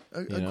idea.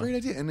 A great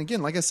idea. And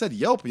again, like I said,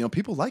 Yelp, you know,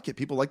 people like it.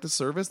 People like the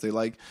service. They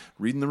like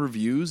reading the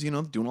reviews, you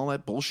know, doing all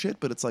that bullshit.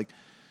 But it's like,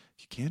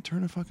 you can't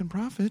turn a fucking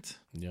profit.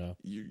 Yeah.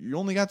 You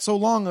only got so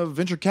long of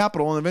venture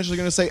capital, and eventually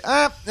going to say,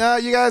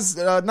 you guys,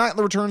 not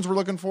the returns we're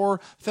looking for.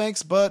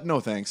 Thanks, but no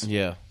thanks.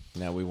 Yeah.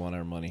 Now we want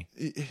our money.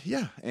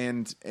 Yeah.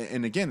 And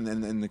again,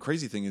 and the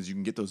crazy thing is you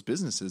can get those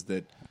businesses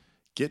that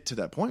get to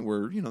that point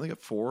where, you know, they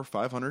got 400 or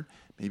 500,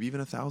 maybe even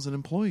 1,000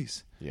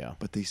 employees. Yeah.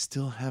 But they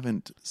still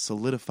haven't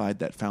solidified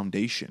that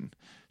foundation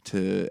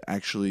to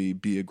actually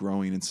be a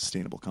growing and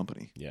sustainable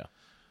company. Yeah.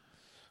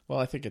 Well,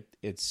 I think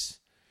it's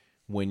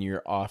when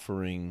you're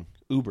offering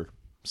Uber,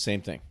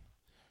 same thing,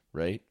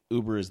 right?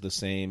 Uber is the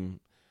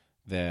same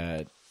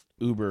that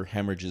Uber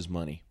hemorrhages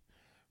money,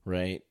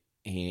 right?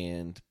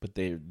 But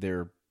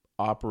they're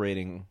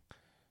operating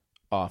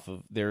off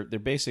of they're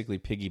basically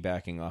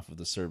piggybacking off of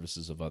the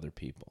services of other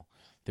people.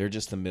 They're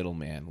just the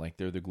middleman, like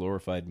they're the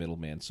glorified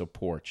middleman. So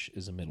Porch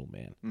is a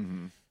middleman.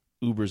 Mm-hmm.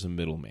 Uber's a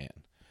middleman.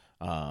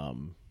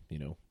 You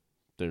know,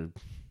 there are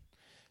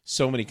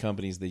so many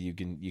companies that you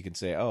can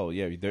say, oh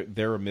yeah,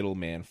 they're a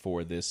middleman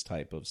for this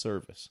type of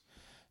service.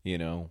 You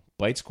know,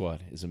 Bite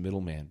Squad is a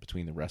middleman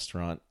between the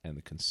restaurant and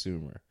the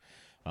consumer.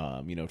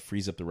 You know, it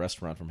frees up the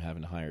restaurant from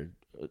having to hire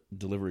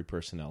delivery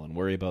personnel and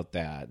worry about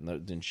that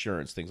and the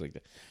insurance, things like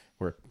that.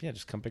 Where,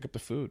 just come pick up the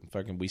food.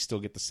 Fucking, we still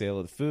get the sale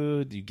of the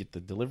food. You get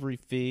the delivery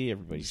fee.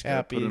 Everybody's Just gotta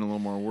happy. Put in a little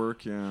more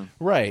work, yeah.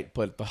 Right,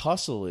 but the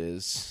hustle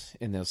is,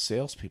 and those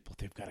salespeople,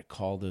 they've got to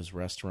call those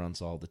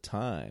restaurants all the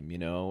time,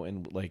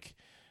 and like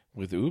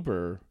with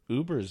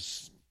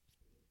Uber's,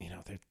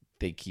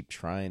 they keep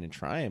trying and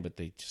trying, but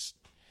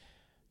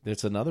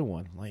there's another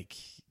one like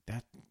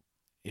that.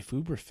 If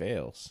Uber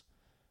fails,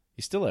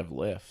 you still have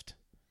Lyft,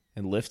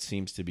 and Lyft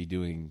seems to be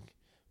doing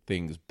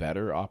things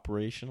better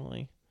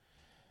operationally,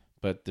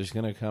 but there's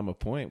going to come a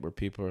point where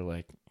people are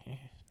like,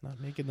 not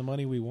making the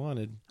money we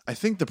wanted. I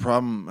think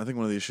one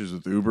of the issues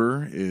with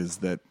Uber is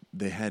that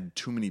they had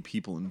too many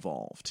people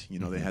involved.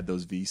 They had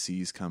those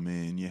VCs come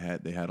in.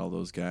 They had all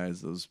those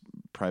guys, those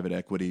private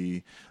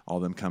equity, all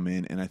them come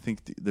in, and I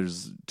think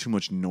there's too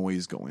much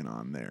noise going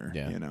on there.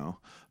 Yeah.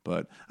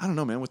 But I don't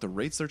know, man. With the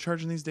rates they're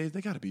charging these days,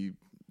 they got to be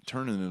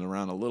turning it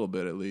around a little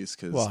bit at least,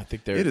 because I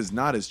think it is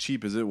not as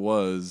cheap as it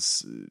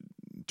was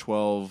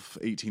 12,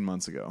 18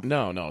 months ago.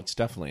 No, it's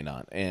definitely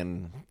not,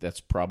 and that's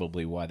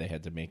probably why they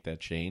had to make that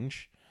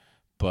change.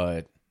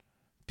 But,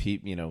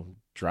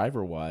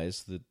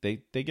 driver-wise, they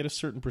get a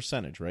certain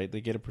percentage, right?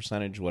 They get a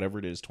percentage, whatever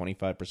it is,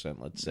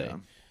 25%, let's say,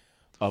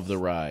 of the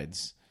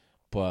rides.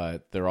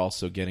 But they're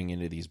also getting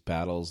into these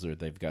battles.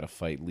 They've got to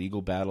fight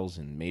legal battles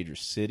in major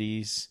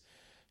cities.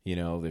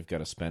 They've got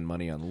to spend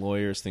money on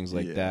lawyers, things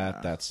like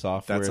that. That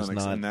software is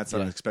not... And that's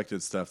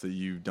unexpected stuff that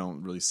you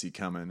don't really see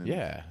coming. And,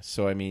 yeah.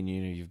 So, I mean,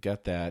 you've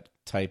got that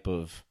type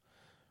of,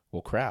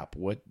 well, crap,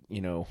 what,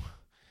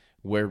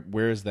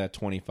 where is that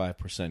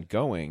 25%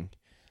 going?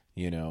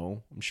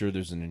 I'm sure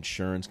there's an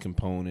insurance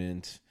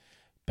component.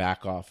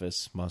 Back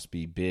office must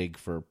be big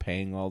for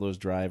paying all those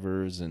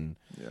drivers and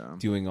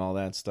doing all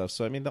that stuff.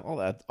 So I mean,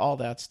 all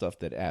that stuff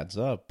that adds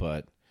up.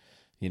 But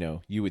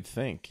you would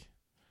think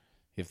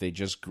if they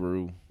just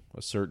grew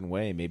a certain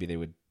way, maybe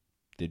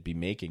they'd be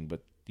making.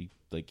 But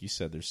like you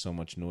said, there's so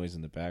much noise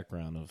in the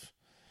background of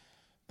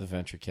the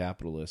venture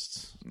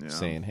capitalists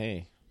saying,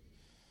 "Hey,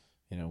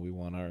 we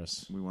want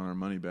ours. We want our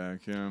money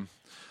back." Yeah.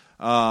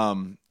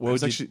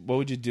 What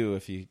would you do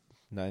if you?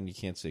 And you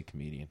can't say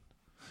comedian.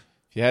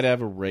 If you had to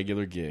have a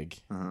regular gig,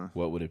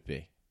 what would it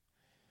be?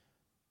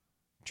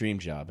 Dream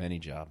job, any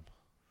job.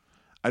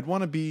 I'd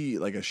want to be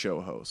like a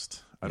show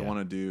host. I'd want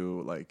to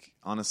do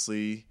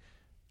honestly,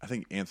 I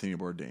think Anthony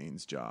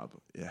Bourdain's job,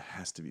 it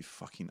has to be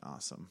fucking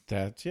awesome.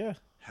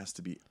 Has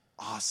to be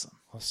awesome.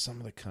 Well, some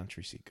of the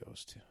countries he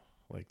goes to,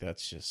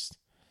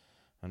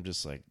 I'm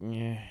just like,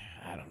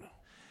 I don't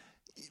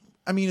know.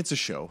 I mean, it's a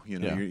show,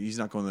 he's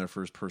not going there for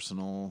his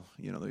personal,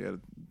 they got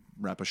to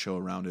wrap a show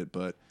around it,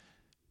 but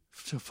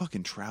to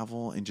fucking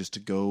travel and just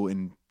to go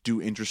and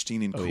do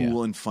interesting and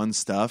cool and fun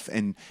stuff,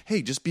 and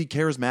hey, just be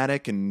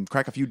charismatic and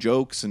crack a few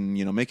jokes and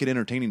make it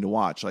entertaining to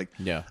watch.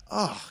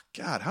 Oh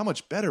God, how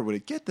much better would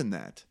it get than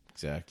that?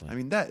 Exactly. I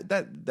mean,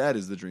 that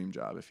is the dream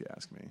job, if you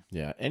ask me.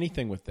 Yeah,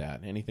 anything with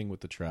that, anything with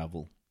the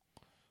travel.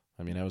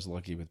 I mean, I was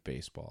lucky with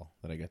baseball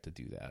that I got to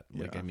do that.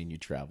 You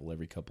travel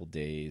every couple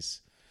days,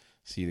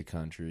 see the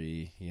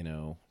country,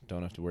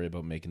 don't have to worry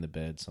about making the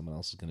bed. Someone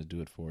else is going to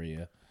do it for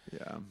you.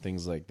 Yeah.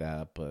 Things like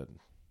that. But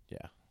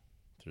yeah,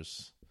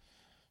 there's,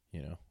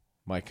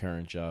 my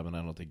current job, and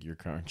I don't think your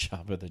current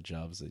job are the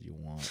jobs that you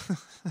want,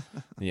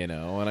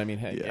 and I mean,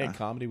 hey,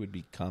 comedy would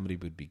be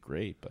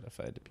great. But if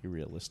I had to be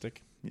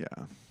realistic,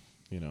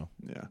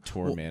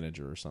 tour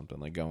manager or something,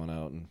 like going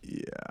out and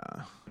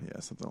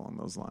something along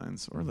those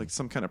lines, or like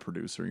some kind of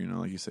producer,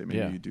 like you say,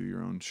 maybe you do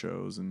your own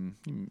shows and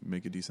you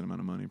make a decent amount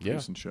of money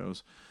producing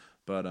shows.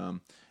 But I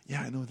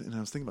know, and I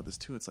was thinking about this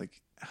too. It's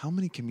like, how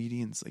many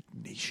comedians, like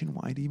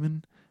nationwide,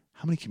 even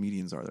how many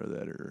comedians are there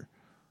that are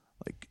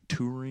like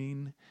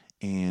touring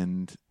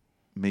and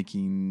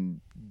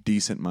making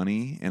decent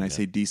money? And I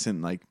say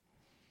decent, like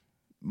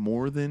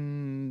more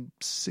than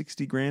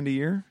 $60,000 a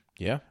year.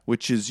 Yeah.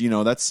 Which is,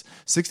 that's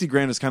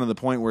 $60,000 is kind of the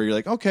point where you're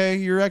like, okay,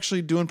 you're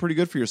actually doing pretty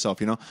good for yourself.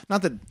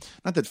 Not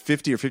that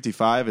 50 or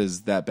 55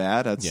 is that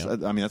bad. That's, I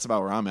mean, that's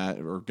about where I'm at,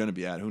 or going to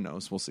be at. Who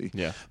knows? We'll see.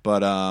 Yeah.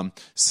 But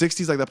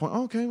 60 is like that point.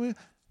 Oh, okay. Well,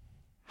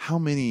 how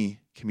many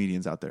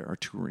comedians out there are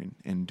touring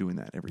and doing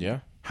that every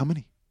year? How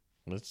many?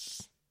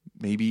 Let's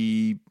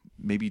maybe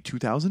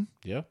 2,000.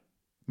 Yeah.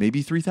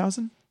 Maybe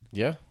 3,000.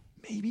 Yeah.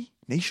 Maybe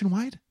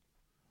nationwide.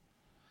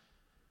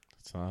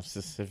 So it's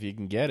just if you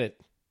can get it.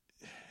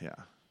 Yeah.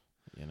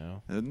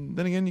 And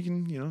then again, you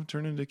can,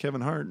 turn into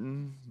Kevin Hart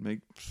and make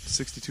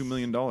 $62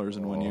 million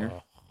in 1 year.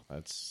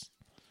 That's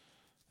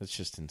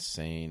just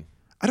insane.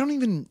 I don't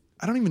even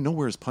know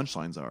where his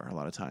punchlines are a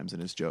lot of times in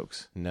his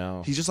jokes.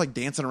 No. He's just like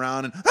dancing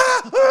around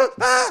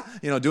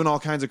and doing all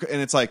kinds of,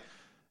 and it's like,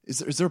 is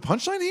there a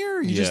punchline here? Or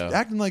are you just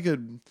acting like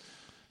you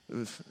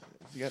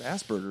got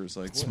Asperger's?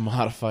 Like, it's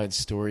modified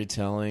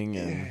storytelling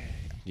and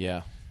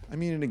I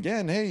mean, and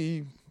again,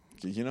 hey,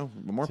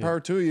 more power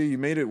to you. You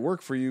made it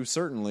work for you,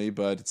 certainly,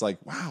 but it's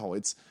like, wow,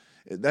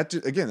 that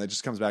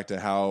just comes back to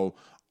how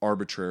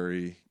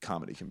arbitrary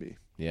comedy can be.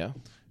 Yeah.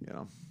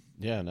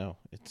 Yeah, no.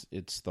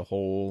 It's the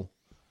whole,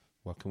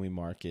 what can we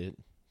market?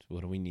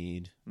 What do we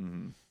need?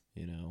 Mm-hmm.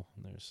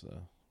 There's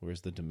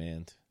Where's the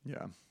demand?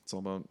 Yeah, it's all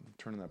about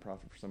turning that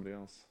profit for somebody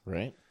else.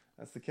 Right?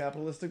 That's the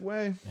capitalistic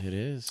way. It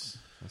is.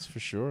 That's for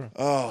sure.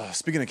 Oh,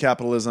 speaking of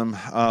capitalism,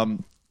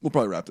 we'll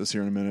probably wrap this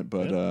here in a minute,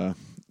 but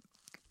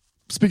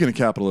speaking of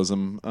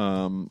capitalism,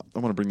 I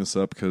want to bring this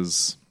up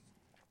because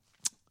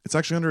it's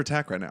actually under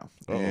attack right now.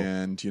 Uh-oh.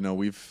 And,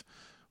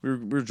 we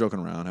were joking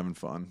around, having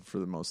fun for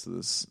the most of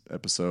this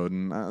episode,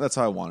 and that's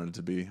how I wanted it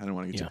to be. I didn't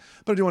want to get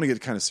but I do want to get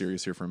kind of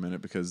serious here for a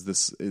minute because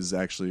this is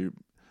actually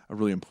a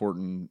really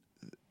important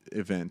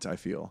event, I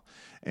feel.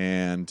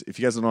 And if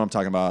you guys don't know what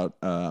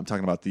I'm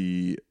talking about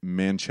the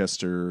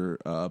Manchester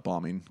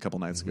bombing a couple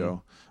nights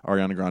ago,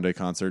 Ariana Grande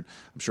concert.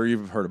 I'm sure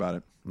you've heard about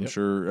it. I'm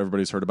sure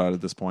everybody's heard about it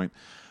at this point.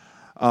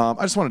 I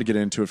just wanted to get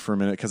into it for a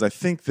minute because I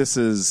think this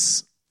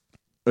is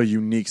a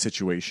unique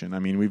situation. I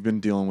mean, we've been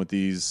dealing with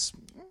these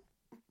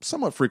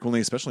somewhat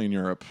frequently, especially in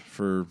Europe,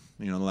 for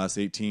the last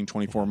 18,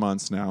 24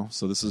 months now.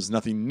 So this is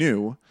nothing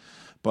new,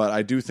 but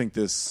I do think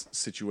this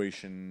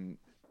situation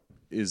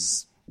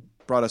is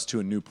brought us to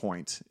a new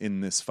point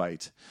in this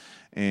fight.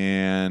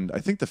 And I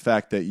think the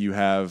fact that you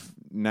have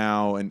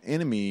now an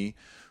enemy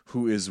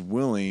who is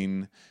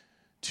willing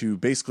to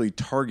basically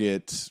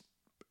target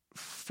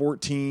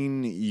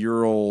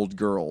 14-year-old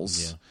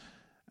girls. Yeah.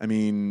 I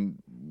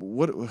mean,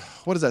 what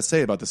does that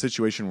say about the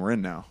situation we're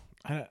in now?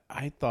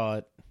 I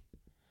thought,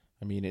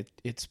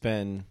 it's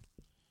been,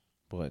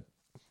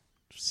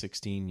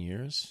 16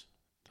 years?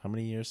 How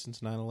many years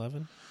since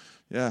 9/11?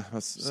 Yeah,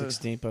 that's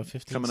 16, about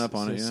 15. Coming up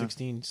on it, yeah.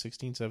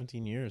 16,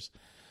 17 years.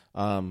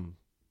 I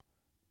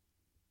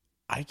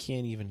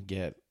can't even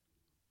get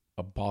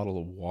a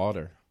bottle of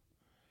water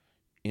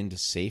into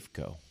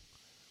Safeco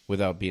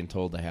without being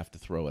told I have to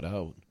throw it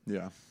out.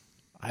 Yeah.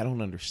 I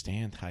don't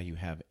understand how you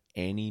have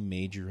any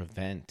major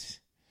event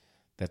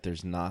that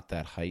there's not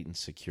that heightened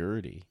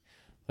security.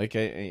 Like,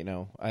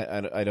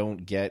 I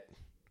don't get,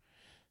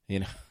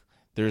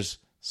 there's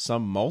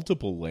some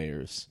multiple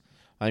layers.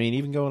 I mean,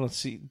 even going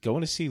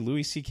to see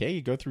Louis C.K.,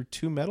 you go through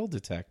 2 metal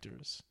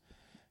detectors,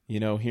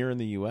 here in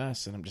the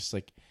U.S., and I'm just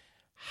like,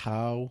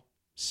 how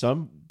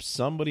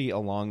somebody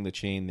along the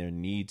chain there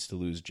needs to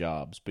lose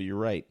jobs. But you're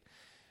right.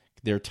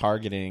 They're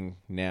targeting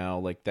now,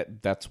 like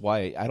that. That's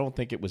why I don't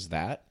think it was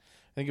that.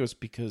 I think it was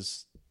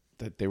because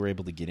that they were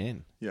able to get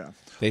in. Yeah.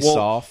 They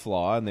saw a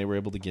flaw and they were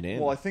able to get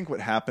in. Well, I think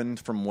what happened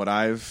from what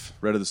I've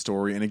read of the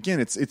story, and again,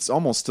 it's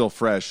almost still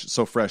fresh,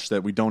 so fresh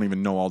that we don't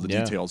even know all the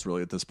details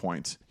really at this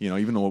point,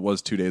 even though it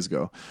was 2 days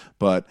ago.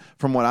 But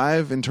from what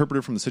I've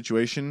interpreted from the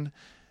situation,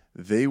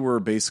 they were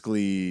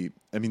basically,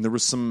 there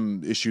was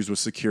some issues with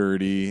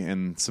security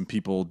and some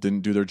people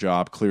didn't do their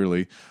job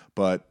clearly.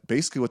 But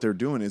basically what they're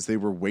doing is they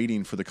were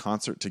waiting for the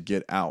concert to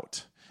get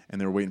out. And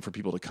they were waiting for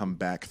people to come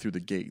back through the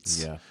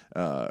gates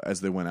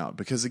as they went out.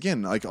 Because,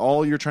 again, like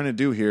all you're trying to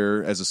do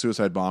here as a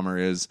suicide bomber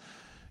is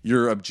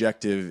your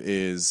objective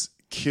is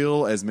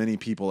kill as many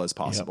people as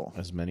possible.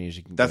 As many as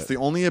you can That's get. the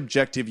only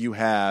objective you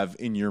have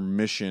in your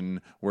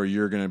mission where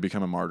you're going to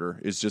become a martyr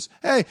is just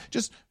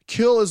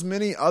kill as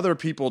many other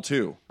people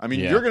too.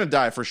 You're going to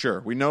die for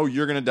sure. We know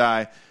you're going to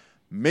die.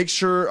 Make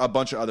sure a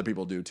bunch of other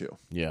people do too.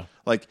 Yeah.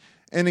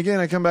 And again,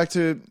 I come back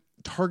to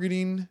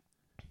targeting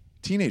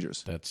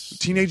teenagers. That's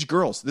teenage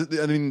girls.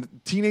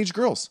 Teenage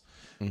girls.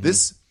 Mm-hmm.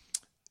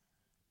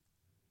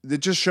 It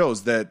just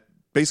shows that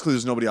basically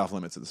there's nobody off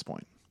limits at this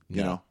point.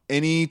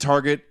 Any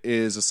target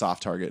is a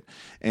soft target.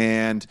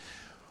 And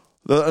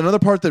another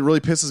part that really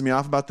pisses me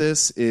off about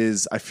this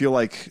is I feel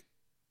like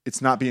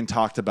it's not being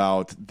talked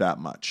about that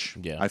much.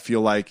 Yeah. I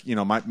feel like,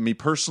 me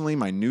personally,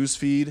 my news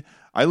feed,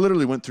 I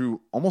literally went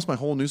through almost my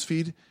whole news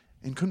feed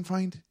and couldn't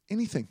find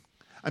anything.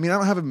 I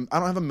don't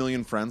have a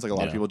million friends like a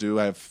lot of people do.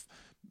 I have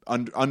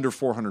under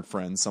 400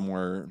 friends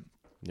somewhere,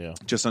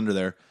 just under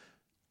there.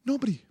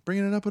 Nobody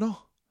bringing it up at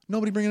all.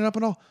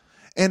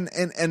 And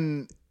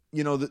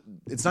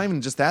it's not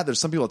even just that. There's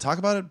some people that talk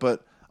about it,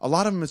 but a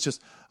lot of them it's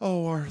just,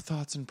 our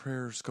thoughts and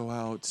prayers go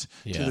out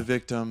to the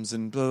victims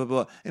and blah,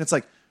 blah, blah. And it's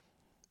like,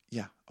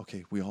 yeah,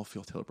 okay, we all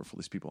feel terrible for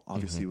these people.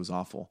 Obviously, it was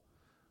awful.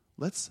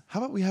 How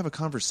about we have a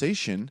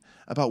conversation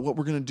about what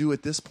we're going to do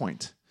at this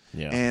point?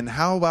 Yeah. And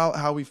how about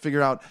how we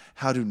figure out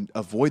how to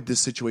avoid this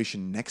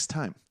situation next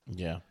time?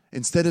 Yeah.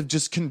 Instead of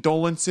just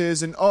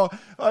condolences and,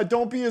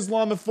 don't be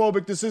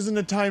Islamophobic. This isn't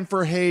a time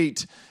for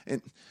hate.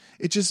 And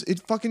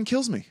it fucking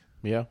kills me.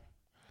 Yeah.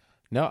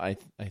 No, I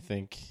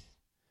think,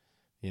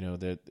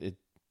 that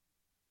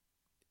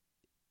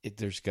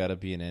there's got to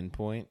be an end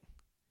point.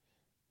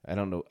 I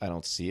don't know. I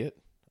don't see it.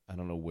 I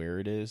don't know where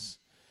it is.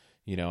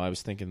 I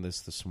was thinking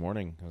this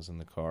morning. I was in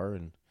the car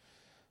and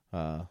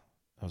I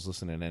was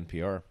listening to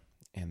NPR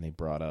and they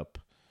brought up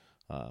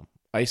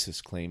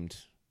ISIS claimed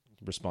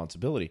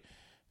responsibility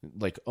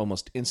like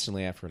almost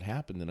instantly after it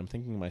happened. And I'm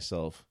thinking to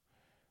myself,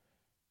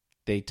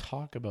 they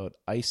talk about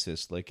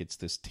ISIS like it's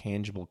this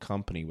tangible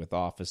company with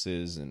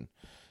offices and,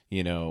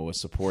 a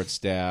support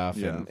staff.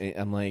 Yeah. And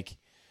I'm like,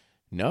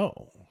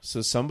 no.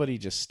 So somebody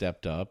just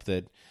stepped up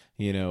that,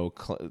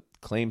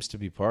 claims to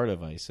be part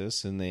of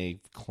ISIS and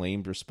they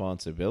claimed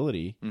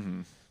responsibility,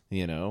 and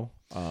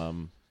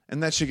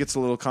that shit gets a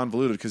little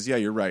convoluted because,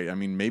 you're right.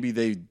 Maybe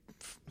they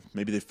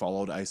maybe they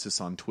followed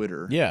ISIS on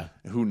Twitter. Yeah.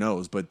 Who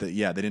knows? But they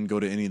didn't go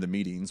to any of the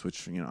meetings,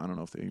 which, I don't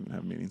know if they even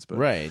have meetings. But,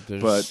 Right.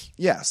 But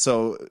yeah,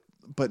 so,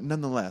 but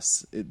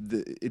nonetheless,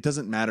 it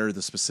doesn't matter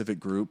the specific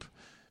group,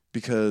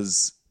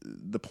 because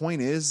the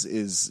point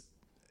is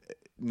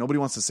nobody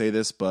wants to say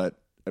this, but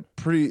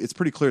it's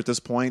pretty clear at this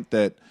point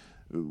that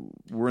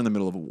we're in the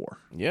middle of a war.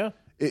 Yeah.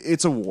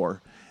 It's a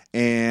war.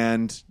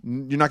 And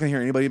you're not going to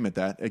hear anybody admit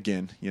that.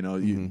 Again,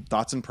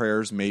 thoughts and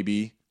prayers,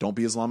 maybe. Don't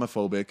be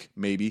Islamophobic,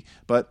 maybe.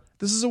 But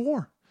this is a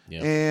war.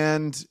 Yeah.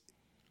 And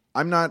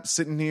I'm not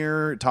sitting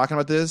here talking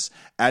about this,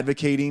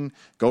 advocating,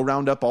 go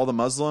round up all the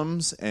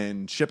Muslims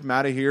and ship them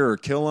out of here or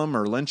kill them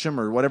or lynch them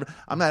or whatever.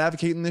 I'm not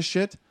advocating this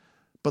shit.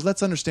 But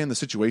let's understand the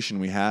situation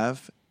we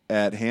have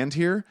at hand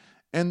here.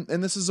 And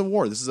this is a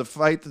war. This is a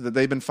fight that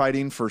they've been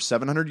fighting for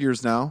 700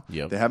 years now.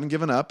 Yep. They haven't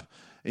given up.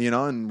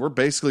 And we're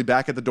basically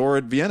back at the door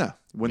at Vienna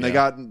when the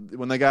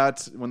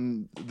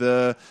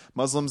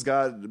Muslims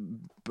got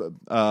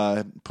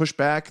pushed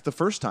back the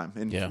first time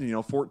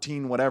in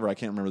 14 whatever, I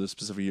can't remember the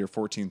specific year,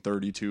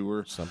 1432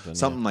 or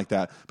something like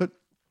that. But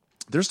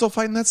they're still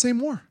fighting that same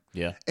war.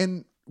 Yeah.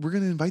 And we're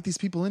going to invite these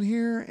people in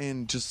here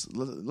and just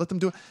let them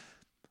do it.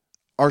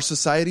 Our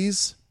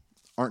societies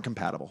aren't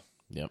compatible.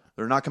 Yep.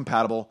 They're not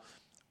compatible.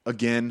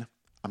 Again,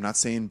 I'm not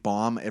saying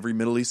bomb every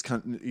Middle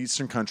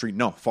Eastern country.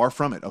 No, far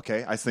from it,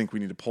 okay? I think we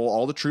need to pull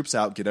all the troops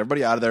out, get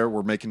everybody out of there.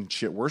 We're making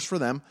shit worse for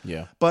them.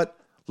 Yeah. But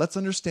let's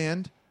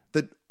understand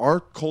that our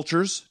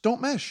cultures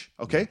don't mesh,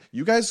 okay?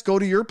 You guys go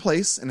to your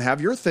place and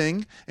have your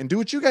thing and do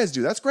what you guys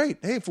do. That's great.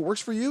 Hey, if it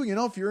works for you,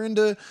 if you're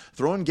into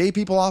throwing gay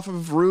people off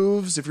of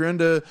roofs, if you're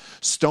into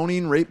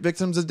stoning rape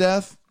victims to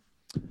death,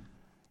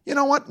 you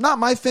know what? Not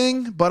my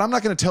thing, but I'm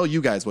not going to tell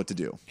you guys what to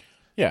do.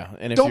 Yeah,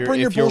 and don't bring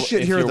your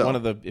bullshit here,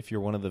 though. If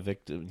you're one of the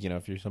victims,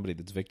 if you're somebody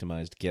that's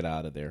victimized, get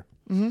out of there.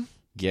 Mm-hmm.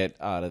 Get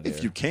out of there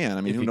if you can.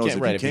 I mean, who knows if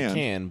you can? If you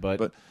can,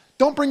 but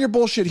don't bring your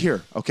bullshit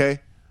here. Okay,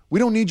 we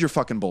don't need your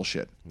fucking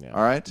bullshit. Yeah.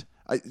 All right,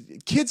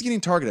 kids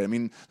getting targeted. I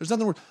mean, there's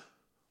nothing.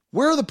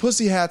 Where are the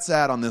pussy hats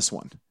at on this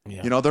one?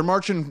 Yeah. They're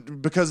marching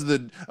because of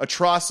the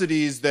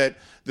atrocities that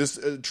this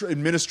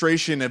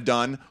administration have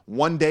done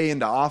one day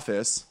into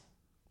office.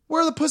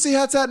 Where are the pussy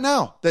hats at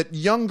now that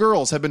young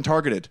girls have been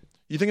targeted?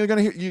 You think you're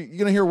gonna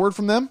hear a word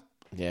from them?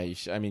 Yeah, you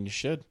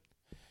should.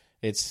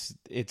 It's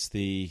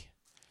the,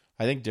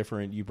 I think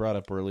different. You brought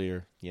up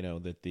earlier,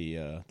 that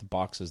the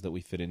boxes that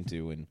we fit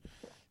into, and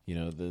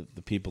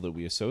the people that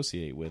we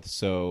associate with.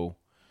 So,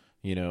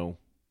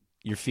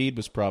 your feed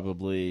was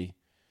probably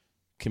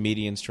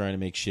comedians trying to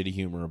make shitty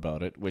humor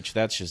about it, which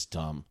that's just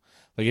dumb.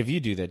 Like, if you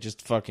do that,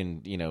 just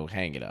fucking,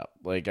 hang it up.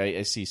 Like,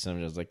 I see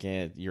somebody that's like,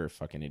 you're a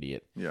fucking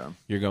idiot. Yeah.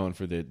 You're going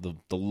for the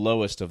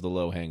lowest of the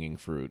low-hanging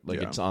fruit.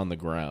 Like, it's on the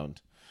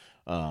ground.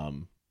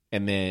 And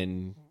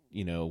then,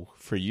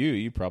 for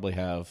you probably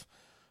have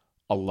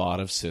a lot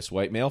of cis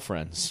white male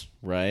friends,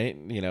 right?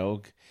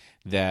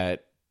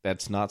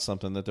 That's not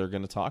something that they're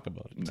going to talk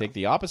about. No. Take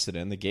the opposite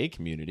end, the gay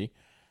community.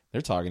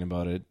 They're talking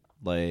about it,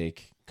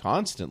 like,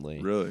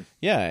 constantly. Really?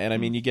 Yeah, and I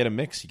mean, you get a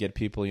mix. You get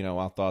people,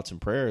 all thoughts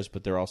and prayers,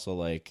 but they're also,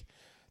 like,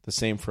 the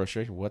same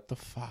frustration. What the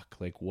fuck?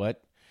 Like,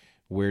 what?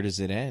 Where does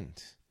it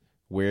end?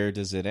 Where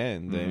does it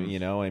end?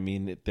 Mm-hmm. I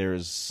mean,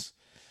 there's,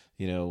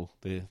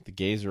 the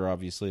gays are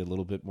obviously a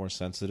little bit more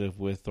sensitive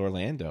with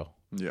Orlando.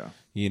 Yeah.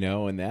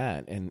 And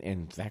that,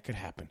 and that could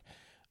happen.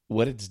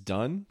 What it's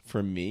done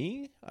for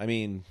me, I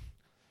mean,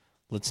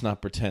 let's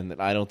not pretend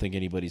that I don't think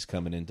anybody's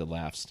coming into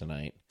laughs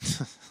tonight.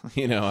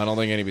 I don't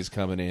think anybody's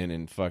coming in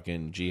and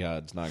fucking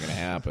jihad's not going to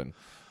happen.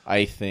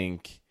 I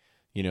think,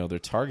 they're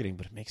targeting,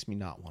 but it makes me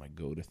not want to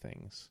go to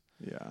things.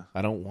 Yeah.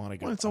 I don't want to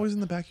go. Well, it's always in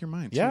the back of your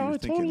mind. Yeah,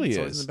 it totally is. It's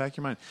always in the back of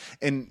your mind.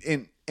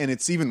 And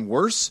it's even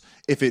worse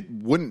if it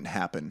wouldn't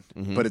happen,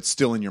 but it's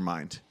still in your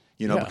mind.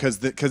 Because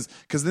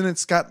then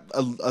it's got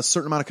a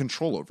certain amount of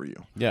control over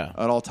you. Yeah.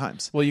 At all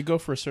times. Well, you go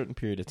for a certain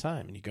period of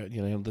time, and you go,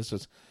 this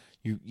is,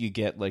 you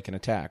get like an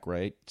attack,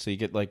 right? So you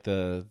get like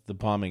the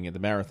bombing, the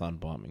marathon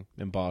bombing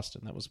in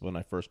Boston. That was when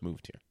I first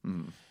moved here.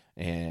 Mm.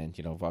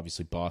 And,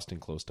 obviously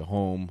Boston close to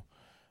home.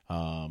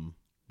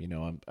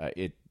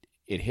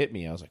 It hit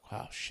me. I was like,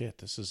 wow, shit,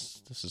 this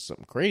is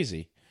something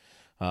crazy.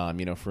 For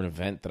an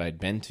event that I'd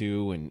been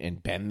to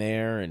and been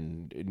there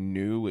and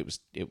knew it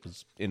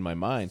was in my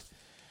mind.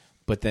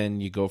 But then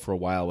you go for a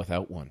while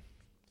without one.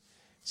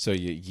 So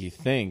you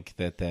think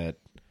that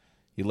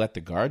you let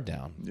the guard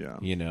down. Yeah.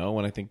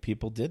 And I think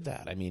people did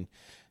that. I mean,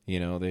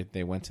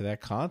 they went to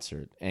that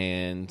concert,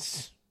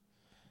 and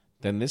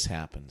then this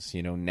happens.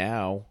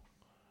 Now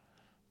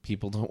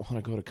people don't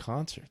want to go to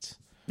concerts.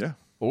 Yeah.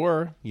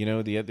 Or,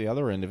 the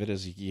other end of it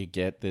is you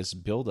get this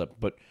buildup.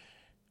 But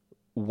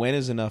when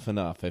is enough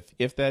enough?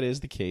 If that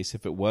is the case,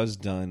 if it was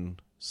done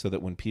so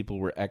that when people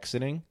were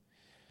exiting,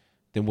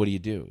 then what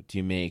do? Do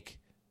you make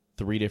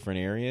 3 different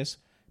areas?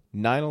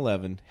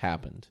 9/11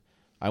 happened.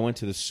 I went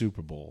to the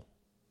Super Bowl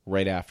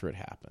right after it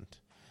happened.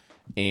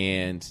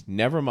 And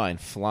never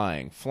mind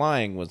flying.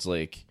 Flying was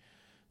like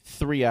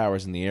 3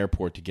 hours in the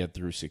airport to get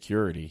through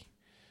security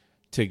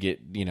to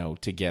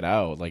get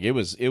out. Like, it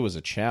was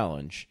a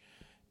challenge.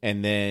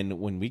 And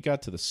then when we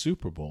got to the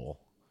Super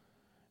Bowl,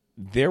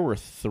 there were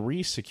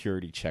 3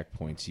 security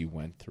checkpoints you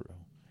went through.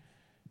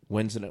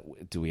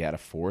 Do we add a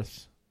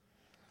 4th?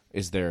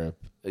 Is there,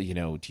 do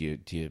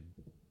you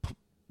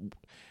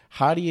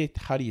how do you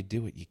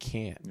do it? You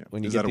can't. Yeah.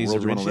 When you Is get that a these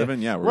world you want to live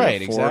in? Yeah, we got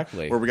 4,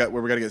 exactly. Where we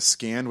got to get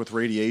scanned with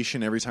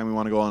radiation every time we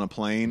want to go on a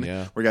plane.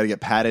 Yeah. We got to get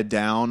patted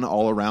down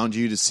all around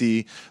you to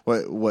see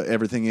what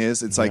everything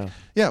is. It's like,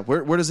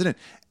 where does it end?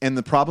 And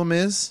the problem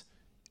is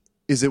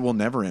it will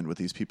never end with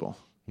these people.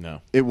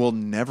 No, it will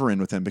never end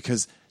with them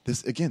because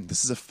this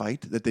is a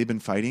fight that they've been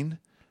fighting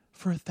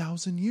for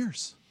 1,000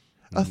 years,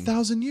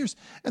 1,000 years,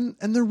 and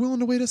they're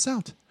willing to wait us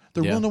out.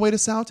 They're willing to wait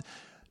us out.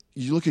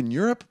 You look in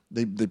Europe,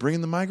 they bring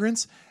in the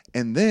migrants,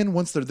 and then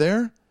once they're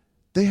there,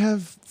 they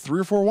have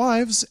 3 or 4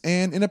 wives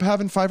and end up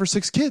having 5 or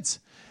 6 kids.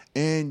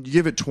 And you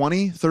give it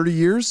 20, 30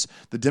 years,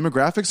 the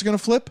demographics are going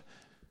to flip.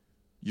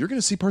 You're going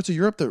to see parts of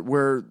Europe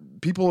where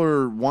people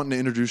are wanting to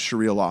introduce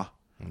Sharia law.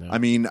 No. I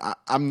mean,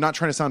 I'm not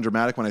trying to sound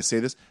dramatic when I say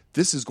this.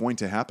 This is going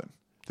to happen.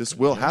 This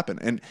will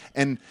happen.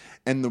 And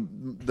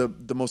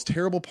the most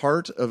terrible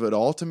part of it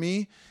all to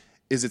me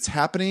is it's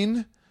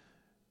happening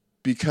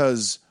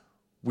because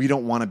we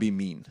don't want to be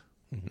mean.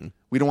 Mm-hmm.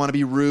 We don't want to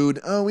be rude.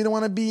 Oh, we don't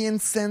want to be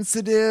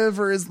insensitive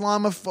or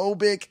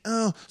Islamophobic.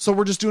 Oh, so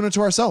we're just doing it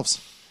to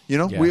ourselves.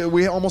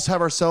 We almost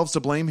have ourselves to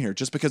blame here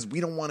just because we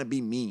don't want to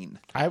be mean.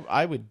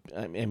 I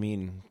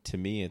mean, to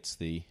me, it's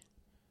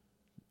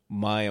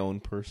my own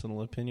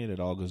personal opinion. It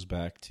all goes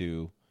back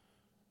to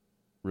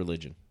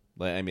religion.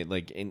 I mean,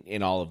 like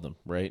in all of them,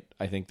 right?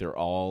 I think they're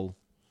all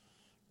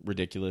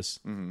ridiculous.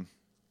 Mm-hmm.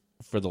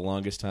 For the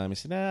longest time, I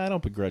said, I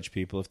don't begrudge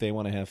people if they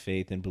want to have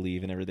faith and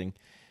believe in everything.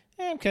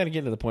 I'm kind of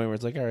getting to the point where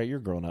it's like, all right, you're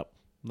grown up.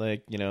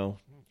 Like,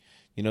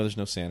 there's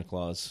no Santa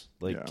Claus.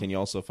 Like, can you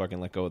also fucking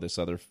let go of this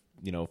other,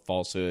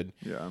 falsehood?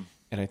 Yeah.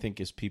 And I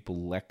think as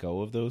people let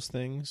go of those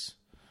things,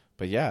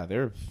 but yeah,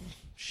 they're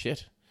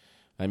shit.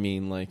 I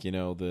mean, like,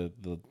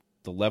 the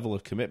level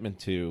of commitment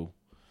to,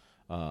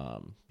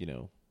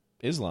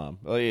 Islam,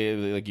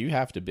 like you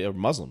have to be a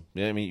Muslim.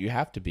 I mean, you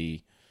have to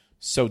be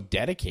so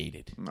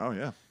dedicated. Oh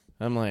yeah.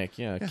 I'm like,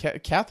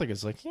 Catholic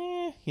is like,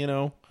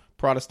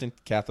 Protestant,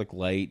 Catholic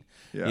light.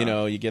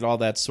 Yeah. You get all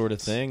that sort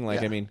of thing.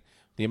 Like, I mean,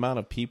 the amount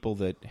of people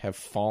that have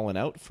fallen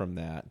out from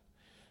that,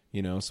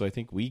 so I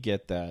think we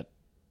get that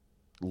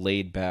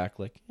laid back,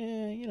 like,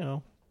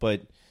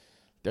 but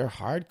they're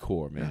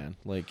hardcore, man.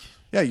 Yeah. Like,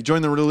 you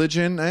join the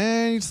religion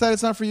and you decide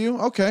it's not for you.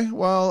 Okay,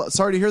 well,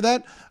 sorry to hear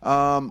that.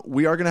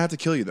 We are going to have to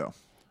kill you, though.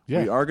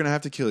 Yeah. We are going to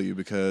have to kill you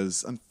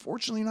because,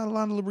 unfortunately, you're not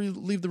allowed to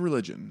leave the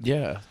religion.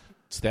 Yeah.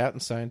 It's that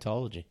and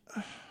Scientology.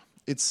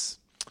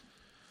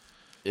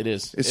 It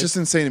is. It's just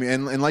insane to me.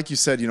 And like you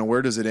said,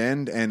 where does it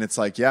end? And it's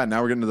like, now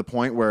we're getting to the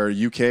point where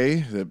UK,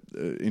 the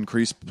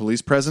increased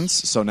police presence.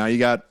 So now you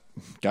got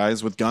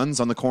guys with guns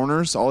on the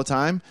corners all the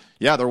time.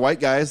 Yeah, they're white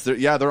guys.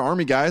 They're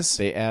army guys.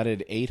 They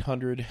added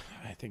 800.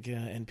 I think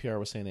NPR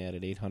was saying they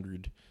added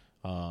 800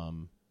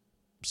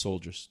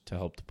 soldiers to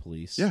help the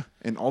police. Yeah,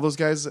 and all those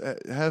guys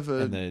have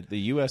a... And the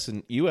U.S.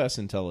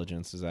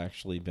 intelligence has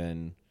actually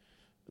been...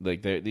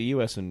 Like the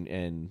U.S.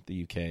 and the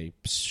U.K.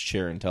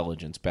 share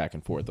intelligence back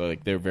and forth. They're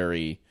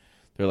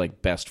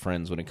like best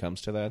friends when it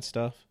comes to that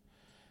stuff.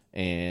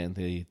 And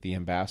the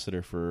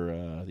ambassador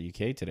for the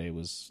U.K. today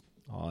was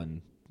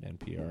on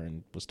NPR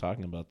and was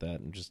talking about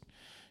that and just,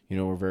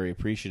 we're very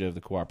appreciative of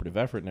the cooperative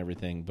effort and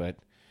everything. But,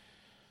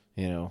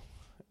 the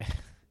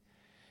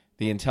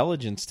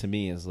intelligence to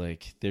me is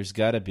like there's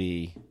got to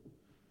be,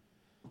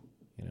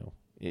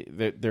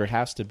 there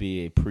has to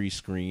be a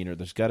pre-screen or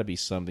there's got to be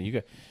something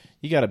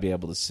you got to be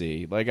able to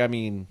see. Like, I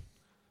mean,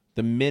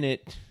 the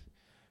minute,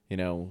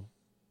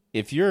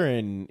 if you're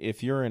in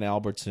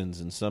Albertsons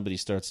and somebody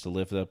starts to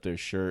lift up their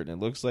shirt and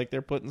it looks like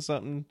they're putting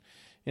something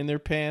in their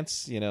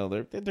pants, they're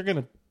going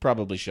to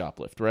probably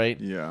shoplift, right?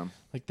 Yeah.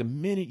 Like the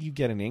minute you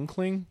get an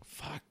inkling,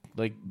 fuck,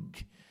 like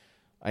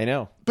I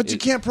know. But you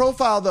can't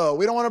profile though.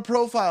 We don't want to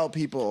profile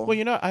people.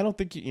 Well, I don't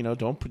think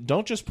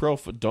don't just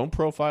don't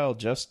profile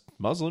just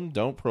Muslim,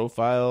 don't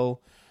profile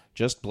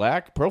just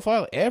black,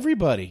 profile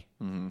everybody.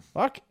 Mm-hmm.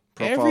 Fuck.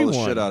 Profile everyone.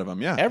 the shit out of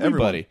them. Yeah.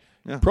 Everybody.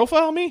 Yeah.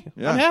 Profile me.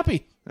 Yeah. I'm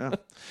happy. Yeah.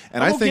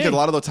 And I think a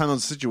lot of the time in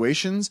those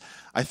situations,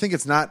 I think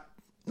it's not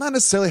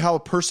necessarily how a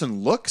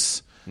person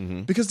looks.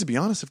 Mm-hmm. Because to be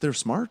honest, if they're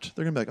smart,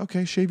 they're going to be like,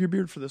 okay, shave your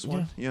beard for this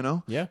one.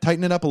 Yeah.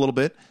 Tighten it up a little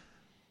bit.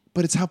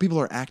 But it's how people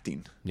are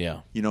acting.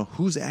 Yeah.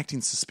 Who's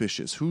acting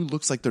suspicious? Who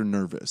looks like they're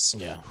nervous?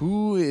 Yeah.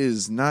 Who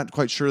is not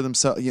quite sure of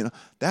themselves?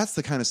 That's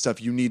the kind of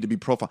stuff you need to be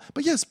profiled.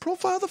 But yes,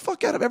 profile the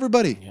fuck out of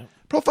everybody. Yeah.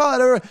 Profile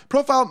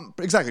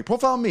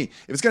me.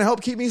 If it's going to help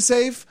keep me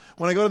safe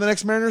when I go to the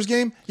next Mariners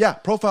game,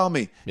 profile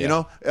me.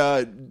 Yeah.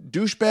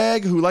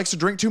 Douchebag who likes to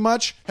drink too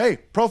much, hey,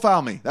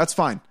 profile me. That's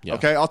fine. Yeah.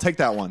 Okay, I'll take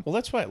that one. Well,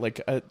 that's why,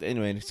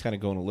 anyway, it's kind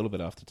of going a little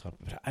bit off the top.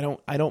 But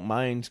I don't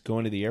mind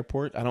going to the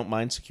airport. I don't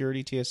mind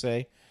security,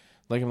 TSA.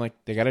 Like, I'm like,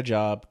 they got a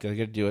job, they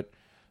got to do it.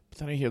 But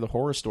then I hear the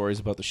horror stories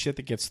about the shit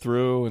that gets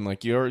through, and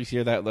like you already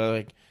hear that,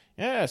 like,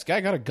 this guy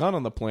got a gun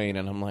on the plane,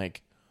 and I'm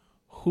like,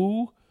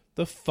 who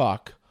the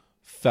fuck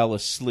fell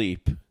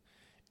asleep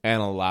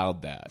and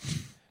allowed that?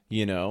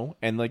 You know,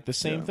 and like the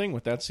same Yeah. thing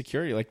with that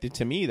security. Like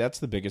to me, that's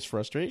the biggest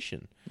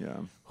frustration.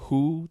 Yeah.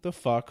 Who the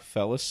fuck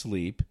fell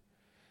asleep?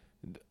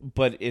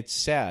 But it's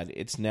sad.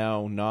 It's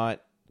now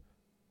not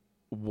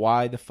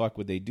why the fuck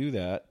would they do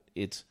that?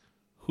 It's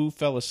who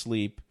fell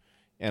asleep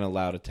and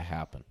allowed it to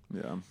happen.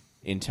 Yeah.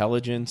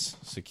 Intelligence,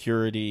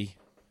 security,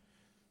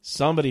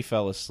 somebody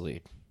fell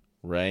asleep,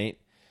 right?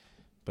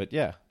 But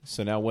yeah,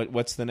 so now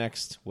what's the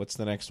next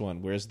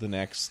one? Where's the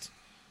next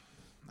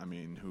I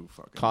mean, who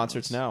fucking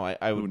concerts knows? now?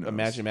 I would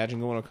knows? imagine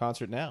going to a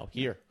concert now.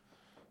 Here.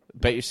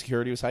 Bet your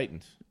security was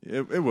heightened.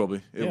 It will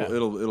be. Yeah.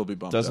 It'll be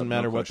bumped. Doesn't up,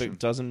 matter no what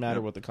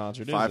question. what the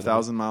concert is.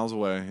 5,000 miles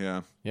away.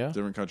 Yeah. Yeah.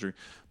 Different country.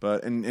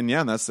 But and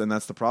that's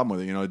the problem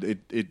with it. You know,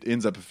 it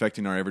ends up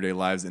affecting our everyday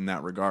lives in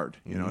that regard.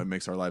 You know, it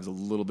makes our lives a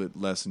little bit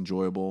less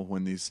enjoyable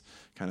when these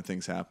kind of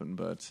things happen.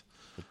 But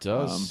It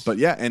does. but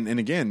yeah, and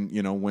again,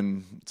 you know,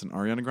 when it's an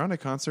Ariana Grande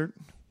concert,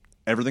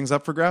 everything's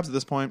up for grabs at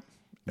this point.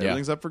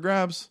 Everything's up for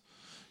grabs.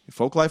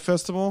 Folk Life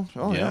Festival.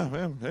 Oh Yeah.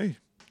 yeah.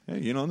 Hey,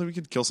 you know, we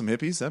could kill some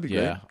hippies. That'd be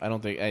yeah, great. I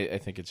don't think I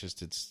think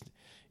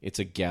it's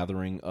a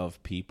gathering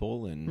of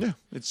people, and Yeah,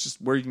 it's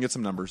just where you can get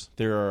some numbers.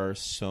 there are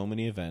so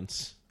many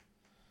events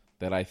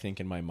that I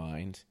think in my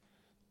mind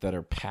that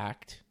are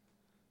packed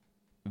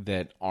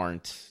that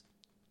aren't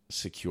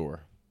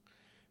secure.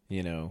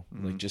 You know,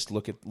 like just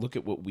look at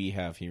what we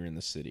have here in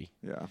the city.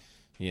 Yeah.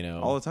 You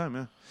know, All the time,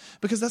 yeah.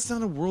 Because that's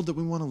not a world that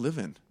we want to live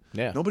in.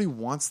 Yeah. Nobody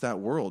wants that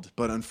world.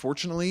 But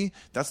unfortunately,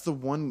 that's the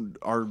one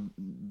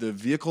the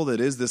vehicle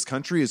that is this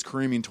country is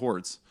creaming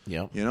towards.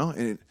 Yeah. You know?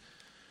 And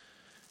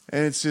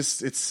it's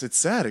just it's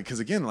sad because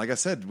again, like I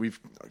said, we've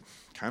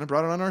kind of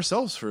brought it on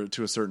ourselves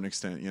to a certain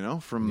extent, you know,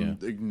 from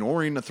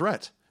ignoring a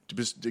threat to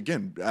just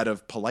again out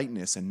of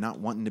politeness and not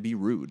wanting to be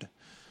rude.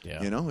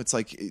 Yeah. You know, it's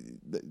like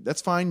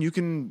that's fine. You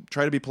can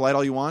try to be polite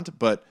all you want,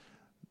 but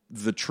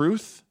the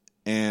truth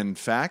and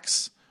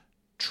facts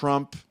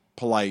trump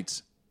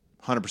polite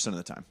 100% of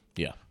the time.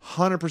 Yeah.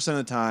 100% of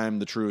the time,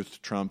 the truth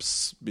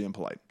trumps being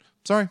polite.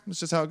 Sorry, it's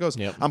just how it goes.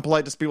 Yep. I'm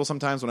polite to people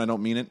sometimes when I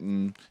don't mean it,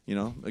 and you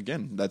know,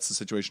 again, that's the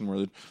situation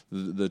where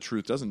the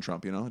truth doesn't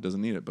trump. You know, it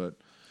doesn't need it, but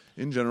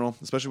in general,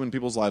 especially when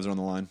people's lives are on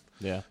the line.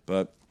 Yeah.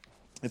 But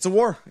it's a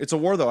war. It's a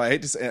war, though. I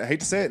hate to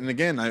say it, and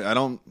again, I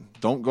don't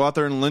go out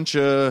there and lynch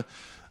a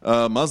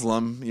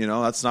Muslim. You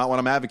know, that's not what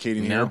I'm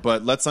advocating here. No.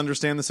 But let's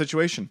understand the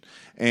situation,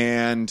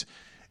 and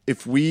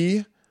if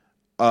we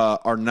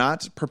are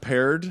not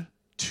prepared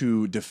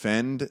to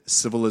defend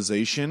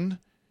civilization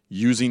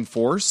using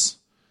force,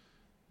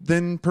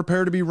 then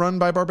prepare to be run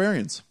by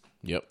barbarians.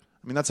 Yep.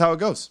 I mean, that's how it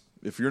goes.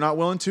 If you're not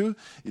willing to,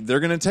 they're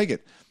going to take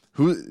it.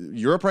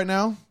 Europe right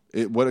now,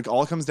 what it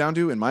all comes down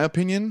to, in my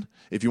opinion,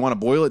 if you want to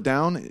boil it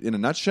down in a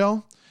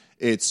nutshell,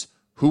 it's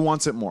who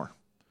wants it more.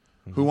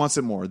 Mm-hmm. Who wants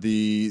it more?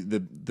 The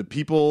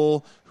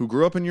people who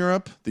grew up in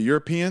Europe, the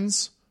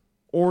Europeans,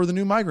 or the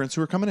new migrants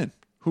who are coming in?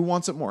 Who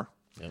wants it more?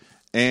 Yep.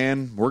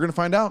 And we're going to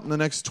find out in the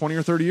next 20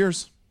 or 30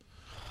 years.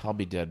 I'll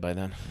be dead by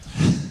then.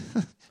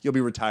 You'll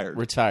be retired.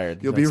 That's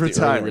You'll be the early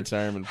retired.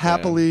 retirement plan.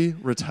 Happily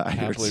retired.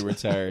 Happily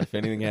retired. If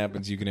anything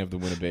happens, you can have the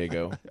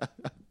Winnebago.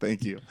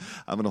 Thank you.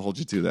 I'm going to hold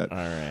you to that.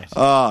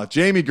 All right.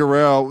 Jamie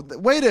Guerrero,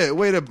 way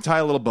to tie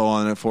a little bow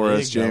on it for There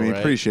us, you go, Jamie. right?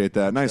 Appreciate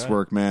that. Nice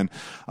work, man.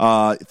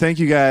 Thank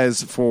you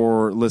guys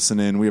for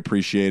listening. We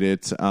appreciate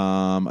it.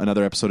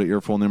 Another episode of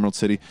Earful in Emerald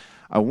City.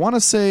 I want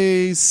to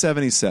say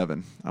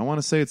 77. I want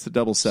to say it's the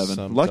double seven.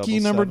 Some Lucky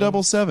double number seven.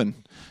 double seven.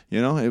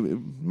 You know, it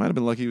might have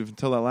been lucky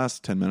until that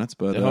last 10 minutes,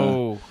 but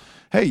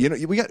hey, you know,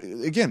 we got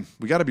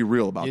to be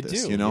real about You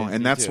this, do. you know, You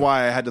and that's do.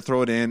 why I had to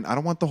throw it in. I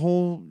don't want the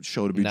whole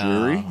show to be No.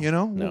 dreary, you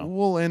know. No.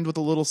 We'll end with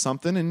a little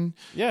something and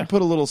Yeah.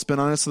 put a little spin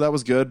on it, so that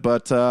was good.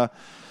 But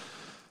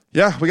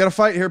yeah, we got to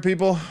fight here,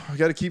 people. We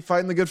got to keep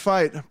fighting the good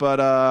fight. But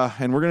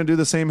and we're gonna do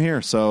the same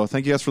here. So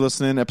thank you guys for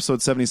listening.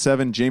 Episode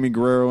 77, Jamie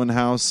Guerrero in the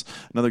house.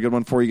 Another good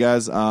one for you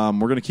guys. We're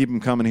gonna keep them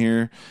coming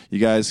here. You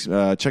guys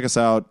check us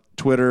out.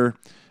 Twitter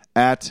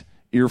at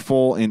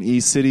Earful in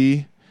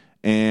eCity.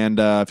 And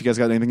if you guys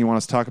got anything you want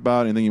us to talk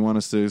about, anything you want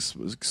us to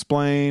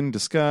explain,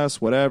 discuss,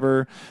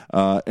 whatever,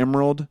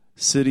 Emerald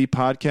City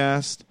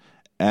Podcast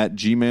at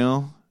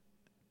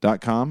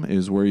gmail.com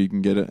is where you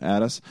can get it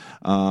at us.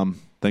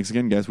 Thanks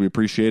again, guys. We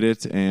appreciate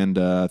it. And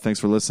thanks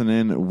for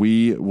listening.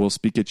 We will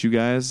speak at you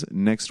guys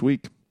next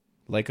week.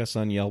 Like us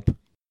on Yelp.